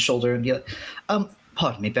Christian's shoulder and be like,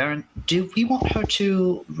 pardon me, Baron, do we want her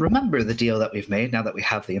to remember the deal that we've made now that we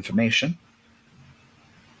have the information?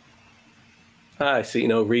 I see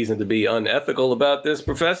no reason to be unethical about this,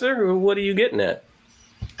 Professor. What are you getting at?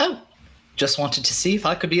 Oh, just wanted to see if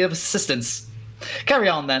I could be of assistance. Carry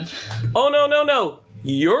on, then. Oh, no.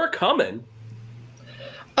 You're coming.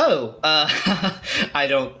 Oh, I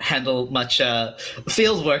don't handle much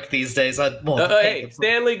field work these days. Hey,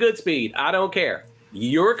 Stanley Goodspeed, I don't care.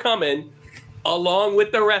 You're coming along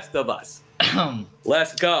with the rest of us.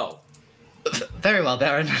 Let's go. Very well,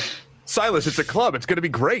 Baron. Silas, it's a club. It's going to be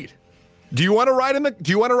great. Do you want to ride in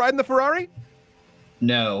the Ferrari?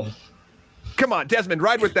 No. Come on, Desmond,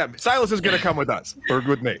 ride with them. Silas is going to come with us or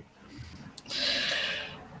with me.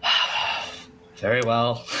 Very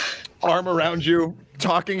well. Arm around you,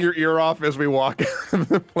 talking your ear off as we walk out of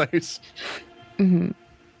the place. Mm-hmm.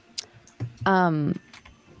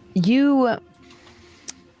 You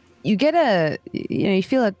get you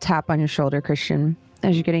feel a tap on your shoulder, Christian,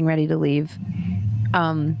 as you're getting ready to leave.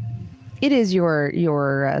 It is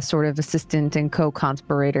your sort of assistant and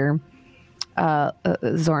co-conspirator,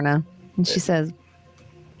 Zorna, and she says,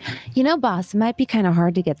 "You know, boss, it might be kind of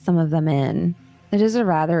hard to get some of them in. It is a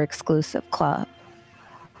rather exclusive club."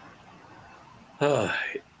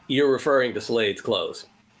 You're referring to Slade's clothes.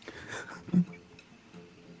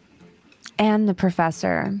 And the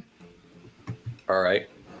professor. All right.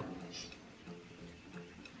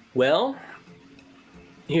 Well,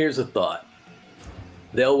 here's a thought.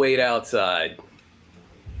 They'll wait outside.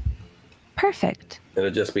 Perfect. It'll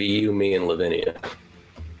just be you, me, and Lavinia.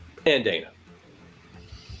 And Dana.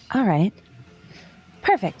 All right.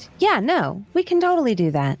 Perfect. Yeah, no, we can totally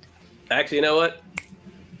do that. Actually, you know what?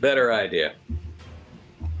 Better idea.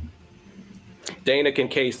 Dana can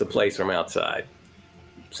case the place from outside,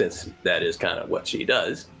 since that is kind of what she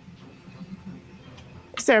does.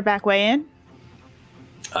 Is there a back way in?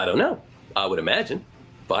 I don't know. I would imagine.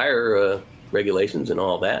 Fire regulations and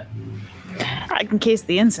all that. I can case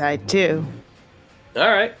the inside, too. All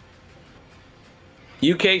right.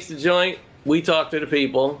 You case the joint. We talk to the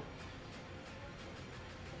people.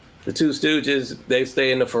 The two Stooges, they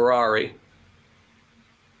stay in the Ferrari.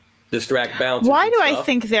 Distract bouncers. Why do I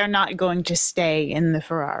think they're not going to stay in the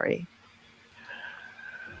Ferrari?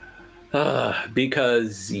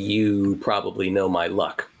 Because you probably know my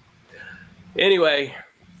luck. Anyway,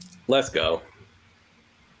 let's go.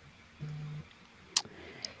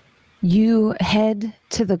 You head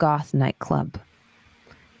to the Goth nightclub.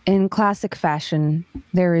 In classic fashion,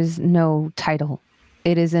 there is no title.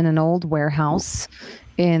 It is in an old warehouse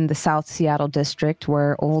in the South Seattle district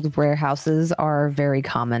where old warehouses are very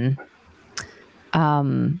common.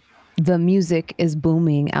 The music is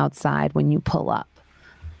booming outside when you pull up.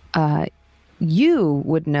 You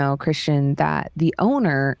would know, Christian, that the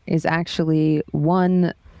owner is actually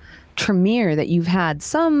one Tremere that you've had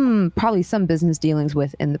probably some business dealings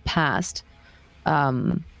with in the past.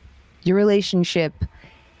 Your relationship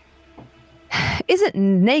isn't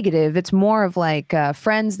negative. It's more of like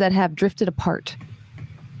friends that have drifted apart.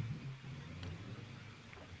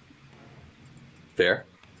 Fair.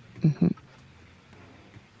 Mm-hmm.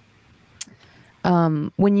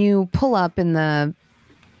 When you pull up in the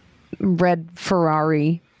red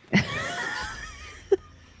Ferrari,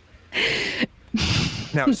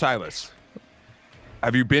 Now, Silas,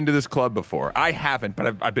 have you been to this club before? I haven't,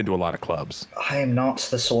 but I've been to a lot of clubs. I am not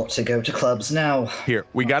the sort to go to clubs now. Here,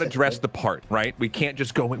 we got to dress the part, right? We can't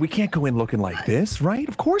just go in. We can't go in looking like this, right?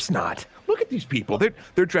 Of course not. Look at these people.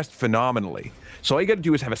 They're dressed phenomenally. So all you got to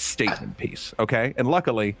do is have a statement piece, okay? And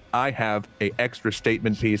luckily, I have a extra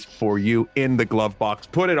statement piece for you in the glove box.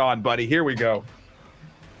 Put it on, buddy. Here we go.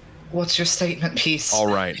 What's your statement piece?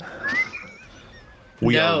 All right.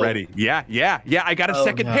 We are ready. Yeah. I got a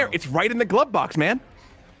second pair. It's right in the glove box, man.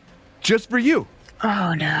 Just for you.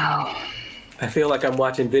 Oh, no. I feel like I'm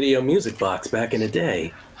watching Video Music Box back in the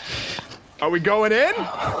day. Are we going in?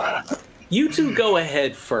 You two go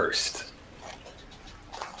ahead first.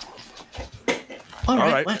 All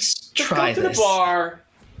right, let's try Go to the bar.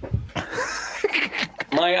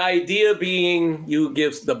 My idea being you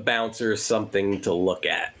give the bouncers something to look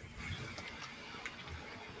at.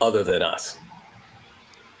 Other than us.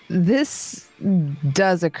 This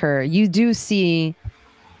does occur. You do see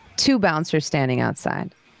 2 bouncers standing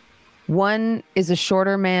outside. One is a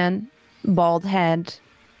shorter man, bald head,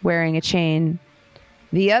 wearing a chain.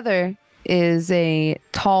 The other is a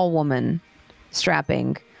tall woman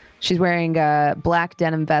strapping. She's wearing a black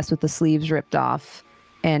denim vest with the sleeves ripped off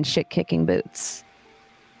and shit-kicking boots.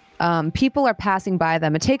 People are passing by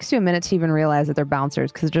them. It takes you a minute to even realize that they're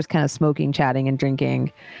bouncers because they're just kind of smoking, chatting, and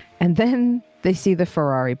drinking. And then they see the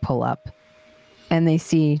Ferrari pull up and they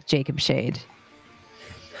see Jacob Shade.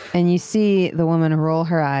 And you see the woman roll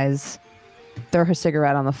her eyes, throw her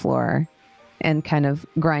cigarette on the floor, and kind of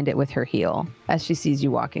grind it with her heel as she sees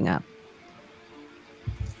you walking up.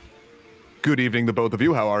 Good evening, the both of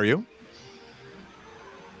you. How are you?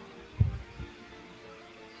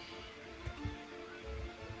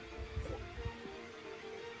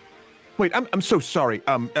 Wait, I'm so sorry.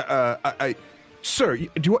 Sir,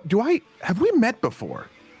 have we met before?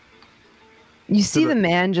 You see the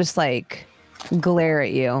man just like glare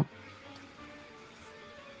at you.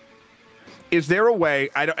 Is there a way?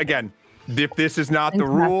 Again, if this is not the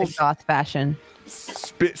rules, goth fashion.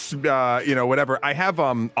 Whatever. I have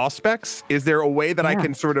auspex. Is there a way that I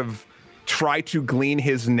can sort of try to glean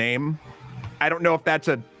his name? I don't know if that's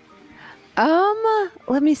a.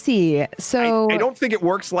 Let me see. So I don't think it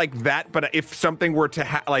works like that. But if something were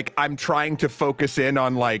to I'm trying to focus in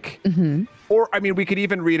on or I mean, we could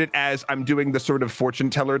even read it as I'm doing the sort of fortune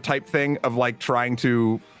teller type thing of trying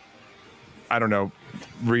to, I don't know,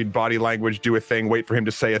 read body language, do a thing, wait for him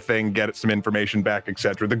to say a thing, get some information back,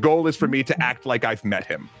 etc. The goal is for me to act like I've met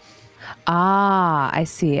him. Ah, I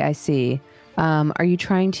see. Are you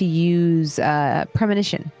trying to use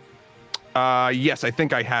premonition? Yes, I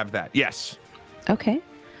think I have that. Yes. Okay.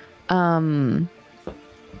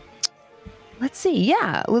 Let's see.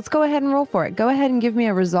 Yeah, let's go ahead and roll for it. Go ahead and give me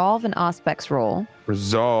a resolve and auspex roll.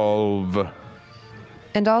 Resolve.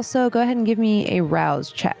 And also go ahead and give me a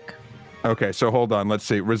rouse check. Okay, so hold on. Let's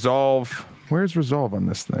see. Resolve. Where's resolve on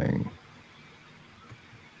this thing?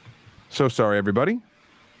 So sorry, everybody.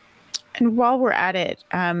 And while we're at it,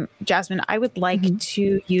 Jasmine, I would like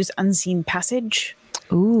to use Unseen Passage.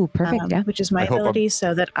 Ooh, perfect. Yeah. Which is my ability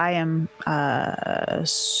so that I am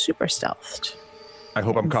super stealthed. I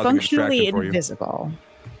hope I'm causing a distraction for you. Invisible.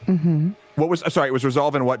 What was, sorry, it was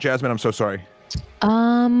resolve and what, Jasmine? I'm so sorry.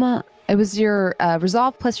 It was your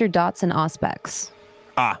resolve plus your dots and auspex.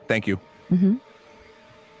 Ah, thank you. All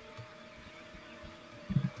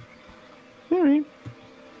right.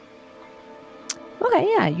 Okay,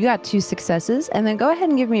 yeah, you got 2 successes. And then go ahead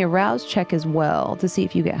and give me a rouse check as well to see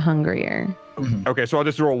if you get hungrier. Okay, so I'll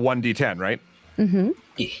just roll 1d10, right?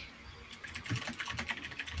 Yeah.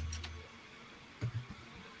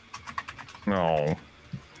 Oh.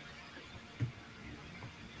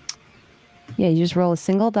 Yeah, you just roll a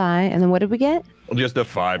single die. And then what did we get? Just a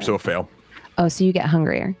 5, so a fail. Oh, so you get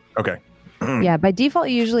hungrier. Okay. Yeah, by default,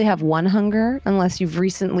 you usually have 1 hunger unless you've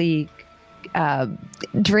recently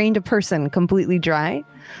drained a person completely dry.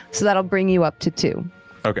 So that'll bring you up to 2.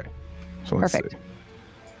 Okay. So let's Perfect. see.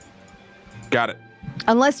 Got it.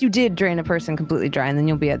 Unless you did drain a person completely dry, and then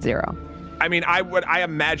you'll be at 0. I mean, I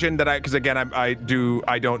imagine that because again, I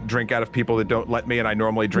don't drink out of people that don't let me, and I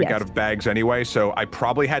normally drink out of bags anyway, so I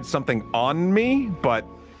probably had something on me, but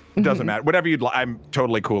it doesn't matter. Whatever you'd like, I'm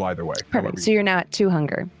totally cool either way. Perfect. So you're now at 2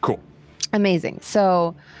 hunger. Cool. Amazing.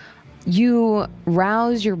 So you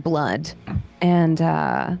rouse your blood, and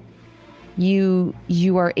you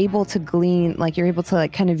are able to glean, you're able to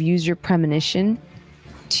kind of use your premonition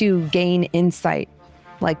to gain insight,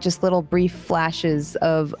 just little brief flashes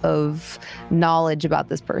of knowledge about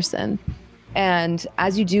this person. And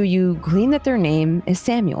as you do, you glean that their name is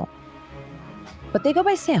Samuel, but they go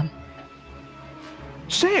by Sam.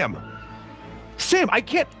 Sam. Sam, I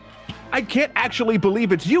can't actually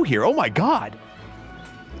believe it's you here. Oh my God.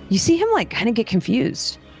 You see him like kind of get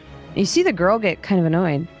confused. You see the girl get kind of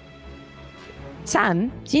annoyed.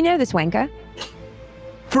 Sam, do you know this wanker?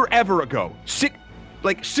 Forever ago. 6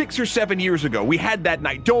 or 7 years ago. We had that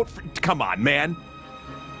night. Come on, man.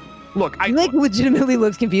 Look, He like legitimately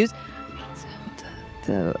looks confused.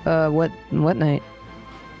 What night?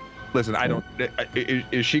 Listen, I don't.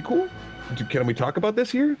 Is she cool? Can we talk about this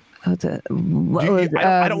here? I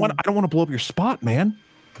don't want to blow up your spot, man.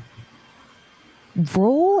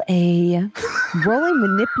 Roll a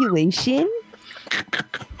manipulation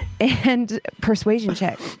and persuasion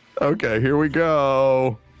check. Okay, here we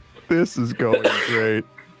go. This is going great.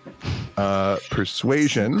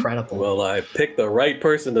 Persuasion. Incredible. Well, I picked the right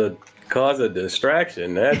person to cause a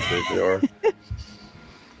distraction, that's for sure.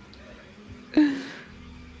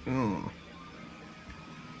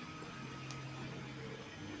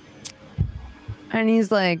 And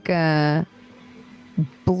he's like,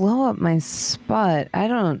 blow up my spot. I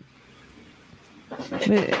don't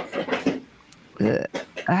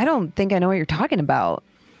think I know what you're talking about.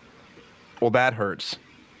 Well, that hurts.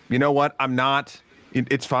 You know what? I'm not.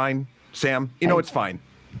 It's fine, Sam. You know it's fine.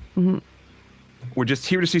 Mm-hmm. We're just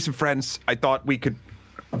here to see some friends. I thought we could.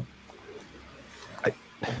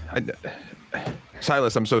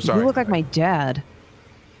 Silas, I'm so sorry. You look like my dad.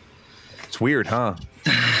 It's weird, huh?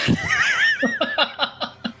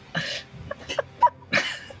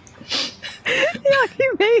 Yeah,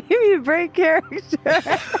 you made me break character.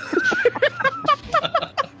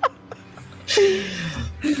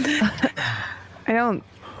 I don't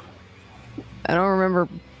remember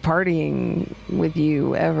partying with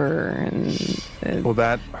you ever, and Well,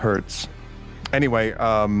 that hurts. Anyway,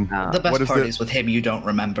 The best part is with him you don't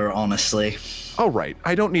remember, honestly. Oh, right.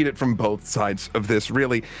 I don't need it from both sides of this,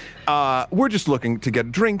 really. We're just looking to get a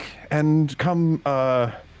drink and come,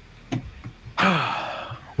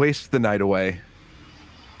 waste the night away.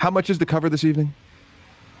 How much is the cover this evening?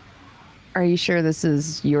 Are you sure this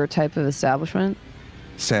is your type of establishment?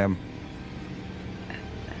 Sam.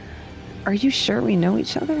 Are you sure we know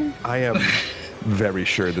each other? I am very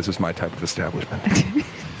sure this is my type of establishment.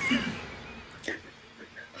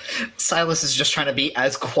 Silas is just trying to be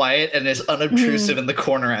as quiet and as unobtrusive in the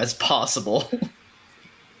corner as possible.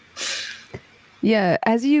 Yeah,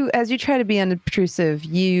 as you try to be unobtrusive,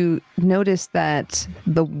 you notice that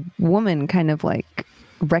the woman kind of like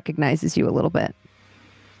recognizes you a little bit.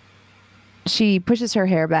 She pushes her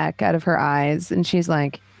hair back out of her eyes and she's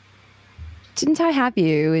like, "Didn't I have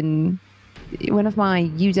you in one of my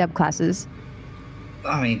UW classes?"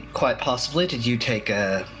 I mean, quite possibly. Did you take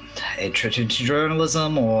a intro to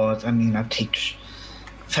journalism, or I teach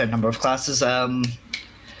a fair number of classes. I'm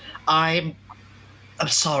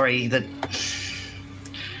sorry that.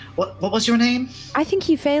 What was your name? I think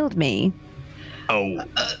you failed me. Oh.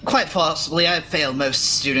 Quite possibly. I fail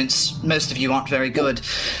most students. Most of you aren't very good.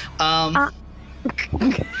 Well,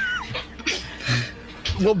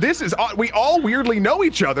 this is odd. We all weirdly know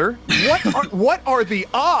each other. What are the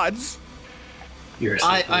odds?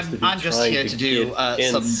 I'm just here to do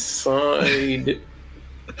some.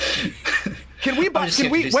 Can we buy?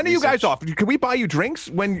 When are you guys off? Can we buy you drinks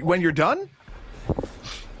when you're done?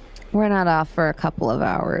 We're not off for a couple of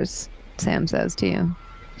hours, Sam says to you.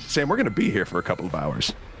 Sam, we're going to be here for a couple of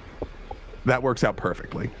hours. That works out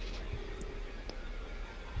perfectly.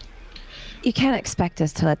 You can't expect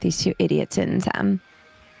us to let these two idiots in, Sam.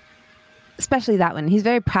 Especially that one. He's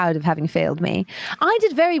very proud of having failed me. I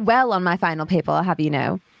did very well on my final paper, I'll have you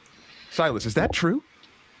know. Silas, is that true?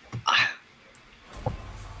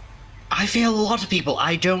 I fail a lot of people.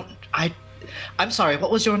 I'm sorry, what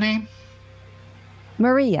was your name?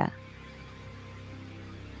 Maria.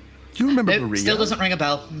 Do you remember It Maria? still doesn't ring a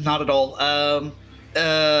bell. Not at all.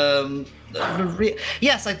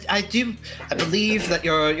 Yes, I do. I believe that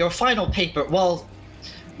your final paper, well,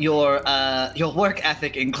 your work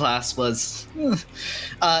ethic in class was,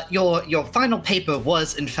 your final paper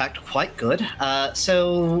was in fact quite good.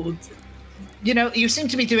 So, you seem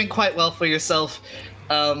to be doing quite well for yourself.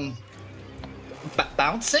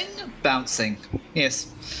 Bouncing.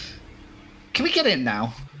 Yes. Can we get in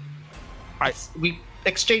now? We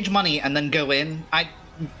exchange money and then go in. I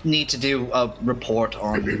need to do a report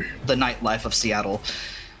on the nightlife of Seattle.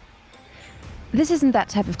 This isn't that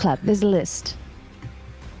type of club. There's a list.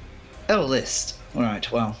 Oh, list. All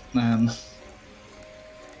right. Well,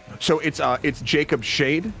 So it's Jacob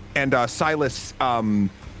Shade and Silas,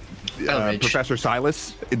 Professor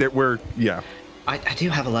Silas. I do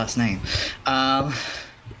have a last name.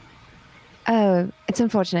 Oh, it's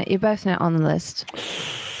unfortunate. You're both not on the list.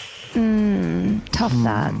 Tough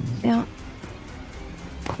that. Yeah.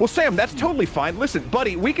 Well, Sam, that's totally fine. Listen,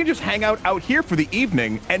 buddy, we can just hang out here for the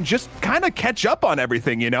evening and just kind of catch up on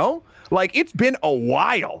everything, you know? Like, it's been a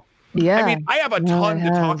while. Yeah. I mean, I have a ton to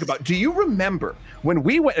talk about. Do you remember when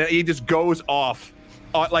we went, he just goes off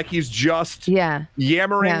like he's just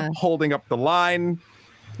yammering, holding up the line.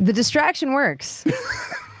 The distraction works.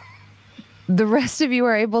 The rest of you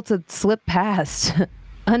are able to slip past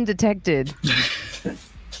undetected.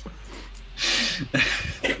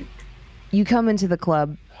 You come into the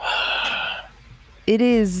club. It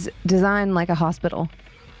is designed like a hospital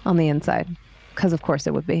on the inside, because of course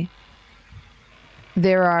it would be.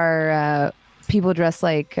 There are people dressed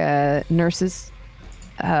like nurses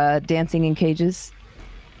dancing in cages.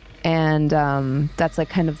 And that's like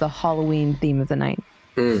kind of the Halloween theme of the night.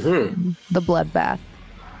 Mm-hmm. The bloodbath.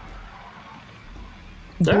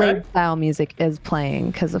 Blade style music is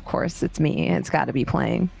playing because, of course, it's me. It's got to be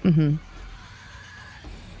playing. Mm-hmm.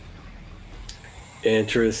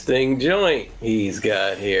 Interesting joint he's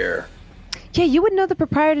got here. Yeah, you would know the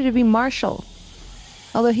proprietor to be Marshall,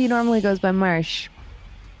 although he normally goes by Marsh.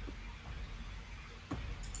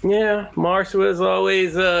 Yeah, Marsh was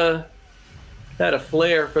always had a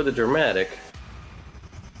flair for the dramatic.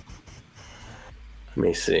 Let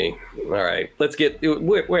me see. All right, let's get.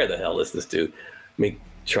 Where the hell is this dude? Let me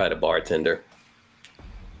try the bartender.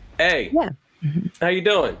 Hey. Yeah. How you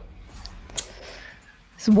doing?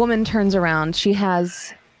 This woman turns around. She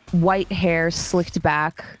has white hair slicked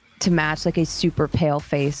back to match like a super pale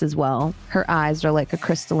face as well. Her eyes are like a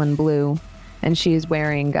crystalline blue, and she is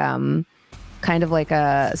wearing kind of like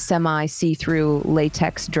a semi see-through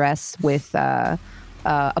latex dress with a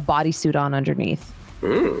bodysuit on underneath.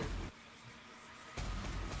 Mm.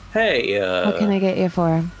 Hey, what can I get you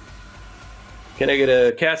for? Can I get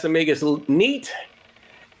a Casamigos neat?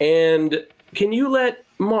 And can you let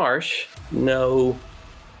Marsh know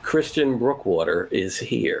Christian Brookwater is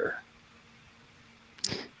here?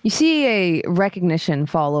 You see a recognition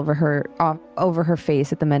fall over her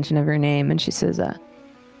face at the mention of your name, and she says,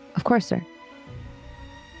 "Of course, sir."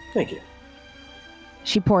 Thank you.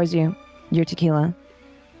 She pours you your tequila.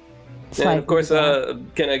 And of course,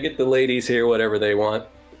 can I get the ladies here whatever they want?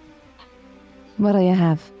 What do you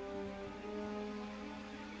have?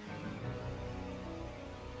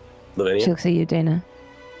 Lavinia? She looks at you, Dana.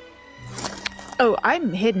 Oh,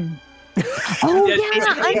 I'm hidden. Oh, Yes,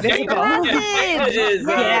 yeah, I forgot.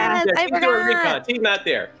 Yes, I forgot. He's not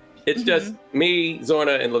there. It's just me,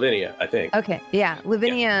 Zorna, and Lavinia, I think. Okay, yeah.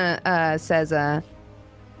 Lavinia says,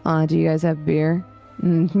 do you guys have beer?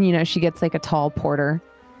 And, you know, she gets like a tall porter.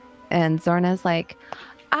 And Zorna's like,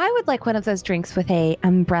 I would like one of those drinks with a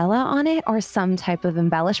umbrella on it or some type of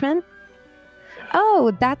embellishment.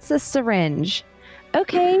 Oh, that's a syringe.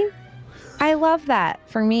 Okay. I love that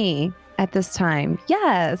for me at this time.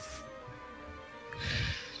 Yes.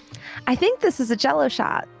 I think this is a Jell-O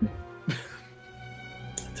shot.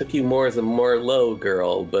 Took you more as a Merlot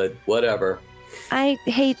girl, but whatever. I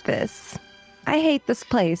hate this. I hate this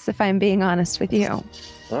place, if I'm being honest with you.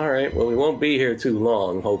 All right. Well, we won't be here too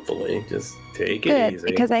long, hopefully. Just take it easy.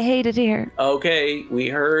 Because I hate it here. Okay. We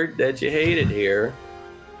heard that you hate it here.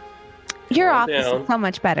 Your Calm office down. is so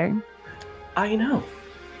much better. I know.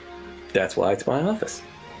 That's why it's my office.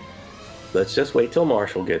 Let's just wait till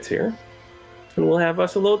Marshall gets here, and we'll have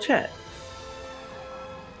us a little chat.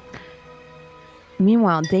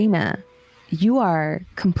 Meanwhile, Dana, you are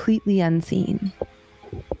completely unseen.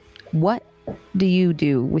 What do you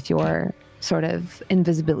do with your sort of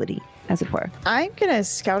invisibility, as it were? I'm going to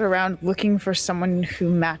scout around looking for someone who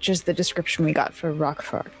matches the description we got for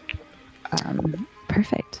Rockford.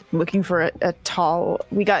 Perfect. Looking for a tall...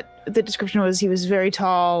 The description was he was very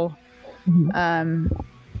tall. Mm-hmm.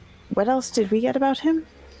 What else did we get about him?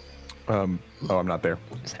 I'm not there.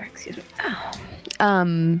 Sorry, excuse me.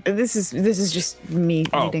 This is just me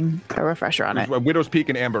needing a refresher on it. Widow's Peak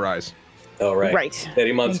and Amber Eyes. Oh, right. Right.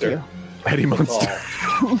 Eddie Munster. Eddie Munster.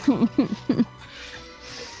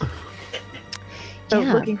 So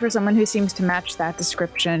looking for someone who seems to match that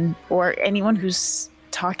description, or anyone who's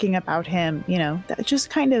talking about him, you know, just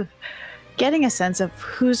kind of getting a sense of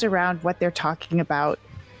who's around, what they're talking about,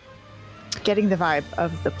 getting the vibe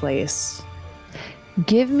of the place.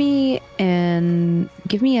 Give me an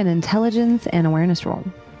intelligence and awareness roll.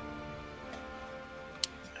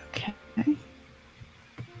 Okay.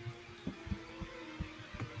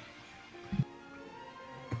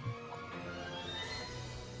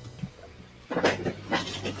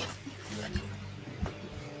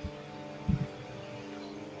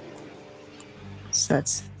 So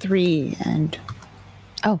that's 3 and...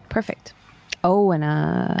 Oh, perfect. Oh, and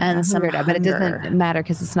some 100, but it hunger. doesn't matter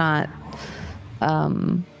because it's not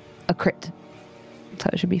a crit. So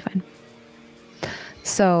it should be fine.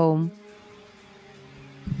 So,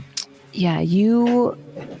 yeah, you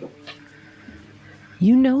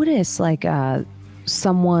notice like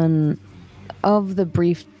someone of the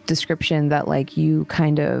brief description that like you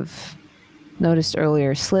kind of noticed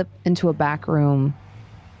earlier slip into a back room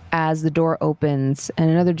as the door opens and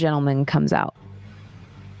another gentleman comes out.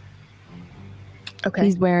 Okay.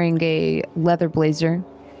 He's wearing a leather blazer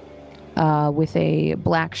with a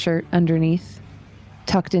black shirt underneath,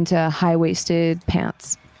 tucked into high-waisted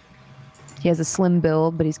pants. He has a slim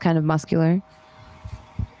build, but he's kind of muscular.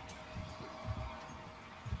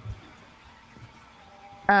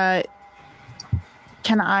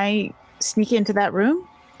 Can I sneak into that room?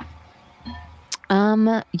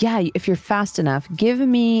 Yeah, if you're fast enough. Give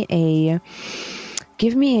me a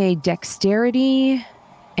dexterity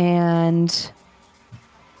and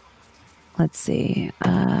let's see,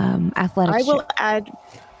 athletics. I will add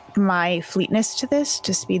my fleetness to this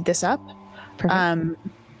to speed this up. Perfect.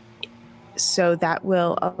 So that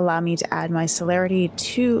will allow me to add my celerity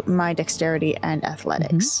to my dexterity and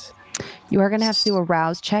athletics. You are going to have to do a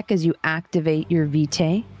rouse check as you activate your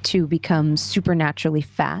vitae to become supernaturally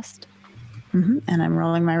fast. And I'm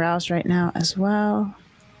rolling my rouse right now as well.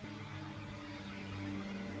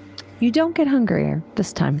 You don't get hungrier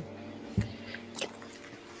this time.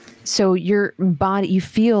 So your body, you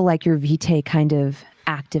feel like your vitae kind of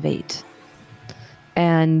activate.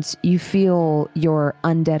 And you feel your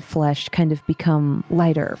undead flesh kind of become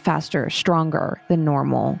lighter, faster, stronger than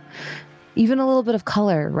normal. Even a little bit of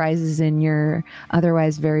color rises in your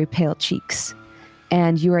otherwise very pale cheeks.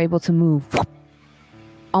 And you are able to move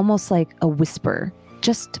almost like a whisper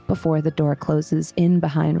just before the door closes in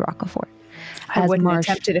behind Rockafort. I wouldn't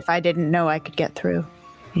attempt it if I didn't know I could get through.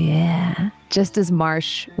 Yeah. Just as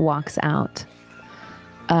Marsh walks out.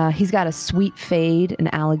 He's got a sweet fade and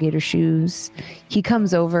alligator shoes. He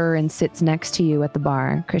comes over and sits next to you at the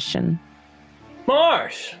bar, Christian.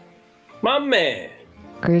 Marsh, my man.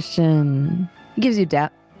 Christian. He gives you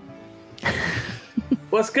dap.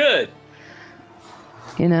 What's good?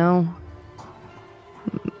 You know,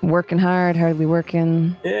 working hard, hardly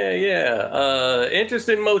working. Yeah.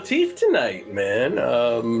 Interesting motif tonight, man.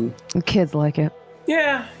 The kids like it.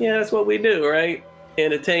 Yeah, that's what we do, right?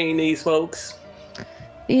 Entertain these folks.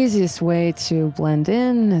 Easiest way to blend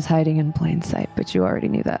in is hiding in plain sight, but you already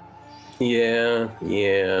knew that. Yeah.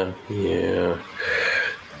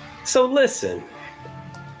 So listen.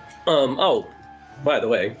 Oh, by the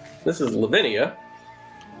way, this is Lavinia.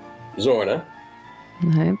 Zorna.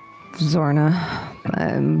 Hi, Zorna.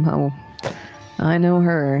 I know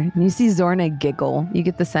her. And you see Zorna giggle. You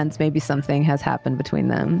get the sense maybe something has happened between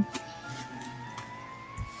them.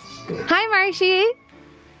 Hi, Marshy.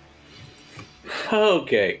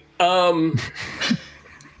 Okay.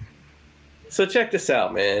 So check this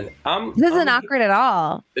out, man. This isn't awkward at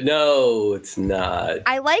all. No, it's not.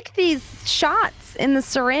 I like these shots in the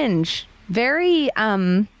syringe. Very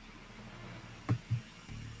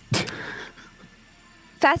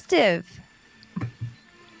festive.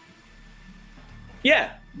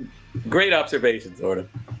 Yeah. Great observation, Zorna.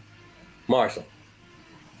 Marshall,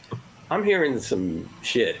 I'm hearing some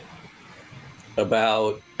shit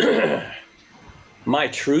about my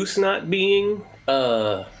truce not being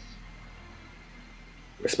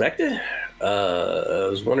respected. I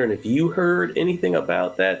was wondering if you heard anything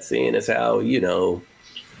about that, seeing as how, you're a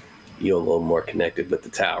little more connected with the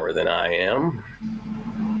tower than I am.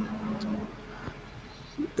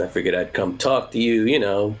 I figured I'd come talk to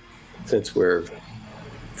you, since we're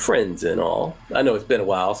friends and all. I know it's been a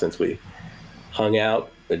while since we hung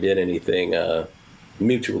out or did anything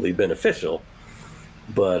mutually beneficial.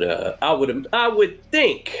 But I would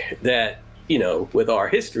think that, with our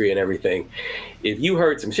history and everything, if you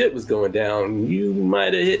heard some shit was going down, you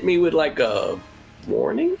might have hit me with like a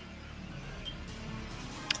warning.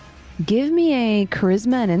 Give me a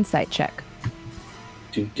charisma and insight check.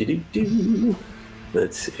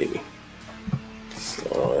 Let's see.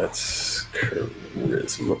 So that's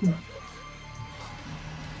charisma.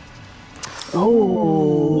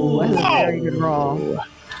 Oh, that's a very good roll.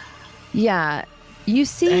 Yeah, you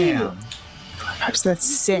see. Perhaps that's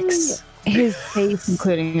 6. His face,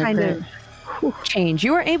 including kind of change.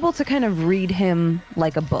 You were able to kind of read him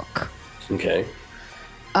like a book. Okay.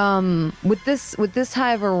 With this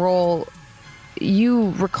high of a roll,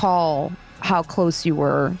 you recall how close you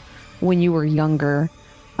were when you were younger.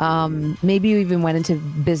 Maybe you even went into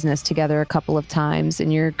business together a couple of times,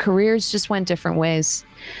 and your careers just went different ways.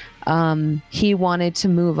 He wanted to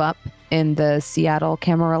move up in the Seattle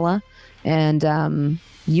Camarilla, and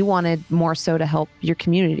you wanted more so to help your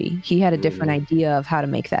community. He had a different idea of how to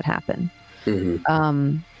make that happen.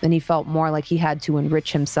 And he felt more like he had to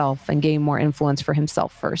enrich himself and gain more influence for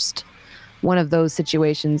himself first. One of those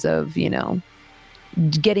situations of, you know,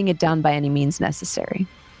 getting it done by any means necessary.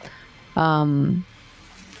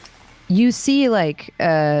 You see, like,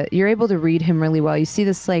 you're able to read him really well. You see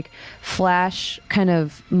this, like, flash kind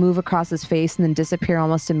of move across his face and then disappear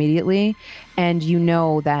almost immediately. And you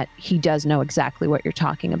know that he does know exactly what you're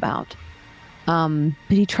talking about. But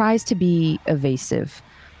he tries to be evasive,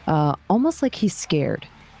 almost like he's scared.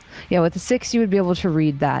 Yeah, with the 6, you would be able to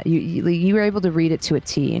read that. You were able to read it to a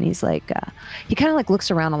T. And he's like, he kind of like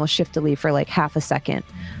looks around almost shiftily for like half a second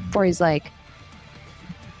before he's like,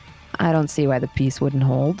 I don't see why the peace wouldn't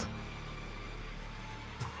hold.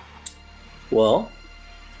 Well,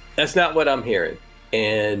 that's not what I'm hearing.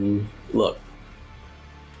 And look,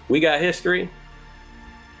 we got history.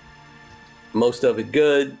 Most of it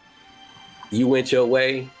good. You went your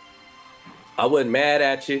way. I wasn't mad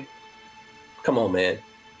at you. Come on, man.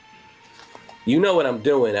 You know what I'm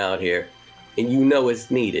doing out here, and you know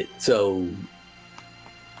it's needed. So,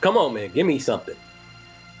 come on, man. Give me something.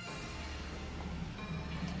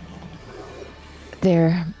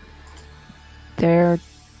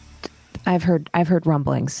 I've heard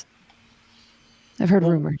rumblings. I've heard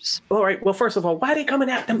rumors. All right. Well, first of all, why are they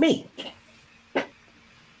coming after me?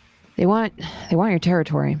 They want your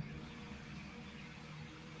territory.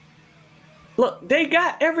 Look, they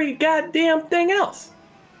got every goddamn thing else.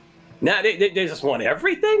 Now they just want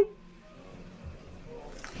everything?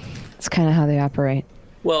 It's kind of how they operate.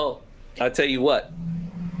 Well, I'll tell you what.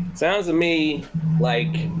 Sounds to me like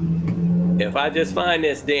if I just find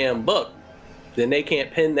this damn book, then they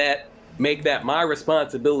can't make that my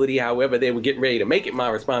responsibility, however they were getting ready to make it my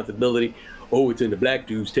responsibility. Oh, it's in the black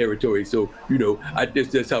dude's territory, so, you know,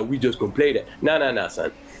 that's how we just gonna play that. No,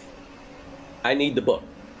 son. I need the book.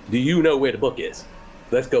 Do you know where the book is?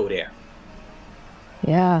 Let's go there.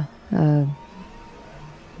 Yeah.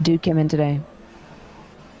 Dude came in today.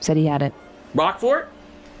 Said he had it. Rockford?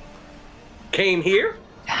 Came here?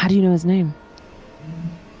 How do you know his name?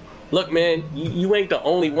 Look, man, you ain't the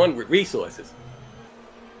only one with resources.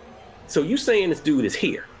 So you saying this dude is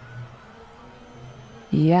here?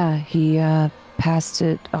 Yeah, he passed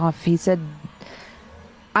it off. He said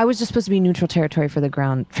I was just supposed to be neutral territory for the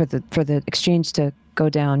ground, for the exchange to go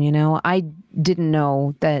down, you know? I didn't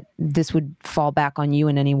know that this would fall back on you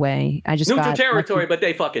in any way. I just neutral territory, but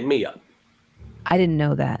they fucking me up. I didn't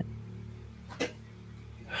know that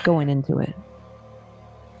going into it.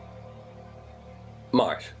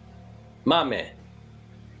 Marsh, my man,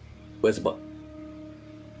 where's the book?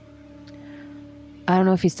 I don't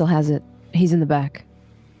know if he still has it. He's in the back.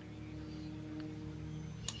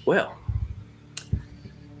 Well,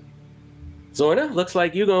 Zorna, looks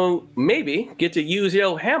like you're gonna maybe get to use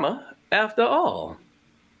your hammer after all.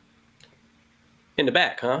 In the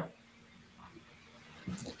back, huh?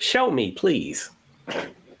 Show me, please.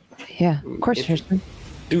 Yeah, of course, Jasmine.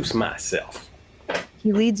 Introduce myself.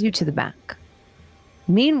 He leads you to the back.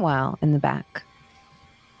 Meanwhile, in the back,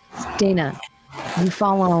 Dana, you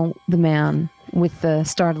follow the man with the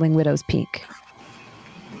startling widow's peak.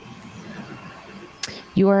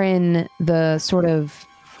 You are in the sort of,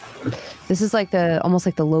 this is like almost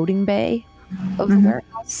like the loading bay of the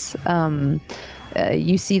warehouse.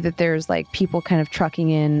 You see that there's like people kind of trucking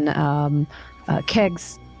in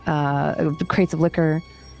kegs, crates of liquor,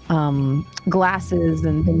 glasses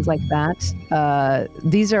and things like that.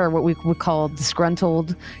 These are what we would call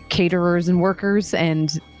disgruntled caterers and workers,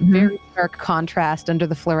 and very stark contrast under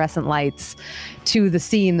the fluorescent lights to the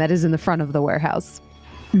scene that is in the front of the warehouse.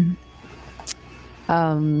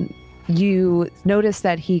 You notice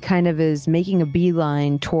that he kind of is making a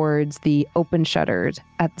beeline towards the open shutters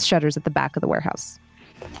at the back of the warehouse.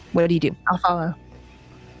 What do you do? I'll follow.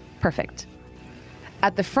 Perfect.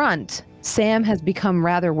 At the front, Sam has become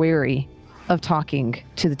rather wary of talking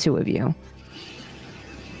to the two of you.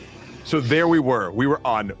 So there we were. We were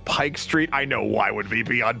on Pike Street. I know why would we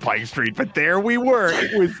be on Pike Street, but there we were.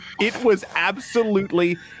 It was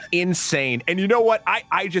absolutely insane. And you know what?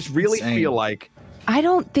 I just really feel like I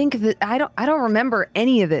don't remember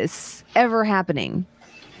any of this ever happening.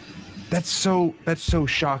 That's so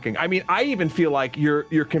shocking. I mean, I even feel like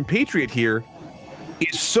your compatriot here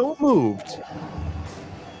is so moved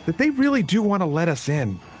that they really do want to let us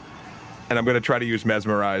in. And I'm going to try to use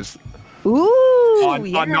mesmerize. Ooh,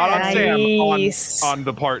 not on Sam, on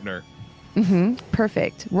the partner.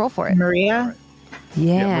 Perfect. Roll for it. Maria?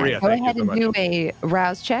 Yeah. Maria, go ahead and do a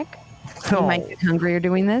rouse check. You might get hungrier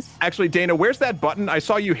doing this. Actually, Dana, where's that button? I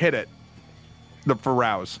saw you hit it. For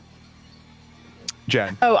rouse.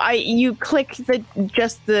 Jen? Oh, you click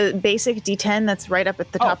just the basic D10 that's right up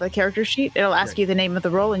at the top of the character sheet. It'll ask you the name of the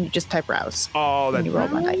role, and you just type browse. Oh, that's you roll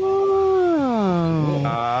one die. Oh.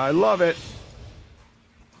 I love it.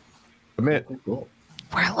 Admit. Cool.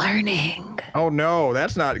 We're learning. Oh no,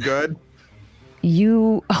 that's not good.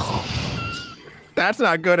 That's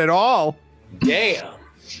not good at all. Damn.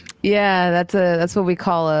 Yeah, that's what we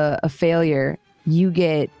call a failure. You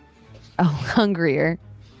get hungrier.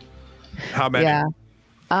 How many? Yeah.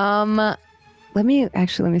 Let me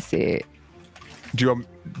see.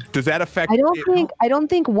 Does that affect? I don't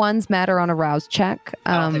think ones matter on a rouse check.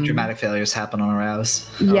 I don't think dramatic failures happen on a rouse.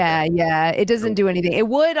 Yeah, it doesn't do anything. It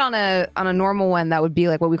would on a normal one. That would be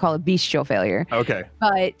like what we call a bestial failure. Okay.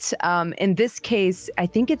 But in this case, I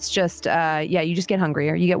think it's just you just get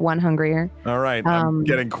hungrier. You get one hungrier. All right. I'm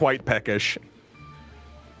getting quite peckish.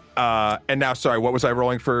 And now, sorry, what was I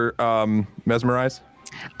rolling for mesmerize?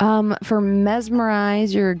 For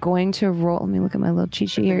mesmerize, you're going to roll. Let me look at my little cheat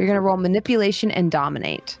sheet here. You're going to roll manipulation and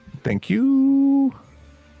dominate. Thank you.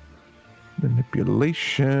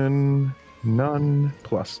 Manipulation, none,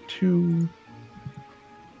 +2.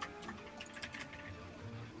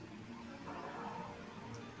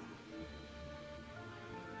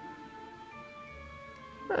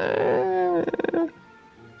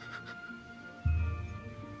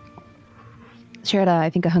 So you're at, I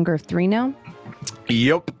think, a hunger of 3 now?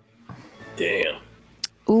 Yep. Damn.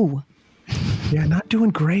 Ooh. Yeah, not doing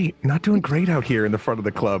great. Not doing great out here in the front of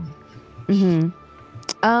the club. Mm-hmm.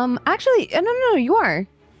 Actually, no, you are.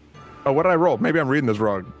 Oh, what did I roll? Maybe I'm reading this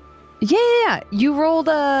wrong. Yeah. You rolled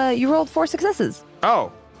 4 successes.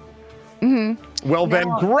 Oh. Mm-hmm. Well, then,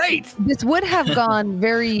 great. This would have gone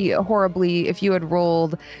very horribly if you had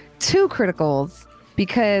rolled 2 criticals,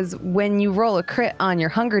 because when you roll a crit on your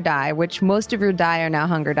hunger die, which most of your die are now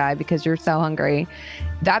hunger die because you're so hungry,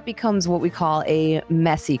 that becomes what we call a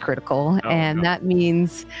messy critical. That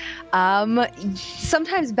means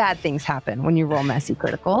sometimes bad things happen when you roll messy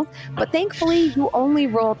criticals. But thankfully, you only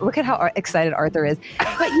rolled, look at how excited Arthur is,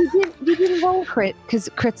 but you didn't roll a crit because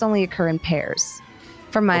crits only occur in pairs,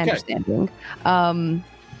 from my understanding. Let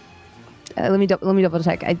me double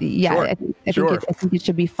check. I think it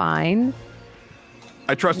should be fine.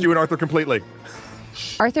 I trust you and Arthur completely.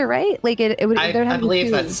 Arthur, right? Like it would. I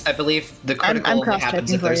believe the critical only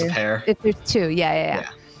happens if there's a pair. If there's 2, yeah.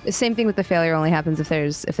 The same thing with the failure only happens if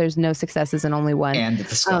there's no successes and only 1. And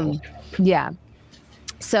the skull. Yeah.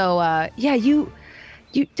 So you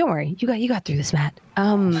don't worry. You got through this, Matt.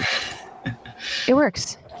 It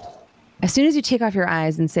works. As soon as you take off your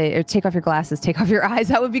eyes and say, or take off your glasses, take off your eyes,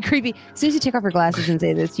 that would be creepy. As soon as you take off your glasses and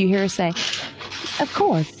say this, you hear her say, "Of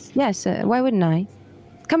course, yes. Why wouldn't I?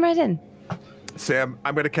 Come right in." Sam,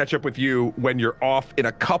 I'm going to catch up with you when you're off in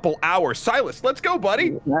a couple hours. Silas, let's go,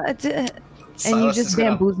 buddy. And you just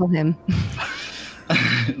bamboozle him.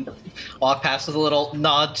 Walk past with a little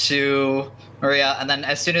nod to Maria, and then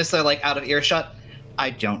as soon as they're like out of earshot,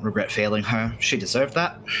 I don't regret failing her. She deserved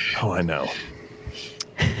that. Oh, I know.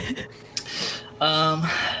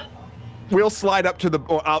 We'll slide up to the.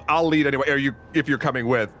 I'll lead anyway. If you're coming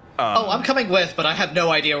with. I'm coming with, but I have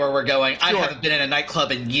no idea where we're going. Sure. I haven't been in a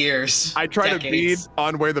nightclub in years. I try to lead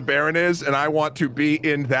on where the Baron is, and I want to be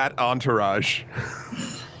in that entourage.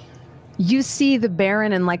 You see the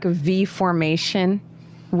Baron in like a V formation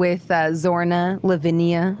with Zorna,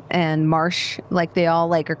 Lavinia, and Marsh. Like they all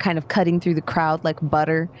like are kind of cutting through the crowd like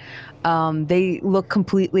butter. They look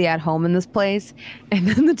completely at home in this place, and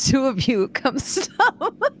then the 2 of you come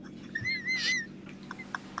stop.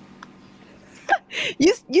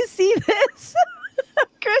 You see this,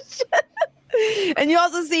 Christian, and you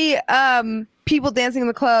also see people dancing in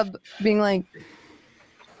the club, being like,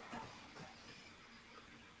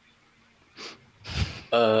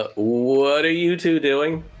 "What are you 2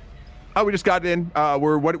 doing?" Oh, we just got in.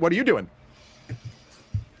 What are you doing?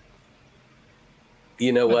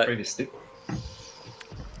 You know what?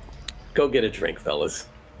 Go get a drink, fellas.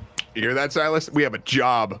 You hear that, Silas? We have a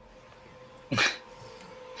job.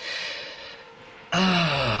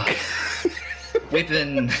 We've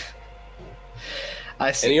been.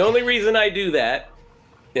 I see. And the only reason I do that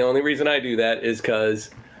is because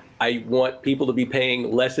I want people to be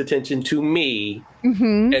paying less attention to me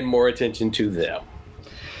and more attention to them.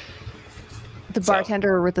 The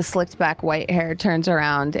bartender with the slicked back white hair turns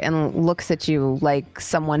around and looks at you like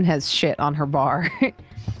someone has shit on her bar.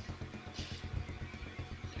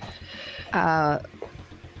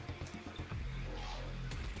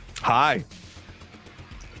 Hi.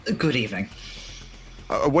 Good evening.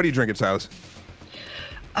 What are you drinking, Silas?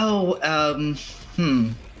 A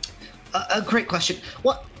great question.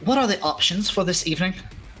 What are the options for this evening?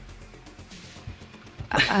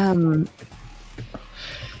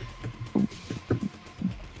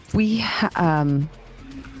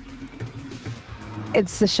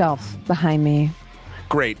 It's the shelf behind me.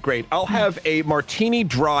 Great, great. I'll have a martini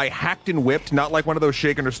dry, hacked and whipped, not like one of those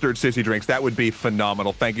shaken or stirred sissy drinks. That would be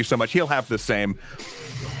phenomenal. Thank you so much. He'll have the same.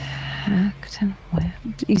 Hacked and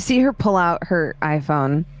whipped. You see her pull out her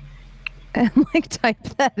iPhone and like type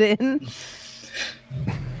that in.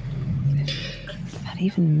 What does that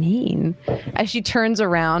even mean? As she turns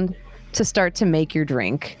around to start to make your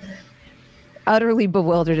drink, utterly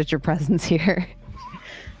bewildered at your presence here.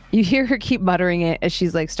 You hear her keep muttering it as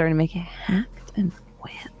she's like starting to make it hacked and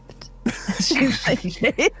whipped. She's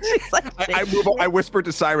like, I whisper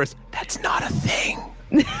to Cyrus, "That's not a thing."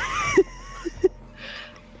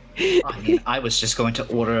 I mean, I was just going to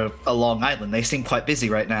order a Long Island. They seem quite busy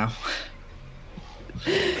right now.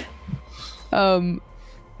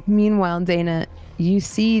 Meanwhile, Dana, you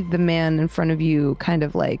see the man in front of you kind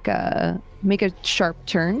of like make a sharp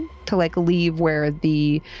turn to like leave where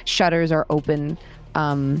the shutters are open,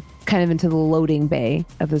 kind of into the loading bay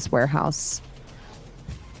of this warehouse.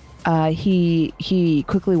 He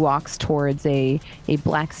quickly walks towards a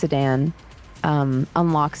black sedan,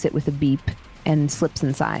 unlocks it with a beep, and slips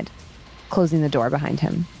inside, closing the door behind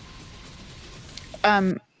him.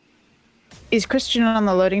 Is Christian on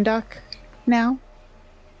the loading dock now?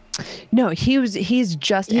 No, he's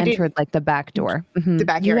just entered like the back door. Mm-hmm. The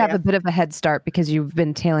back You area. have a bit of a head start because you've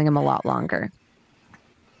been tailing him a lot longer.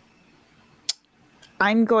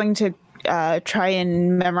 I'm going to try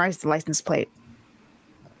and memorize the license plate.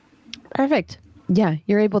 Perfect. Yeah,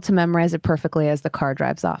 you're able to memorize it perfectly as the car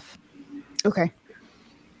drives off. Okay.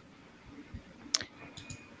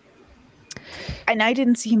 And I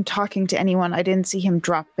didn't see him talking to anyone. I didn't see him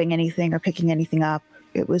dropping anything or picking anything up.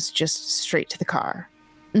 It was just straight to the car.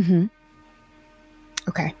 Mm-hmm.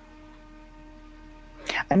 Okay.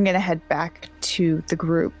 I'm going to head back to the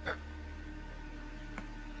group.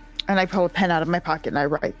 And I pull a pen out of my pocket and I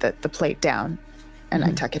write the plate down and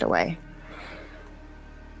I tuck it away.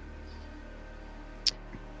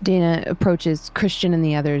 Dana approaches Christian and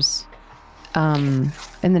the others in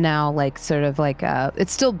the now like sort of like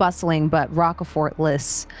it's still bustling but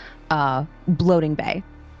Rockefortless bloating bay.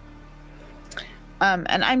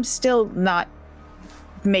 And I'm still not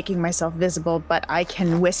making myself visible, but I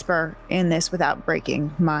can whisper in this without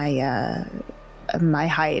breaking my my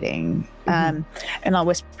hiding. And I'll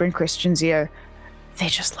whisper in Christian's ear, "They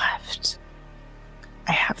just left.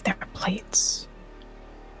 I have their plates.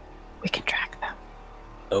 We can track them."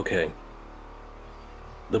 Okay.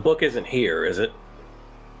 The book isn't here, is it?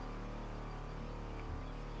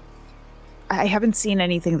 I haven't seen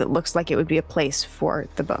anything that looks like it would be a place for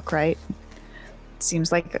the book, right? It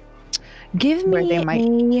seems like Give where they might...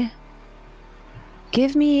 me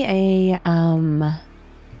a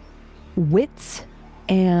wits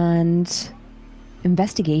and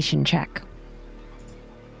investigation check.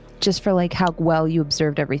 Just for like how well you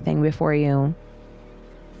observed everything before you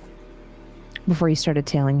started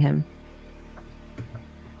tailing him.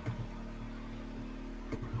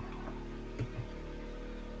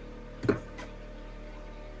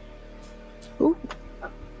 Ooh.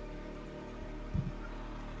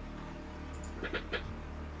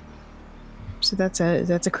 So that's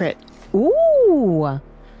a crit. Ooh.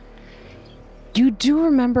 You do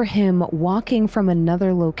remember him walking from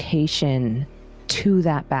another location to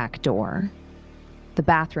that back door. The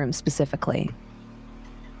bathroom specifically.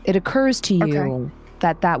 It occurs to you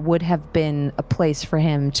that would have been a place for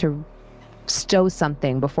him to stow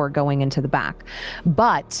something before going into the back.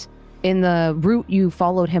 But in the route you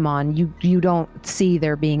followed him on, you don't see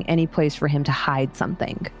there being any place for him to hide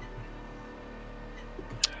something.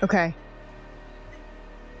 Okay.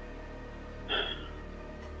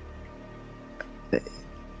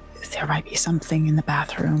 There might be something in the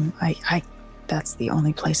bathroom. I that's the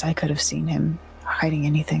only place I could have seen him hiding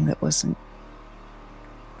anything that wasn't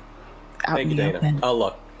out Thank in you, the Dana. open. I'll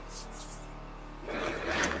look.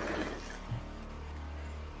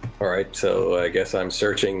 All right, so I guess I'm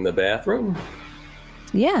searching the bathroom.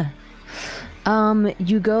 Yeah.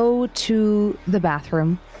 You go to the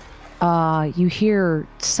bathroom. You hear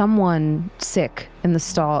someone sick in the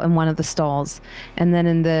stall, in one of the stalls, and then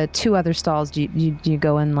in the two other stalls, do you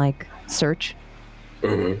go and like search?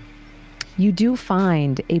 Mm-hmm. You do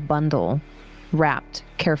find a bundle wrapped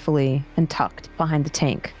carefully and tucked behind the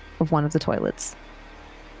tank of one of the toilets.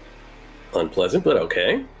 Unpleasant, but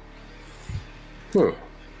okay.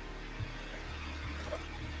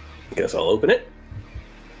 Guess I'll open it.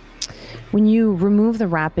 When you remove the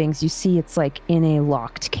wrappings, you see it's like in a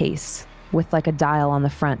locked case with like a dial on the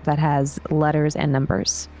front that has letters and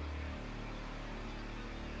numbers.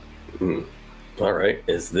 All right,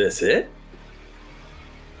 is this it?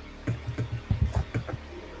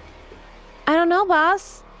 I don't know,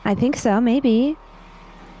 boss. I think so, maybe.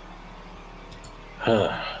 All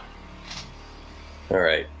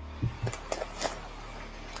right.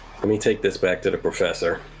 Let me take this back to the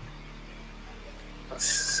professor,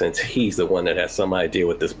 since he's the one that has some idea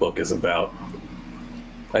what this book is about.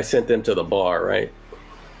 I sent them to the bar, right?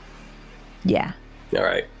 Yeah. All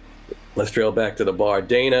right. Let's drill back to the bar.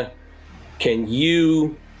 Dana, can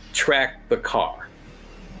you track the car?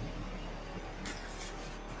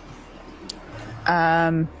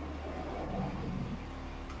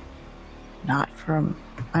 Not from,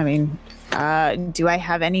 I mean, do I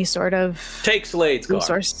have any sort of Take Slade's car.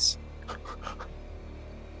 resource?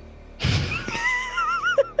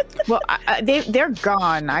 Well, they're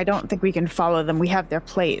gone. I don't think we can follow them. We have their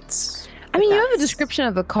plates. I mean, you have a description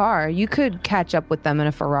of the car. You could catch up with them in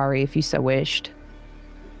a Ferrari if you so wished.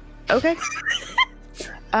 Okay.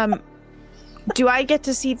 Do I get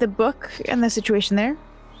to see the book and the situation there?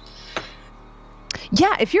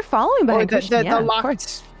 Yeah, if you're following behind Christian, yeah, the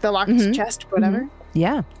locked chest, whatever.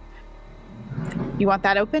 Yeah. You want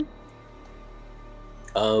that open?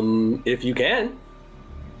 If you can.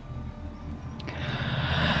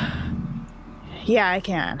 Yeah, I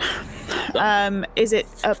can. Is it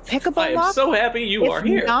a pickable I am lock? so happy you are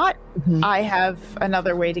here. If not, I have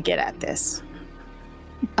another way to get at this.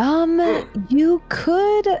 You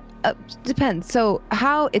could depends. So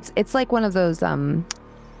how it's like one of those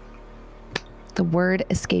the word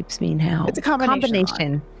escapes me now. It's a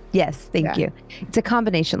combination lock. Yes, thank you. It's a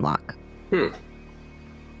combination lock. Hmm.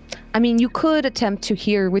 I mean, you could attempt to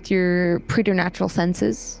hear with your preternatural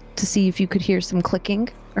senses to see if you could hear some clicking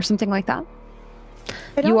or something like that.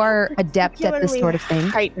 You are adept at this sort of thing.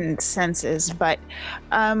 Heightened senses, but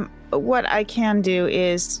what I can do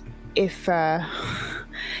is if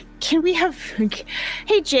can we have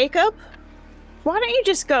hey Jacob, why don't you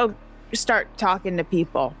just go start talking to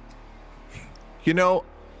people? You know,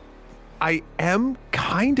 I am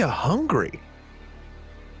kind of hungry.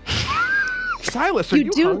 Silas, are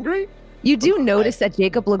you hungry? You do notice that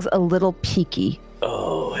Jacob looks a little peaky.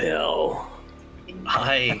 Oh, hell.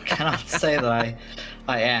 I cannot say that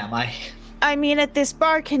I am. I mean, at this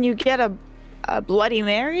bar, can you get a Bloody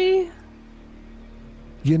Mary?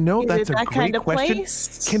 You know, Is that's it a that great kind of question.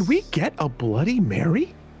 place? Can we get a Bloody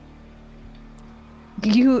Mary?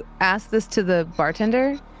 You asked this to the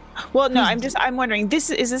bartender? Well, no, I'm wondering, is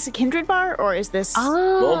this a Kindred bar or is this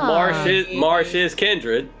Well, Marsh is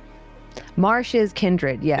Kindred. Marsh is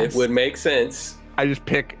Kindred, yes. It would make sense. I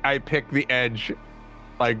pick the edge,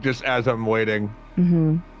 like just as I'm waiting.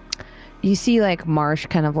 Mm-hmm. You see, like Marsh,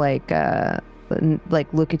 kind of like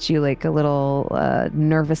look at you like a little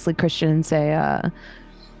nervously Christian and say,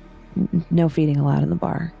 "No feeding allowed in the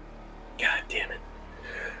bar." God damn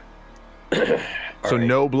it! So right.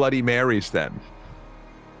 No Bloody Marys then.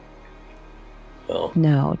 Well,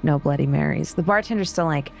 no Bloody Marys. The bartender's still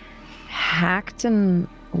like hacked and.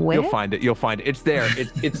 Where? You'll find it. It's there.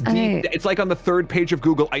 It's deep. It's like on the 3rd page of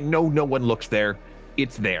Google. I know no one looks there.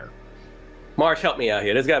 It's there. Marsh, help me out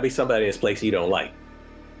here. There's got to be somebody in this place you don't like.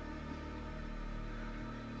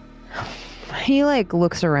 He like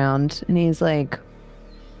looks around and he's like,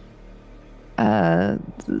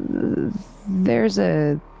 there's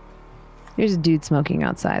a dude smoking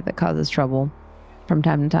outside that causes trouble from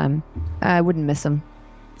time to time. I wouldn't miss him.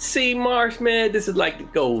 See, Marsh, man, this is like the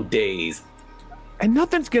gold days. And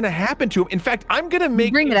nothing's gonna happen to him. In fact, I'm gonna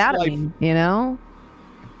make bring it out of me, you know?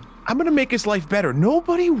 I'm gonna make his life better.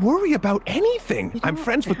 Nobody worry about anything. I'm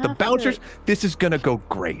friends with the bouncers. This is gonna go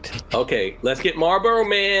great. Okay, let's get Marlboro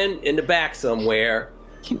Man in the back somewhere.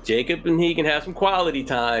 Jacob and he can have some quality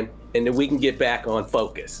time, and then we can get back on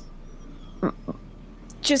focus.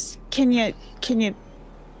 Just can you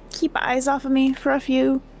keep eyes off of me for a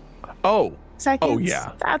few seconds? Oh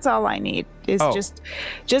yeah. That's all I need is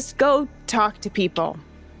just go talk to people.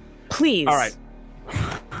 Please. All right.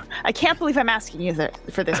 I can't believe I'm asking you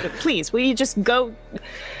for this, but please, will you just go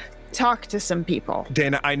talk to some people?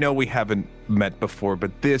 Dana, I know we haven't met before,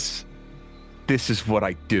 but this is what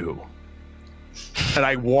I do. And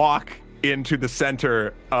I walk into the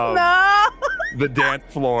center of the dance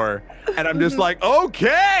floor, and I'm just like,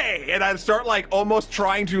 okay! And I start like almost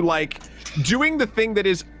trying to like doing the thing that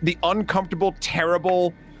is the uncomfortable,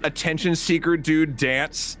 terrible attention seeker dude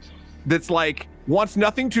dance that's like wants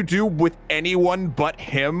nothing to do with anyone but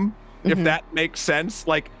him, if that makes sense.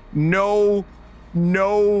 Like no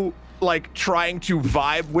like trying to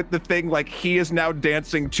vibe with the thing. Like he is now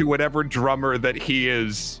dancing to whatever drummer that he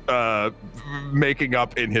is making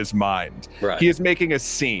up in his mind. Right. He is making a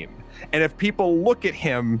scene. And if people look at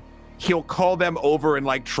him, he'll call them over and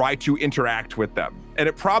like try to interact with them. And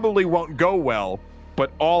it probably won't go well,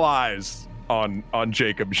 but all eyes on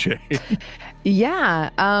Jacob Shade. Yeah,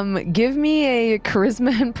 give me a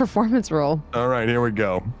charisma and performance roll. All right, here we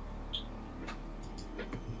go.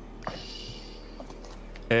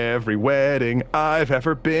 Every wedding I've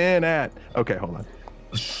ever been at. Okay, hold on.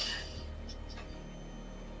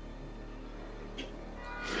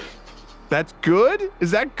 That's good?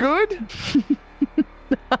 Is that good?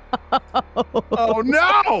 Oh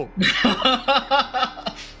no!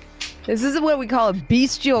 This is what we call a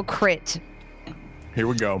bestial crit. Here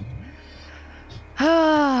we go.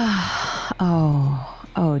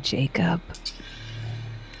 Oh, Jacob.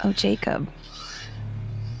 Oh, Jacob.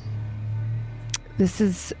 This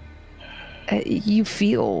is, you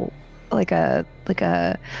feel like as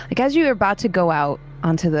you're about to go out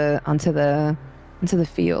onto the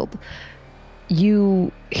field,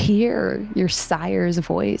 you hear your sire's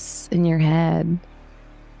voice in your head.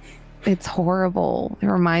 It's horrible. It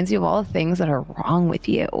reminds you of all the things that are wrong with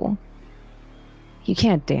you. You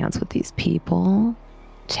can't dance with these people.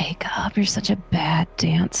 Jacob, you're such a bad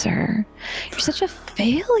dancer. You're such a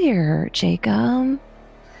failure, Jacob.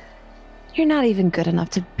 You're not even good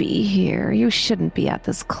enough to be here. You shouldn't be at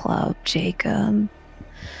this club, Jacob.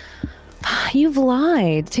 You've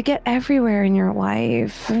lied to get everywhere in your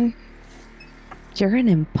life. You're an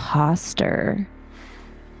imposter.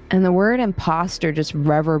 And the word imposter just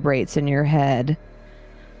reverberates in your head.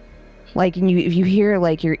 Like if you hear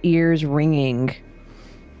like your ears ringing.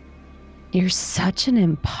 You're such an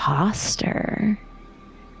imposter.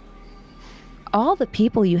 All the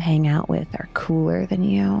people you hang out with are cooler than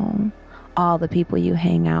you. All the people you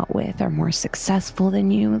hang out with are more successful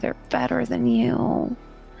than you. They're better than you.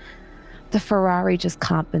 The Ferrari just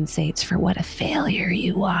compensates for what a failure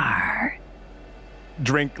you are.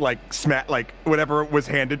 Drink like smack, like whatever was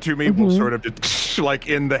handed to me will sort of just like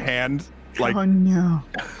in the hand. Like, Oh no.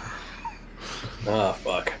 Oh,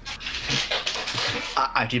 fuck.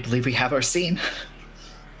 I do believe we have our scene.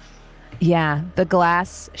 Yeah, the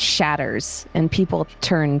glass shatters and people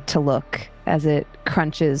turn to look as it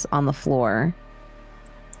crunches on the floor.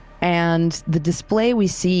 And the display we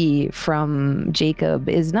see from Jacob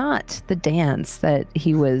is not the dance that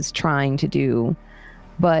he was trying to do,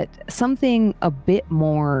 but something a bit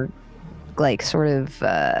more like sort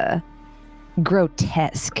of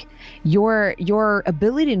grotesque. Your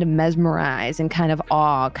ability to mesmerize and kind of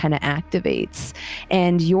awe kind of activates,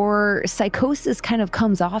 and your psychosis kind of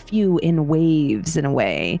comes off you in waves in a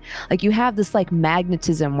way. Like you have this like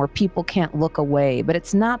magnetism where people can't look away, but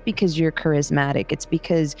it's not because you're charismatic. It's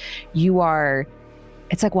because you are,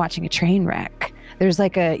 it's like watching a train wreck. There's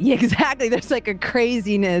like a, yeah, exactly. There's like a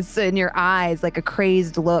craziness in your eyes, like a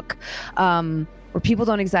crazed look, where people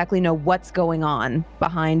don't exactly know what's going on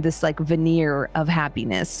behind this like veneer of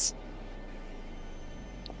happiness.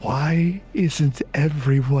 why isn't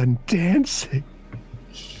everyone dancing?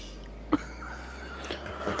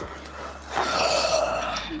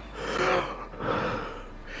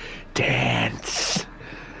 Dance.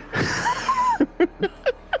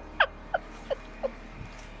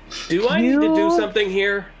 Do I need to do something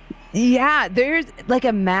here? Yeah, there's like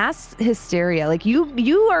a mass hysteria. Like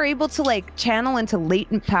you are able to like channel into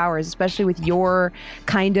latent powers, especially with your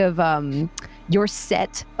kind of your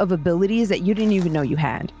set of abilities that you didn't even know you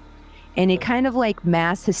had. And it kind of like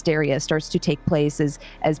mass hysteria starts to take place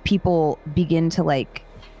as people begin to like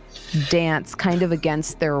dance kind of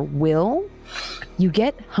against their will. You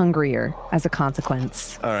get hungrier as a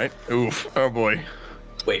consequence. All right. Oof. Oh boy.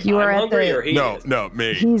 Wait, You I'm are at hungry the- or he No, is? no,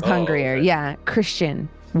 me. He's Oh, hungrier. okay. Yeah. Christian,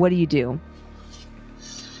 what do you do?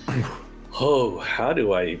 Oh, how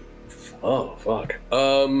do I? Oh, fuck.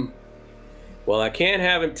 Well, I can't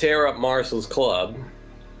have him tear up Marcel's club.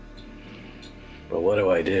 But what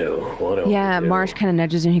do I do? What do I do? Marsh kind of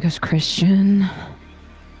nudges him. He goes, Christian.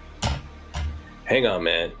 Hang on,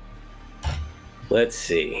 man. Let's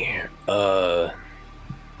see.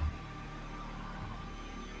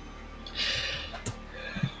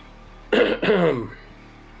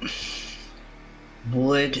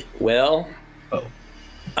 Well,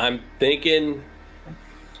 I'm thinking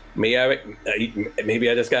maybe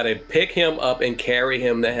I just gotta pick him up and carry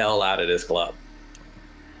him the hell out of this club.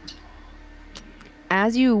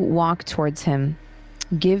 As you walk towards him,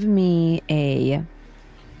 give me a,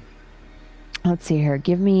 let's see here,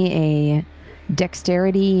 give me a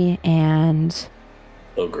dexterity and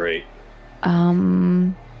Oh, great. let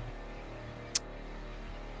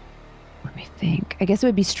me think. I guess it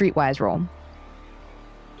would be streetwise roll.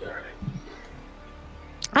 All right.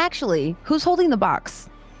 Actually, who's holding the box?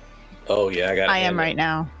 Oh yeah, I got. I am right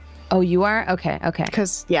now. Oh, you are? Okay.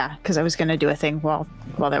 Because I was going to do a thing while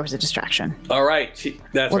there was a distraction. All right.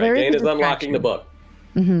 That's right. Dana's unlocking the book.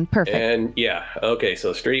 Perfect. And yeah. Okay.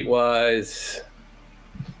 So streetwise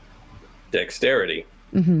dexterity.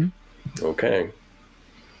 Okay.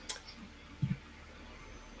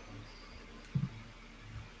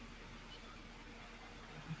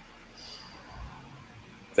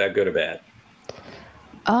 Is that good or bad?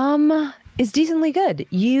 It's decently good.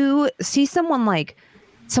 You see someone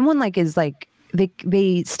is like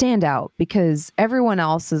they stand out because everyone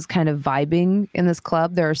else is kind of vibing in this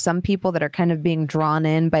club. There are some people that are kind of being drawn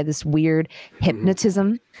in by this weird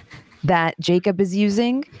hypnotism that Jacob is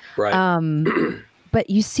using. Right. But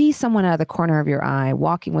you see someone out of the corner of your eye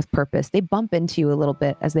walking with purpose. They bump into you a little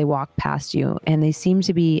bit as they walk past you, and they seem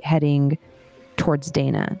to be heading towards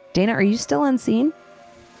Dana. Dana, are you still unseen?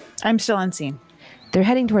 I'm still unseen. They're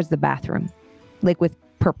heading towards the bathroom, like with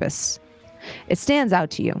purpose. It stands out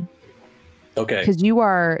to you. Okay. Because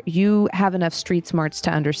you have enough street smarts to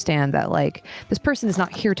understand that, like, this person is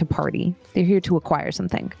not here to party. They're here to acquire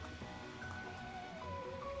something.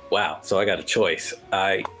 Wow. So I got a choice.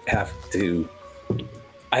 I have to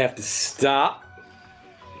stop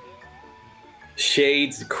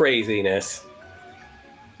Shade's craziness,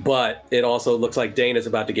 but it also looks like Dana's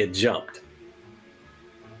about to get jumped.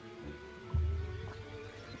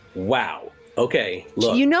 Wow. Okay.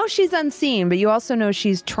 Look. You know she's unseen, but you also know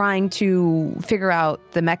she's trying to figure out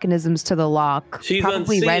the mechanisms to the lock. She's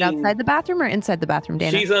probably unseen. Right outside the bathroom or inside the bathroom,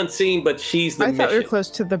 Dana? She's unseen, but she's the I thought we were mission. close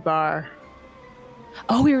to the bar.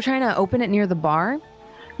 Oh, we were trying to open it near the bar?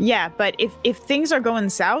 Yeah, but if things are going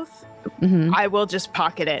south, I will just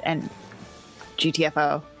pocket it and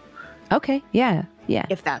GTFO. Okay. Yeah. Yeah.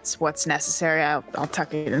 If that's what's necessary, I'll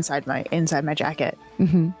tuck it inside my jacket.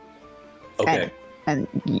 Okay. And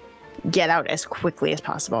get out as quickly as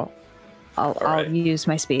possible. I'll use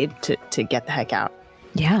my speed to get the heck out.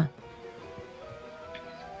 Yeah.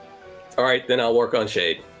 All right, then I'll work on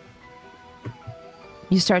Shade.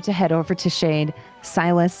 You start to head over to Shade.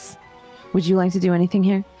 Silas, would you like to do anything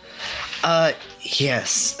here?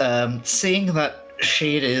 Yes. Seeing that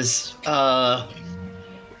Shade is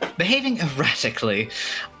behaving erratically,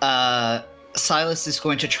 Silas is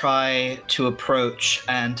going to try to approach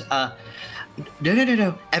and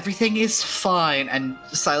no. Everything is fine. And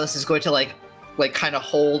Silas is going to like kind of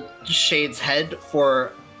hold Shade's head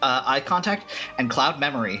for eye contact and cloud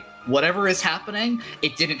memory. Whatever is happening,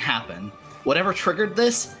 it didn't happen. Whatever triggered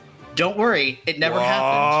this, don't worry, it never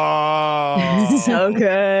happened. So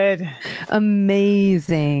good.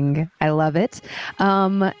 Amazing. I love it.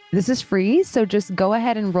 This is free, so just go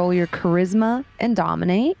ahead and roll your charisma and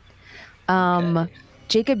dominate. Okay.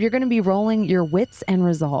 Jacob, you're going to be rolling your wits and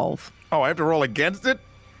resolve. Oh, I have to roll against it?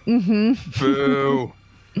 Mm-hmm. Boo.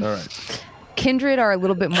 All right. Kindred are a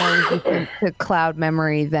little bit more resistant to cloud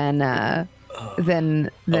memory than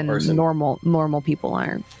normal people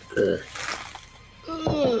are.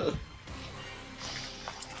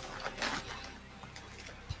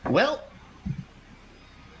 Well,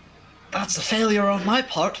 that's a failure on my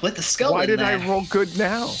part with the skull. Why in did there. I roll good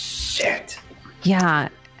now? Shit. Yeah.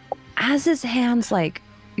 As his hands kind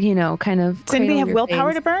of. Does anybody cradle have your willpower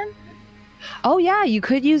face. to burn? Oh yeah, you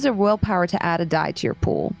could use a willpower to add a die to your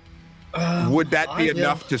pool. Would that be I will.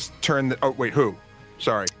 enough to turn the... Oh, wait, who?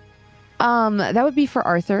 Sorry. That would be for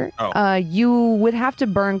Arthur. Oh. You would have to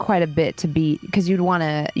burn quite a bit to beat, because you'd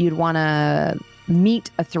wanna meet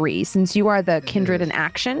a 3 since you are the kindred in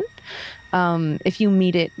action. If you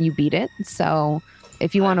meet it, you beat it. So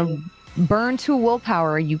if you want to burn 2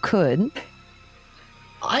 willpower, you could.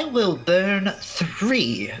 I will burn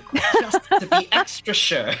 3 just to be extra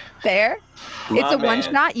sure. There. It's a Man. one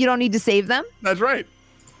shot. You don't need to save them. That's right.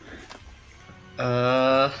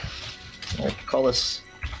 I'll call this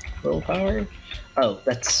willpower. Oh,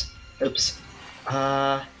 that's oops.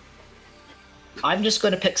 I'm just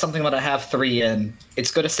going to pick something that I have 3 in.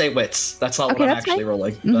 It's going to say wits. That's not Okay, what I'm that's actually fine.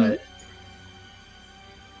 rolling. Mhm.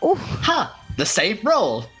 But Ooh. ha, the same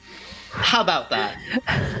roll. How about that?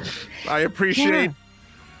 I appreciate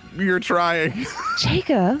you're trying.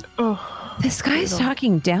 Jacob, Oh, this guy's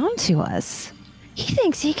talking down to us. He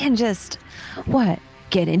thinks he can just,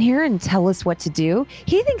 get in here and tell us what to do?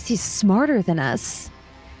 He thinks he's smarter than us.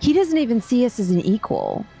 He doesn't even see us as an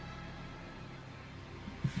equal.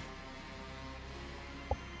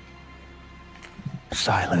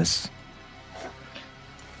 Silas,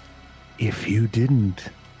 if you didn't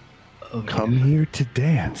come here to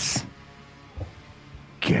dance,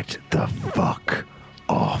 get the fuck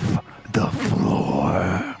off the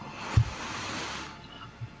floor.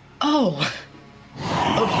 Oh.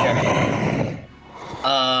 Okay.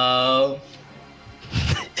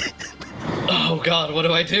 God, what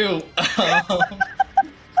do I do?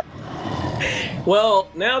 Well,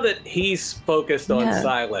 now that he's focused on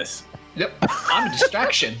Silas. Yep, I'm a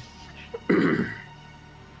distraction. Can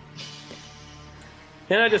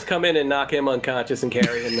I just come in and knock him unconscious and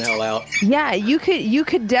carry him the hell out? Yeah, you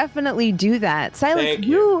could definitely do that. Silas, Thank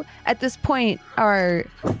you at this point are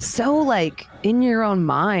so like in your own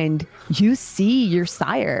mind. You see your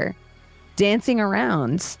sire dancing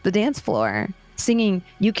around the dance floor, singing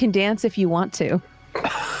 "You Can Dance If You Want To."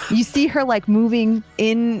 You see her like moving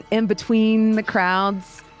in between the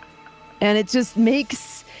crowds, and it just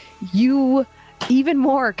makes you even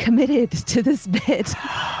more committed to this bit.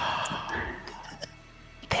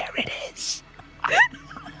 There it is. I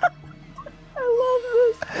love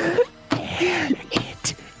this. There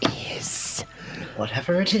it is.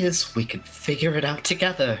 Whatever it is, we can figure it out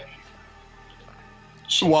together.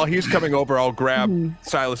 While he's coming over, I'll grab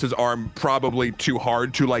Silas's arm, probably too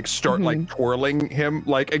hard to like start like twirling him.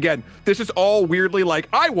 Like again, this is all weirdly like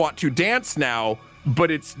I want to dance now,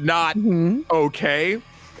 but it's not okay.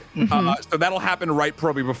 So that'll happen right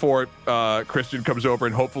probably before Christian comes over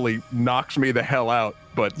and hopefully knocks me the hell out.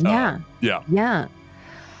 But yeah.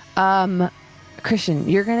 Christian,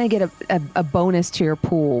 you're gonna get a bonus to your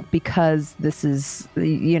pool because this is,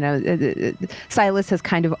 Silas has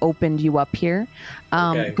kind of opened you up here.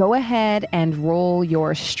 Okay. Go ahead and roll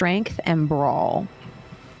your strength and brawl.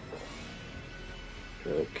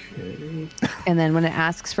 Okay. And then when it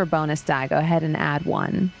asks for bonus die, go ahead and add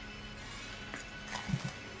 1.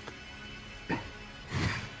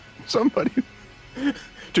 Somebody,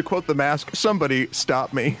 to quote The Mask, somebody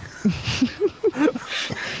stop me.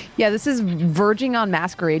 Yeah, this is verging on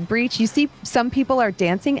Masquerade breach. You see some people are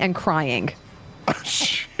dancing and crying. Oh,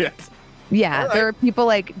 shit. Yeah, Right. there are people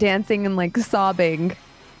like dancing and like sobbing.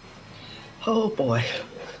 Oh boy.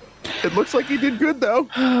 It looks like he did good though.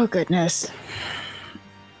 Oh, goodness.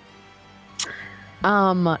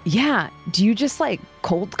 Yeah. Do you just like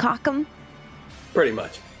cold cock them? Pretty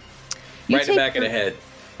much. You Right in the take back of the head.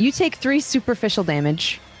 You take 3 superficial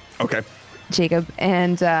damage, Okay. Jacob,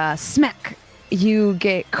 and smack. You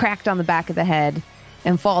get cracked on the back of the head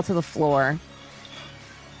and fall to the floor.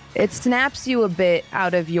 It snaps you a bit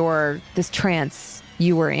out of this trance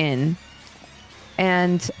you were in.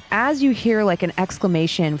 And as you hear like an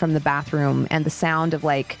exclamation from the bathroom and the sound of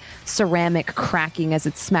like ceramic cracking as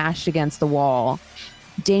it's smashed against the wall,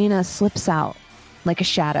 Dana slips out like a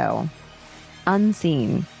shadow,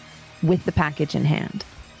 unseen, with the package in hand.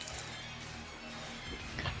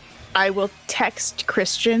 I will text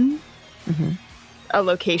Christian a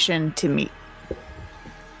location to meet.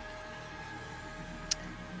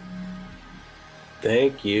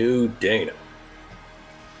 Thank you, Dana.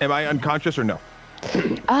 Am I unconscious or no?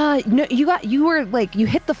 No, you were like, you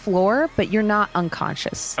hit the floor, but you're not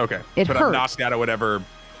unconscious. Okay. It but hurt. I'm knocked out or whatever.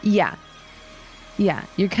 Yeah. Yeah.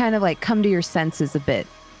 You're kind of like come to your senses a bit.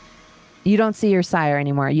 You don't see your sire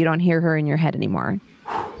anymore. You don't hear her in your head anymore.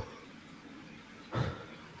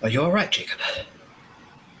 Are you all right, Jacob?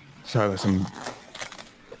 Silas,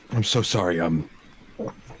 I'm so sorry.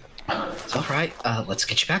 It's all right. Let's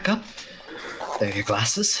get you back up. There are your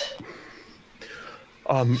glasses.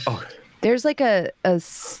 Oh, There's like a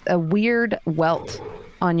weird welt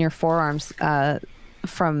on your forearms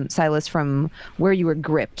from Silas from where you were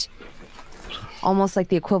gripped. Almost like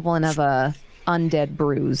the equivalent of a undead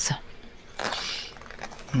bruise.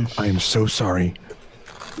 I am so sorry.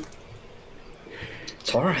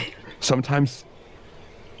 It's all right. Sometimes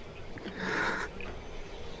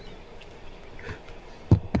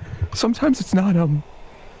it's not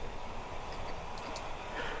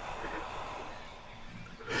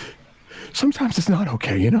sometimes it's not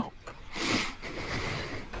okay, you know?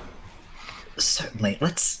 Certainly.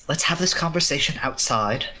 Let's have this conversation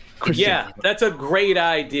outside. Yeah, that's a great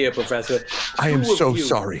idea, Professor. I am Two of so you.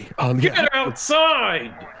 sorry. Get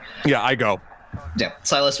outside! Yeah, I go. Yeah,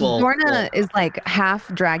 Silas will. Lorna is like half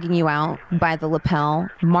dragging you out by the lapel.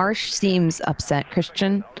 Marsh seems upset,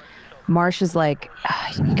 Christian. Marsh is like,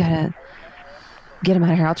 you gotta get him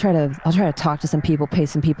out of here. I'll try to talk to some people, pay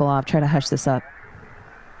some people off, try to hush this up.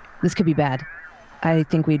 This could be bad. I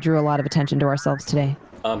think we drew a lot of attention to ourselves today.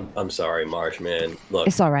 I'm sorry, Marsh, man. Look,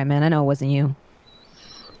 It's all right, man. I know it wasn't you.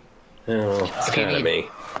 it's kind of me.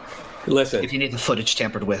 Listen, If you need the footage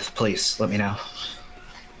tampered with, please let me know.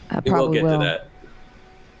 I we will probably get to that.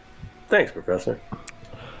 Thanks, Professor.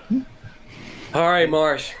 All right,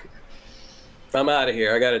 Marsh. I'm out of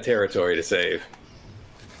here. I got a territory to save.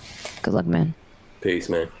 Good luck, man. Peace,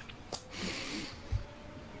 man.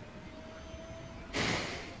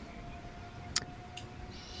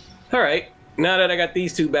 All right. Now that I got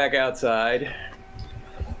these two back outside,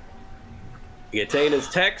 You get Tana's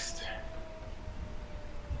text.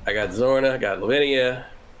 I got Zorna, I got Lavinia.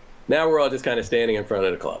 Now we're all just kind of standing in front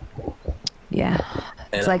of the club. Yeah.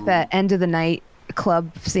 And It's like the end of the night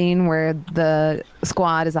club scene where the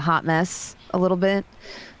squad is a hot mess a little bit.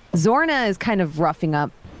 Zorna is kind of roughing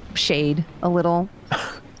up Shade a little.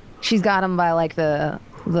 She's got him by like the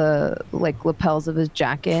like lapels of his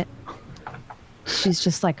jacket. She's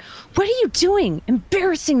just like, "What are you doing?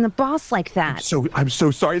 Embarrassing the boss like that." I'm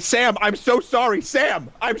so sorry, Sam. I'm so sorry, Sam.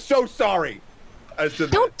 I'm so sorry.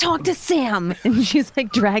 Don't talk to Sam. And she's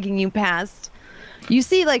like dragging you past. You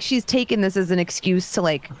see, like she's taken this as an excuse to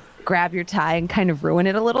like grab your tie and kind of ruin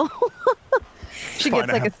it a little. She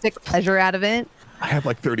gets like a sick pleasure out of it. I have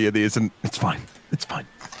like 30 of these, and it's fine. It's fine.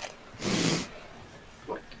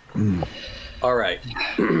 All right.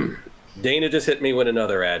 Dana just hit me with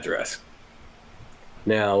another address.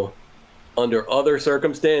 Now, under other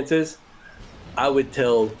circumstances, I would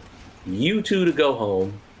tell you two to go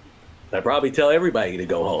home. I'd probably tell everybody to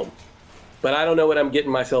go home. But I don't know what I'm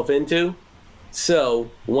getting myself into.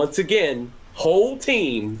 So, once again, whole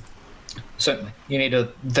team. Certainly. You need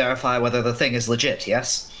to verify whether the thing is legit,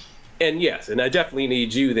 yes? And yes, and I definitely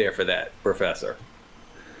need you there for that, Professor.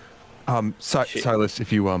 Silas,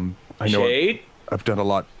 if you, I know I've done a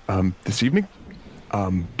lot this evening,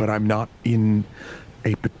 but I'm not in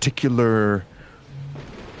a particular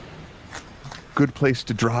good place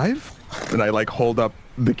to drive. And I like hold up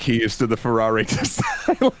the keys to the Ferrari to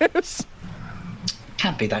Silas.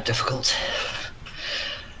 Can't be that difficult.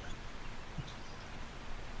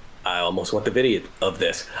 I almost want the video of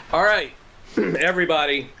this. All right,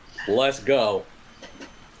 everybody, let's go.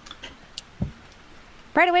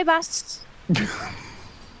 Right away, boss.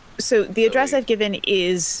 So the address I've given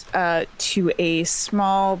is to a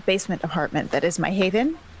small basement apartment that is my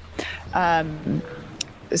haven.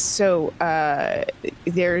 So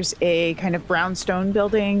there's a kind of brownstone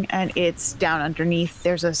building, and it's down underneath.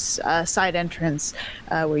 There's a side entrance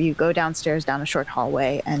where you go downstairs down a short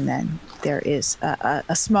hallway, and then there is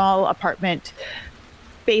a small apartment,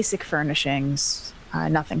 basic furnishings,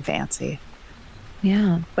 nothing fancy.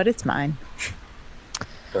 Yeah. But it's mine.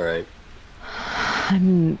 All right.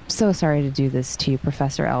 I'm so sorry to do this to you,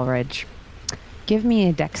 Professor Elridge. Give me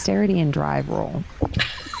a dexterity and drive roll.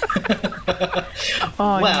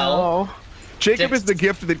 Oh, well, no. Jacob is the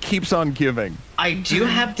gift that keeps on giving. I do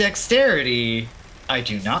have dexterity. I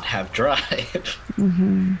do not have drive.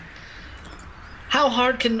 Mm-hmm. How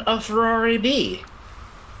hard can a Ferrari be?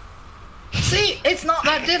 See, it's not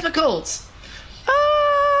that difficult.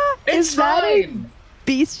 It's fine.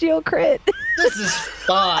 Bestial crit. This is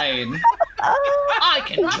fine. I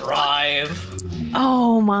can drive.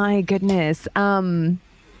 Oh my goodness.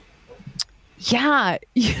 Yeah,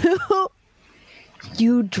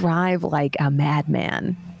 you drive like a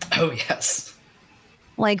madman. Oh yes.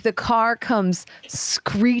 Like the car comes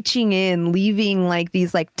screeching in, leaving like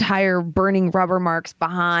these like tire burning rubber marks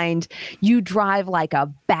behind. You drive like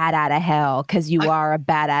a bat out of hell because you are a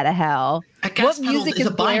bat out of hell. What music is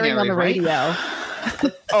blaring on the radio?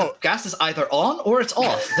 Oh, gas is either on or it's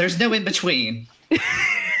off. There's no in between.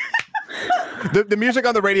 The music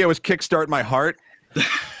on the radio is Kickstart My Heart.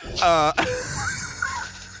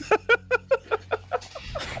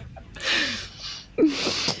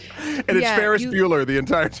 And it's Ferris Bueller the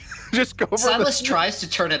entire time. Just go for Silas tries to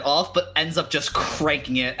turn it off, but ends up just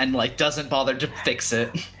cranking it and like doesn't bother to fix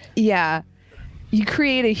it. Yeah. You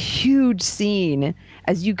create a huge scene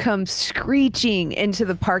as you come screeching into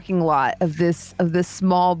the parking lot of this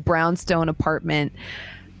small brownstone apartment.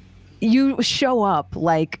 You show up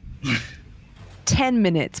like 10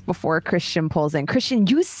 minutes before Christian pulls in. Christian,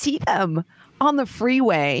 you see them on the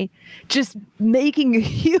freeway just making a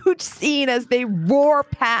huge scene as they roar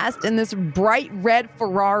past in this bright red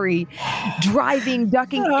Ferrari, ducking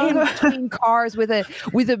in between cars with a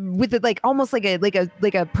like almost like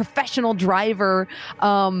a professional driver.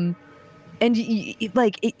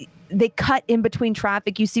 They cut in between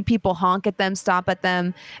traffic. You see people honk at them, stop at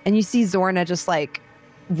them, and you see Zorna just like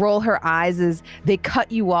roll her eyes as they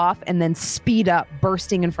cut you off and then speed up,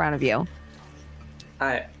 bursting in front of you.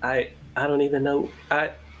 I don't even know.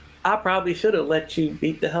 I probably should have let you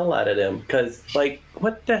beat the hell out of them because, like,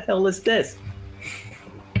 what the hell is this?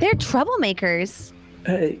 They're troublemakers.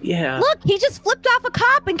 Yeah. Look, he just flipped off a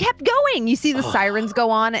cop and kept going. You see the sirens go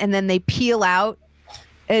on, and then they peel out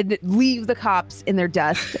and leave the cops in their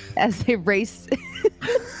dust as they race.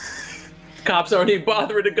 Cops aren't even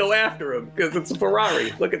bothering to go after him because it's a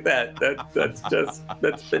Ferrari. Look at that.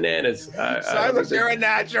 That's bananas. Silas, you're a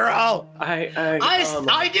natural.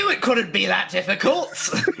 I knew it couldn't be that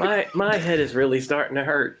difficult. My head is really starting to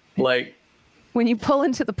hurt. Like when you pull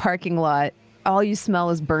into the parking lot, all you smell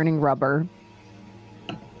is burning rubber.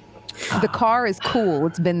 The car is cool.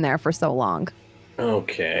 It's been there for so long.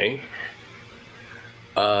 Okay.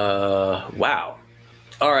 Wow.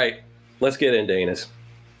 All right. Let's get in, Danis.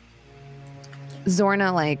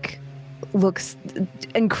 Zorna, looks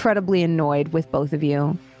incredibly annoyed with both of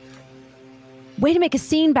you. Way to make a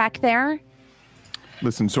scene back there.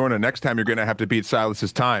 Listen, Zorna, next time you're going to have to beat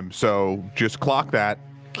Silas's time, so just clock that.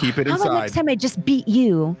 Keep it How inside. about next time I just beat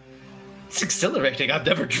you? It's exhilarating. I've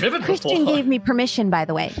never driven Christian before. gave me permission, by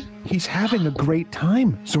the way. He's having a great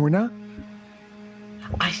time, Zorna.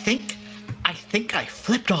 I think I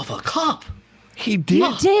flipped off a cop. He did.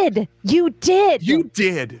 You did. You did. You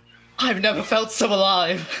did. I've never felt so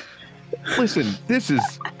alive. Listen, this is...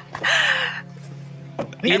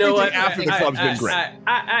 You know what? After the club's been great.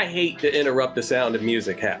 I hate to interrupt the sound of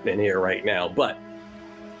music happening here right now, but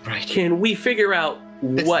Right. can we figure out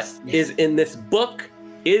what is in this book?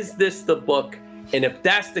 Is this the book? And if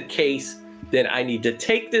that's the case, then I need to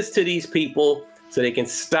take this to these people so they can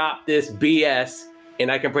stop this BS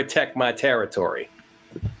and I can protect my territory.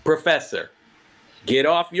 Professor, get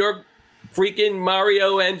off your freaking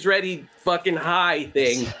Mario Andretti fucking high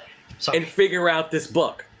thing Sorry. and figure out this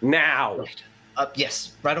book now. Right.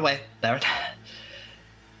 Yes, right away, Barrett.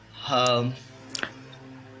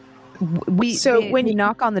 We when you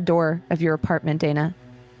knock on the door of your apartment, Dana.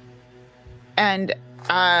 And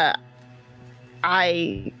I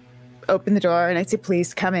open the door and I say,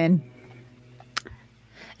 "Please come in.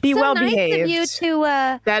 Be So well nice behaved." of you to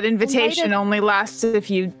That invitation invite us- only lasts if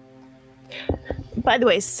you. By the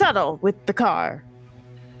way, subtle with the car.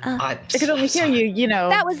 I I could only hear you,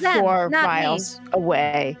 That was them, 4 not me. miles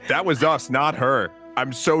away. That was us, not her.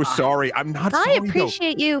 I'm so sorry. I'm not sorry, I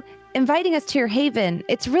appreciate you inviting us to your haven.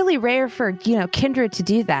 It's really rare for, kindred to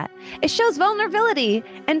do that. It shows vulnerability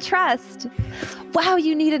and trust. Wow,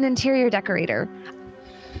 you need an interior decorator.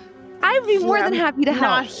 I'd be more than happy to help.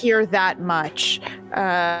 Not here that much.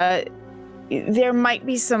 There might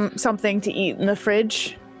be something to eat in the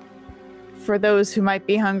fridge for those who might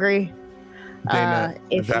be hungry. Dana,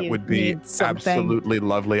 If that you would be need something. absolutely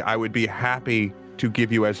lovely. I would be happy to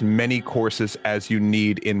give you as many courses as you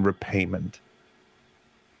need in repayment.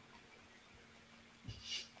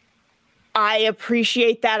 I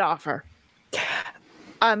appreciate that offer.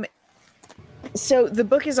 So the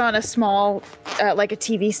book is on a small, like a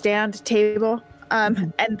TV stand table,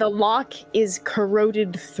 and the lock is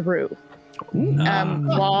corroded through.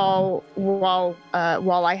 While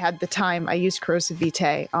I had the time, I used corrosive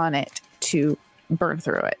vitae on it to burn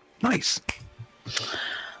through it. Nice.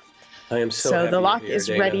 I am so So happy the you're lock here, is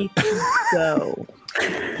Dana. ready to go.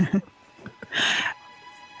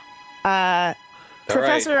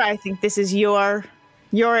 Professor, I think this is your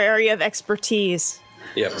area of expertise.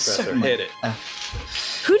 Yeah, Professor, hit it.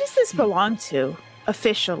 Who does this belong to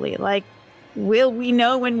officially? Like, will we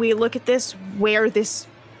know when we look at this where this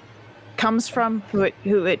comes from? Who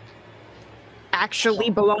it actually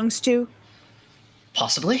belongs to?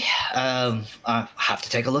 Possibly. I have to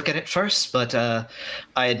take a look at it first, but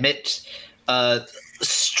I admit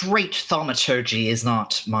straight thaumaturgy is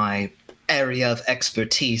not my area of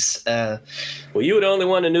expertise. Well, you were the only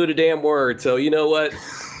one who knew the damn word, so you know what?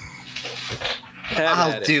 Have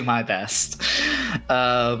I'll at it. do my best.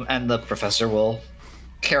 And the professor will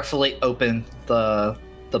carefully open the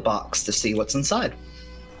box to see what's inside.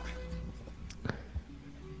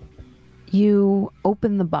 You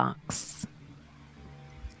open the box.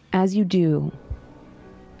 As you do,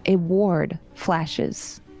 a ward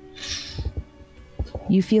flashes.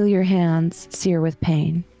 You feel your hands sear with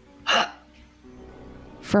pain.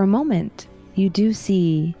 For a moment, you do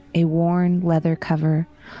see a worn leather cover,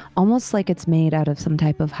 almost like it's made out of some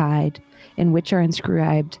type of hide, in which are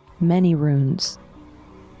inscribed many runes.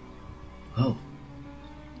 Oh.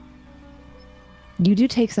 You do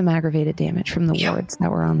take some aggravated damage from the Yeah. wards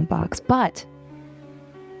that were on the box, but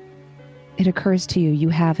it occurs to you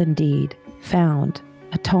have indeed found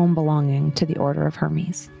a tome belonging to the Order of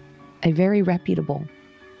Hermes, a very reputable,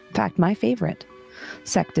 in fact, my favorite,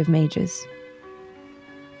 sect of mages.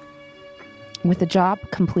 With the job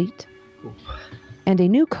complete and a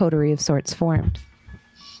new coterie of sorts formed,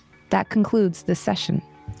 that concludes this session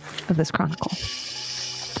of this chronicle.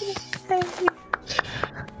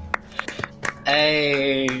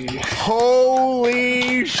 Hey.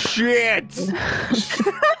 Holy shit!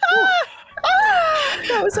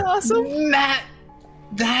 That was awesome.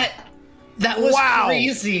 That was Wow.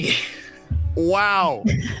 crazy. Wow.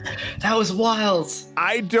 That was wild.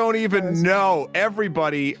 I don't even know.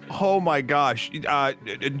 Everybody, oh my gosh.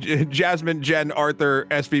 Jasmine, Jen, Arthur,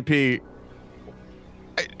 SVP,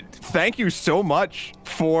 thank you so much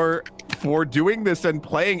for for doing this and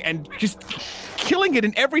playing and just killing it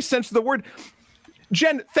in every sense of the word.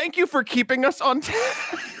 Jen, thank you for keeping us on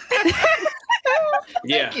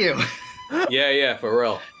Yeah. Thank you. Yeah, for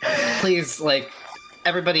real. Please, like,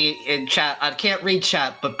 everybody in chat, I can't read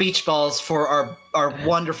chat, but beach balls for our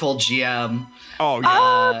wonderful GM. Oh,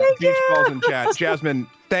 yeah. thank Beach you. balls in chat. Jasmine,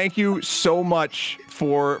 thank you so much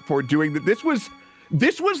for doing that. This was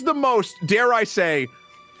the most, dare I say,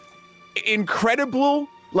 incredible.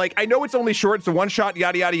 Like, I know it's only short, it's a one shot,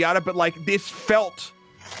 yada, yada, yada, but like this felt,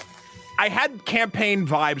 I had campaign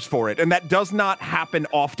vibes for it, and that does not happen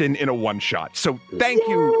often in a one shot. So thank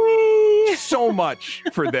you so much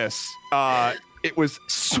for this. It was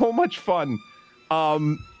so much fun.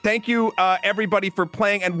 Thank you, everybody, for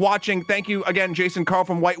playing and watching. Thank you again, Jason Carl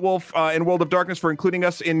from White Wolf and World of Darkness, for including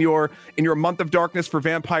us in your month of darkness for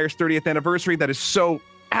Vampire's 30th anniversary. That is so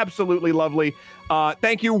absolutely lovely.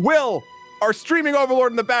 Thank you, Will, our streaming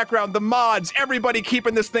overlord in the background, the mods, everybody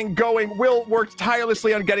keeping this thing going. Will worked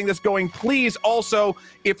tirelessly on getting this going. Please also,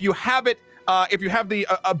 if you have it, if you have the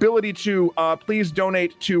ability to, please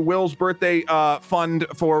donate to Will's birthday fund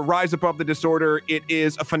for Rise Above the Disorder. It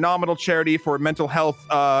is a phenomenal charity for mental health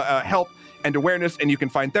help and awareness, and you can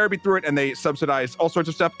find therapy through it, and they subsidize all sorts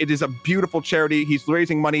of stuff. It is a beautiful charity. He's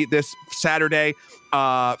raising money this Saturday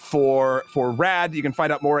for RAD. You can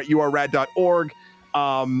find out more at yourrad.org.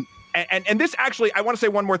 And this actually, I want to say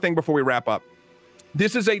one more thing before we wrap up.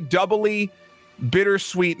 This is a doubly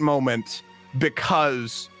bittersweet moment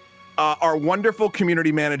because our wonderful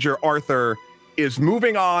community manager, Arthur, is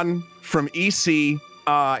moving on from EC.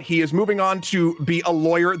 He is moving on to be a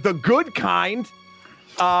lawyer, the good kind,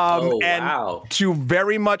 and to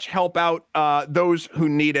very much help out those who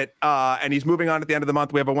need it. And he's moving on at the end of the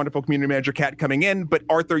month. We have a wonderful community manager, Kat, coming in. But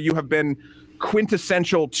Arthur, you have been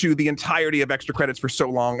quintessential to the entirety of Extra Credits for so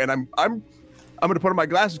long, and I'm gonna put on my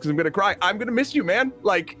glasses because I'm gonna cry. I'm gonna miss you, man.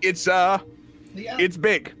 Like it's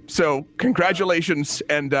big. So congratulations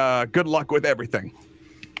and good luck with everything.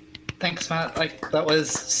 Thanks, Matt. Like, that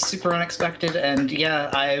was super unexpected, and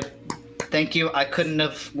yeah, I thank you. I couldn't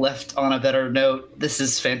have left on a better note. This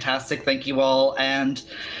is fantastic. Thank you all, and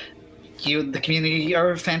you, the community,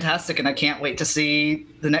 are fantastic, and I can't wait to see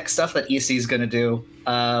the next stuff that EC is gonna do.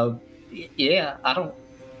 Yeah,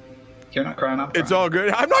 you're not crying. I'm crying. It's all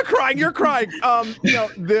good. I'm not crying. You're crying.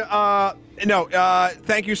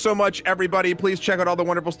 Thank you so much, everybody. Please check out all the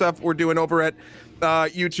wonderful stuff we're doing over at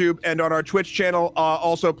YouTube and on our Twitch channel.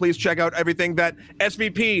 Also, please check out everything that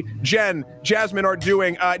SVP, Jen, Jasmine are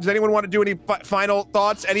doing. Does anyone want to do any final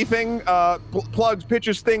thoughts? Anything? Plugs,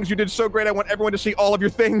 pitches, things. You did so great. I want everyone to see all of your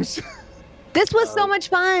things. This was so much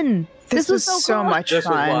fun. This was so so cool. much This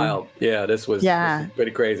fun. was wild. Yeah, this was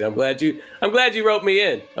pretty crazy. I'm glad you wrote me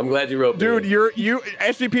in. Dude,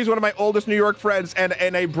 SVP is one of my oldest New York friends and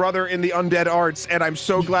a brother in the undead arts, and I'm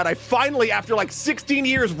so glad I finally, after like 16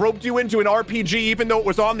 years, roped you into an RPG, even though it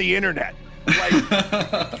was on the internet. Like,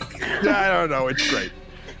 I don't know, it's great.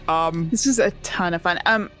 This is a ton of fun.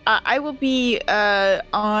 I will be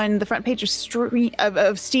on the front page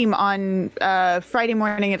of Steam on Friday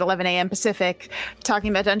morning at 11 a.m. Pacific, talking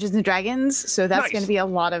about Dungeons and Dragons. So that's going to be a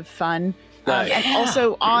lot of fun. Nice. And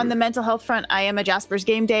also on the mental health front, I am a Jasper's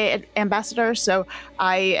Game Day ambassador. So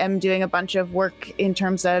I am doing a bunch of work in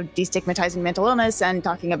terms of destigmatizing mental illness and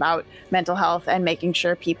talking about mental health and making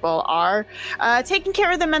sure people are taking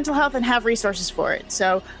care of their mental health and have resources for it.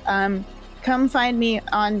 So come find me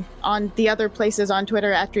on the other places, on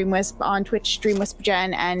Twitter at DreamWisp, on Twitch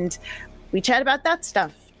DreamWispJen, and we chat about that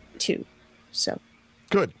stuff too. So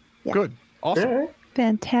good, awesome,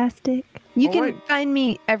 fantastic. You can find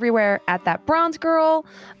me everywhere at ThatBronzeGirl.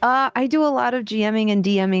 I do a lot of GMing and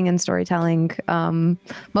DMing and storytelling,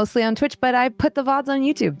 mostly on Twitch, but I put the VODs on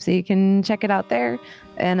YouTube, so you can check it out there.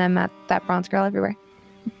 And I'm at ThatBronzeGirl everywhere.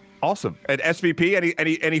 Awesome. And SVP,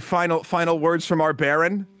 any final words from our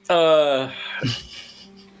Baron?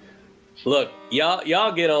 Look,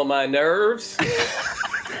 y'all get on my nerves.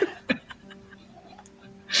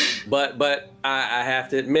 But I have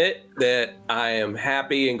to admit that I am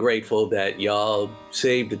happy and grateful that y'all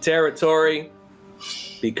saved the territory,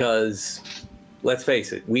 because let's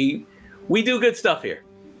face it, we do good stuff here.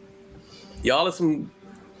 Y'all are some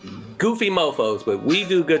goofy mofos, but we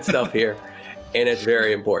do good stuff here, and it's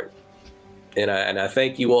very important. And I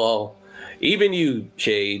thank you all. Even you,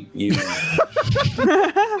 Shade, you.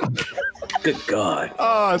 Good God.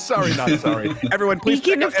 Oh, sorry, not sorry. Everyone, please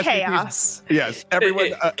Beacon check of out SVP's chaos. Yes,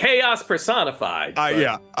 everyone. Chaos personified.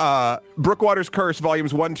 Yeah. Brookwater's Curse,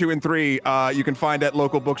 volumes 1, 2, and 3. You can find at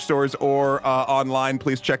local bookstores or online.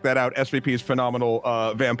 Please check that out. SVP's phenomenal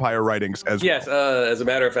vampire writings as Yes, as a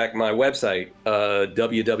matter of fact, my website,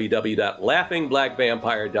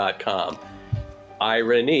 www.laughingblackvampire.com.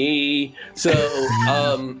 Irony. So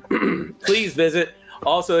please visit.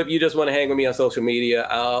 Also, if you just want to hang with me on social media,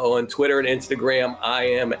 on Twitter and Instagram, I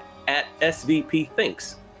am at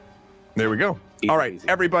SVPThinks. There we go. Easy, All right, easy.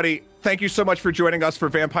 everybody, thank you so much for joining us for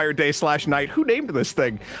Vampire Day /Night. Who named this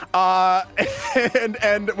thing?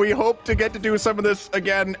 And we hope to get to do some of this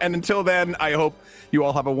again. And until then, I hope you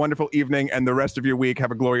all have a wonderful evening and the rest of your week. Have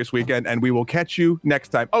a glorious weekend, and we will catch you next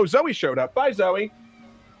time. Oh, Zoe showed up. Bye, Zoe.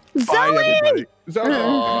 Zoe! Bye, everybody. Zoe,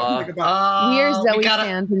 come goodbye. We are Zoe we gotta-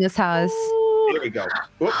 fans in this house. Here we go.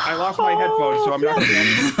 Oop, I lost my headphones, so I'm not going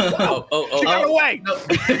to. Oh. She got away.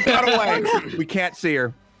 She got away. We can't see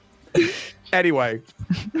her. Anyway.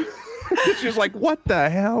 She was like, what the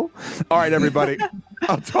hell? All right, everybody.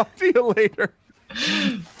 I'll talk to you later.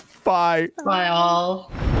 Bye. Bye,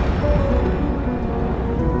 all.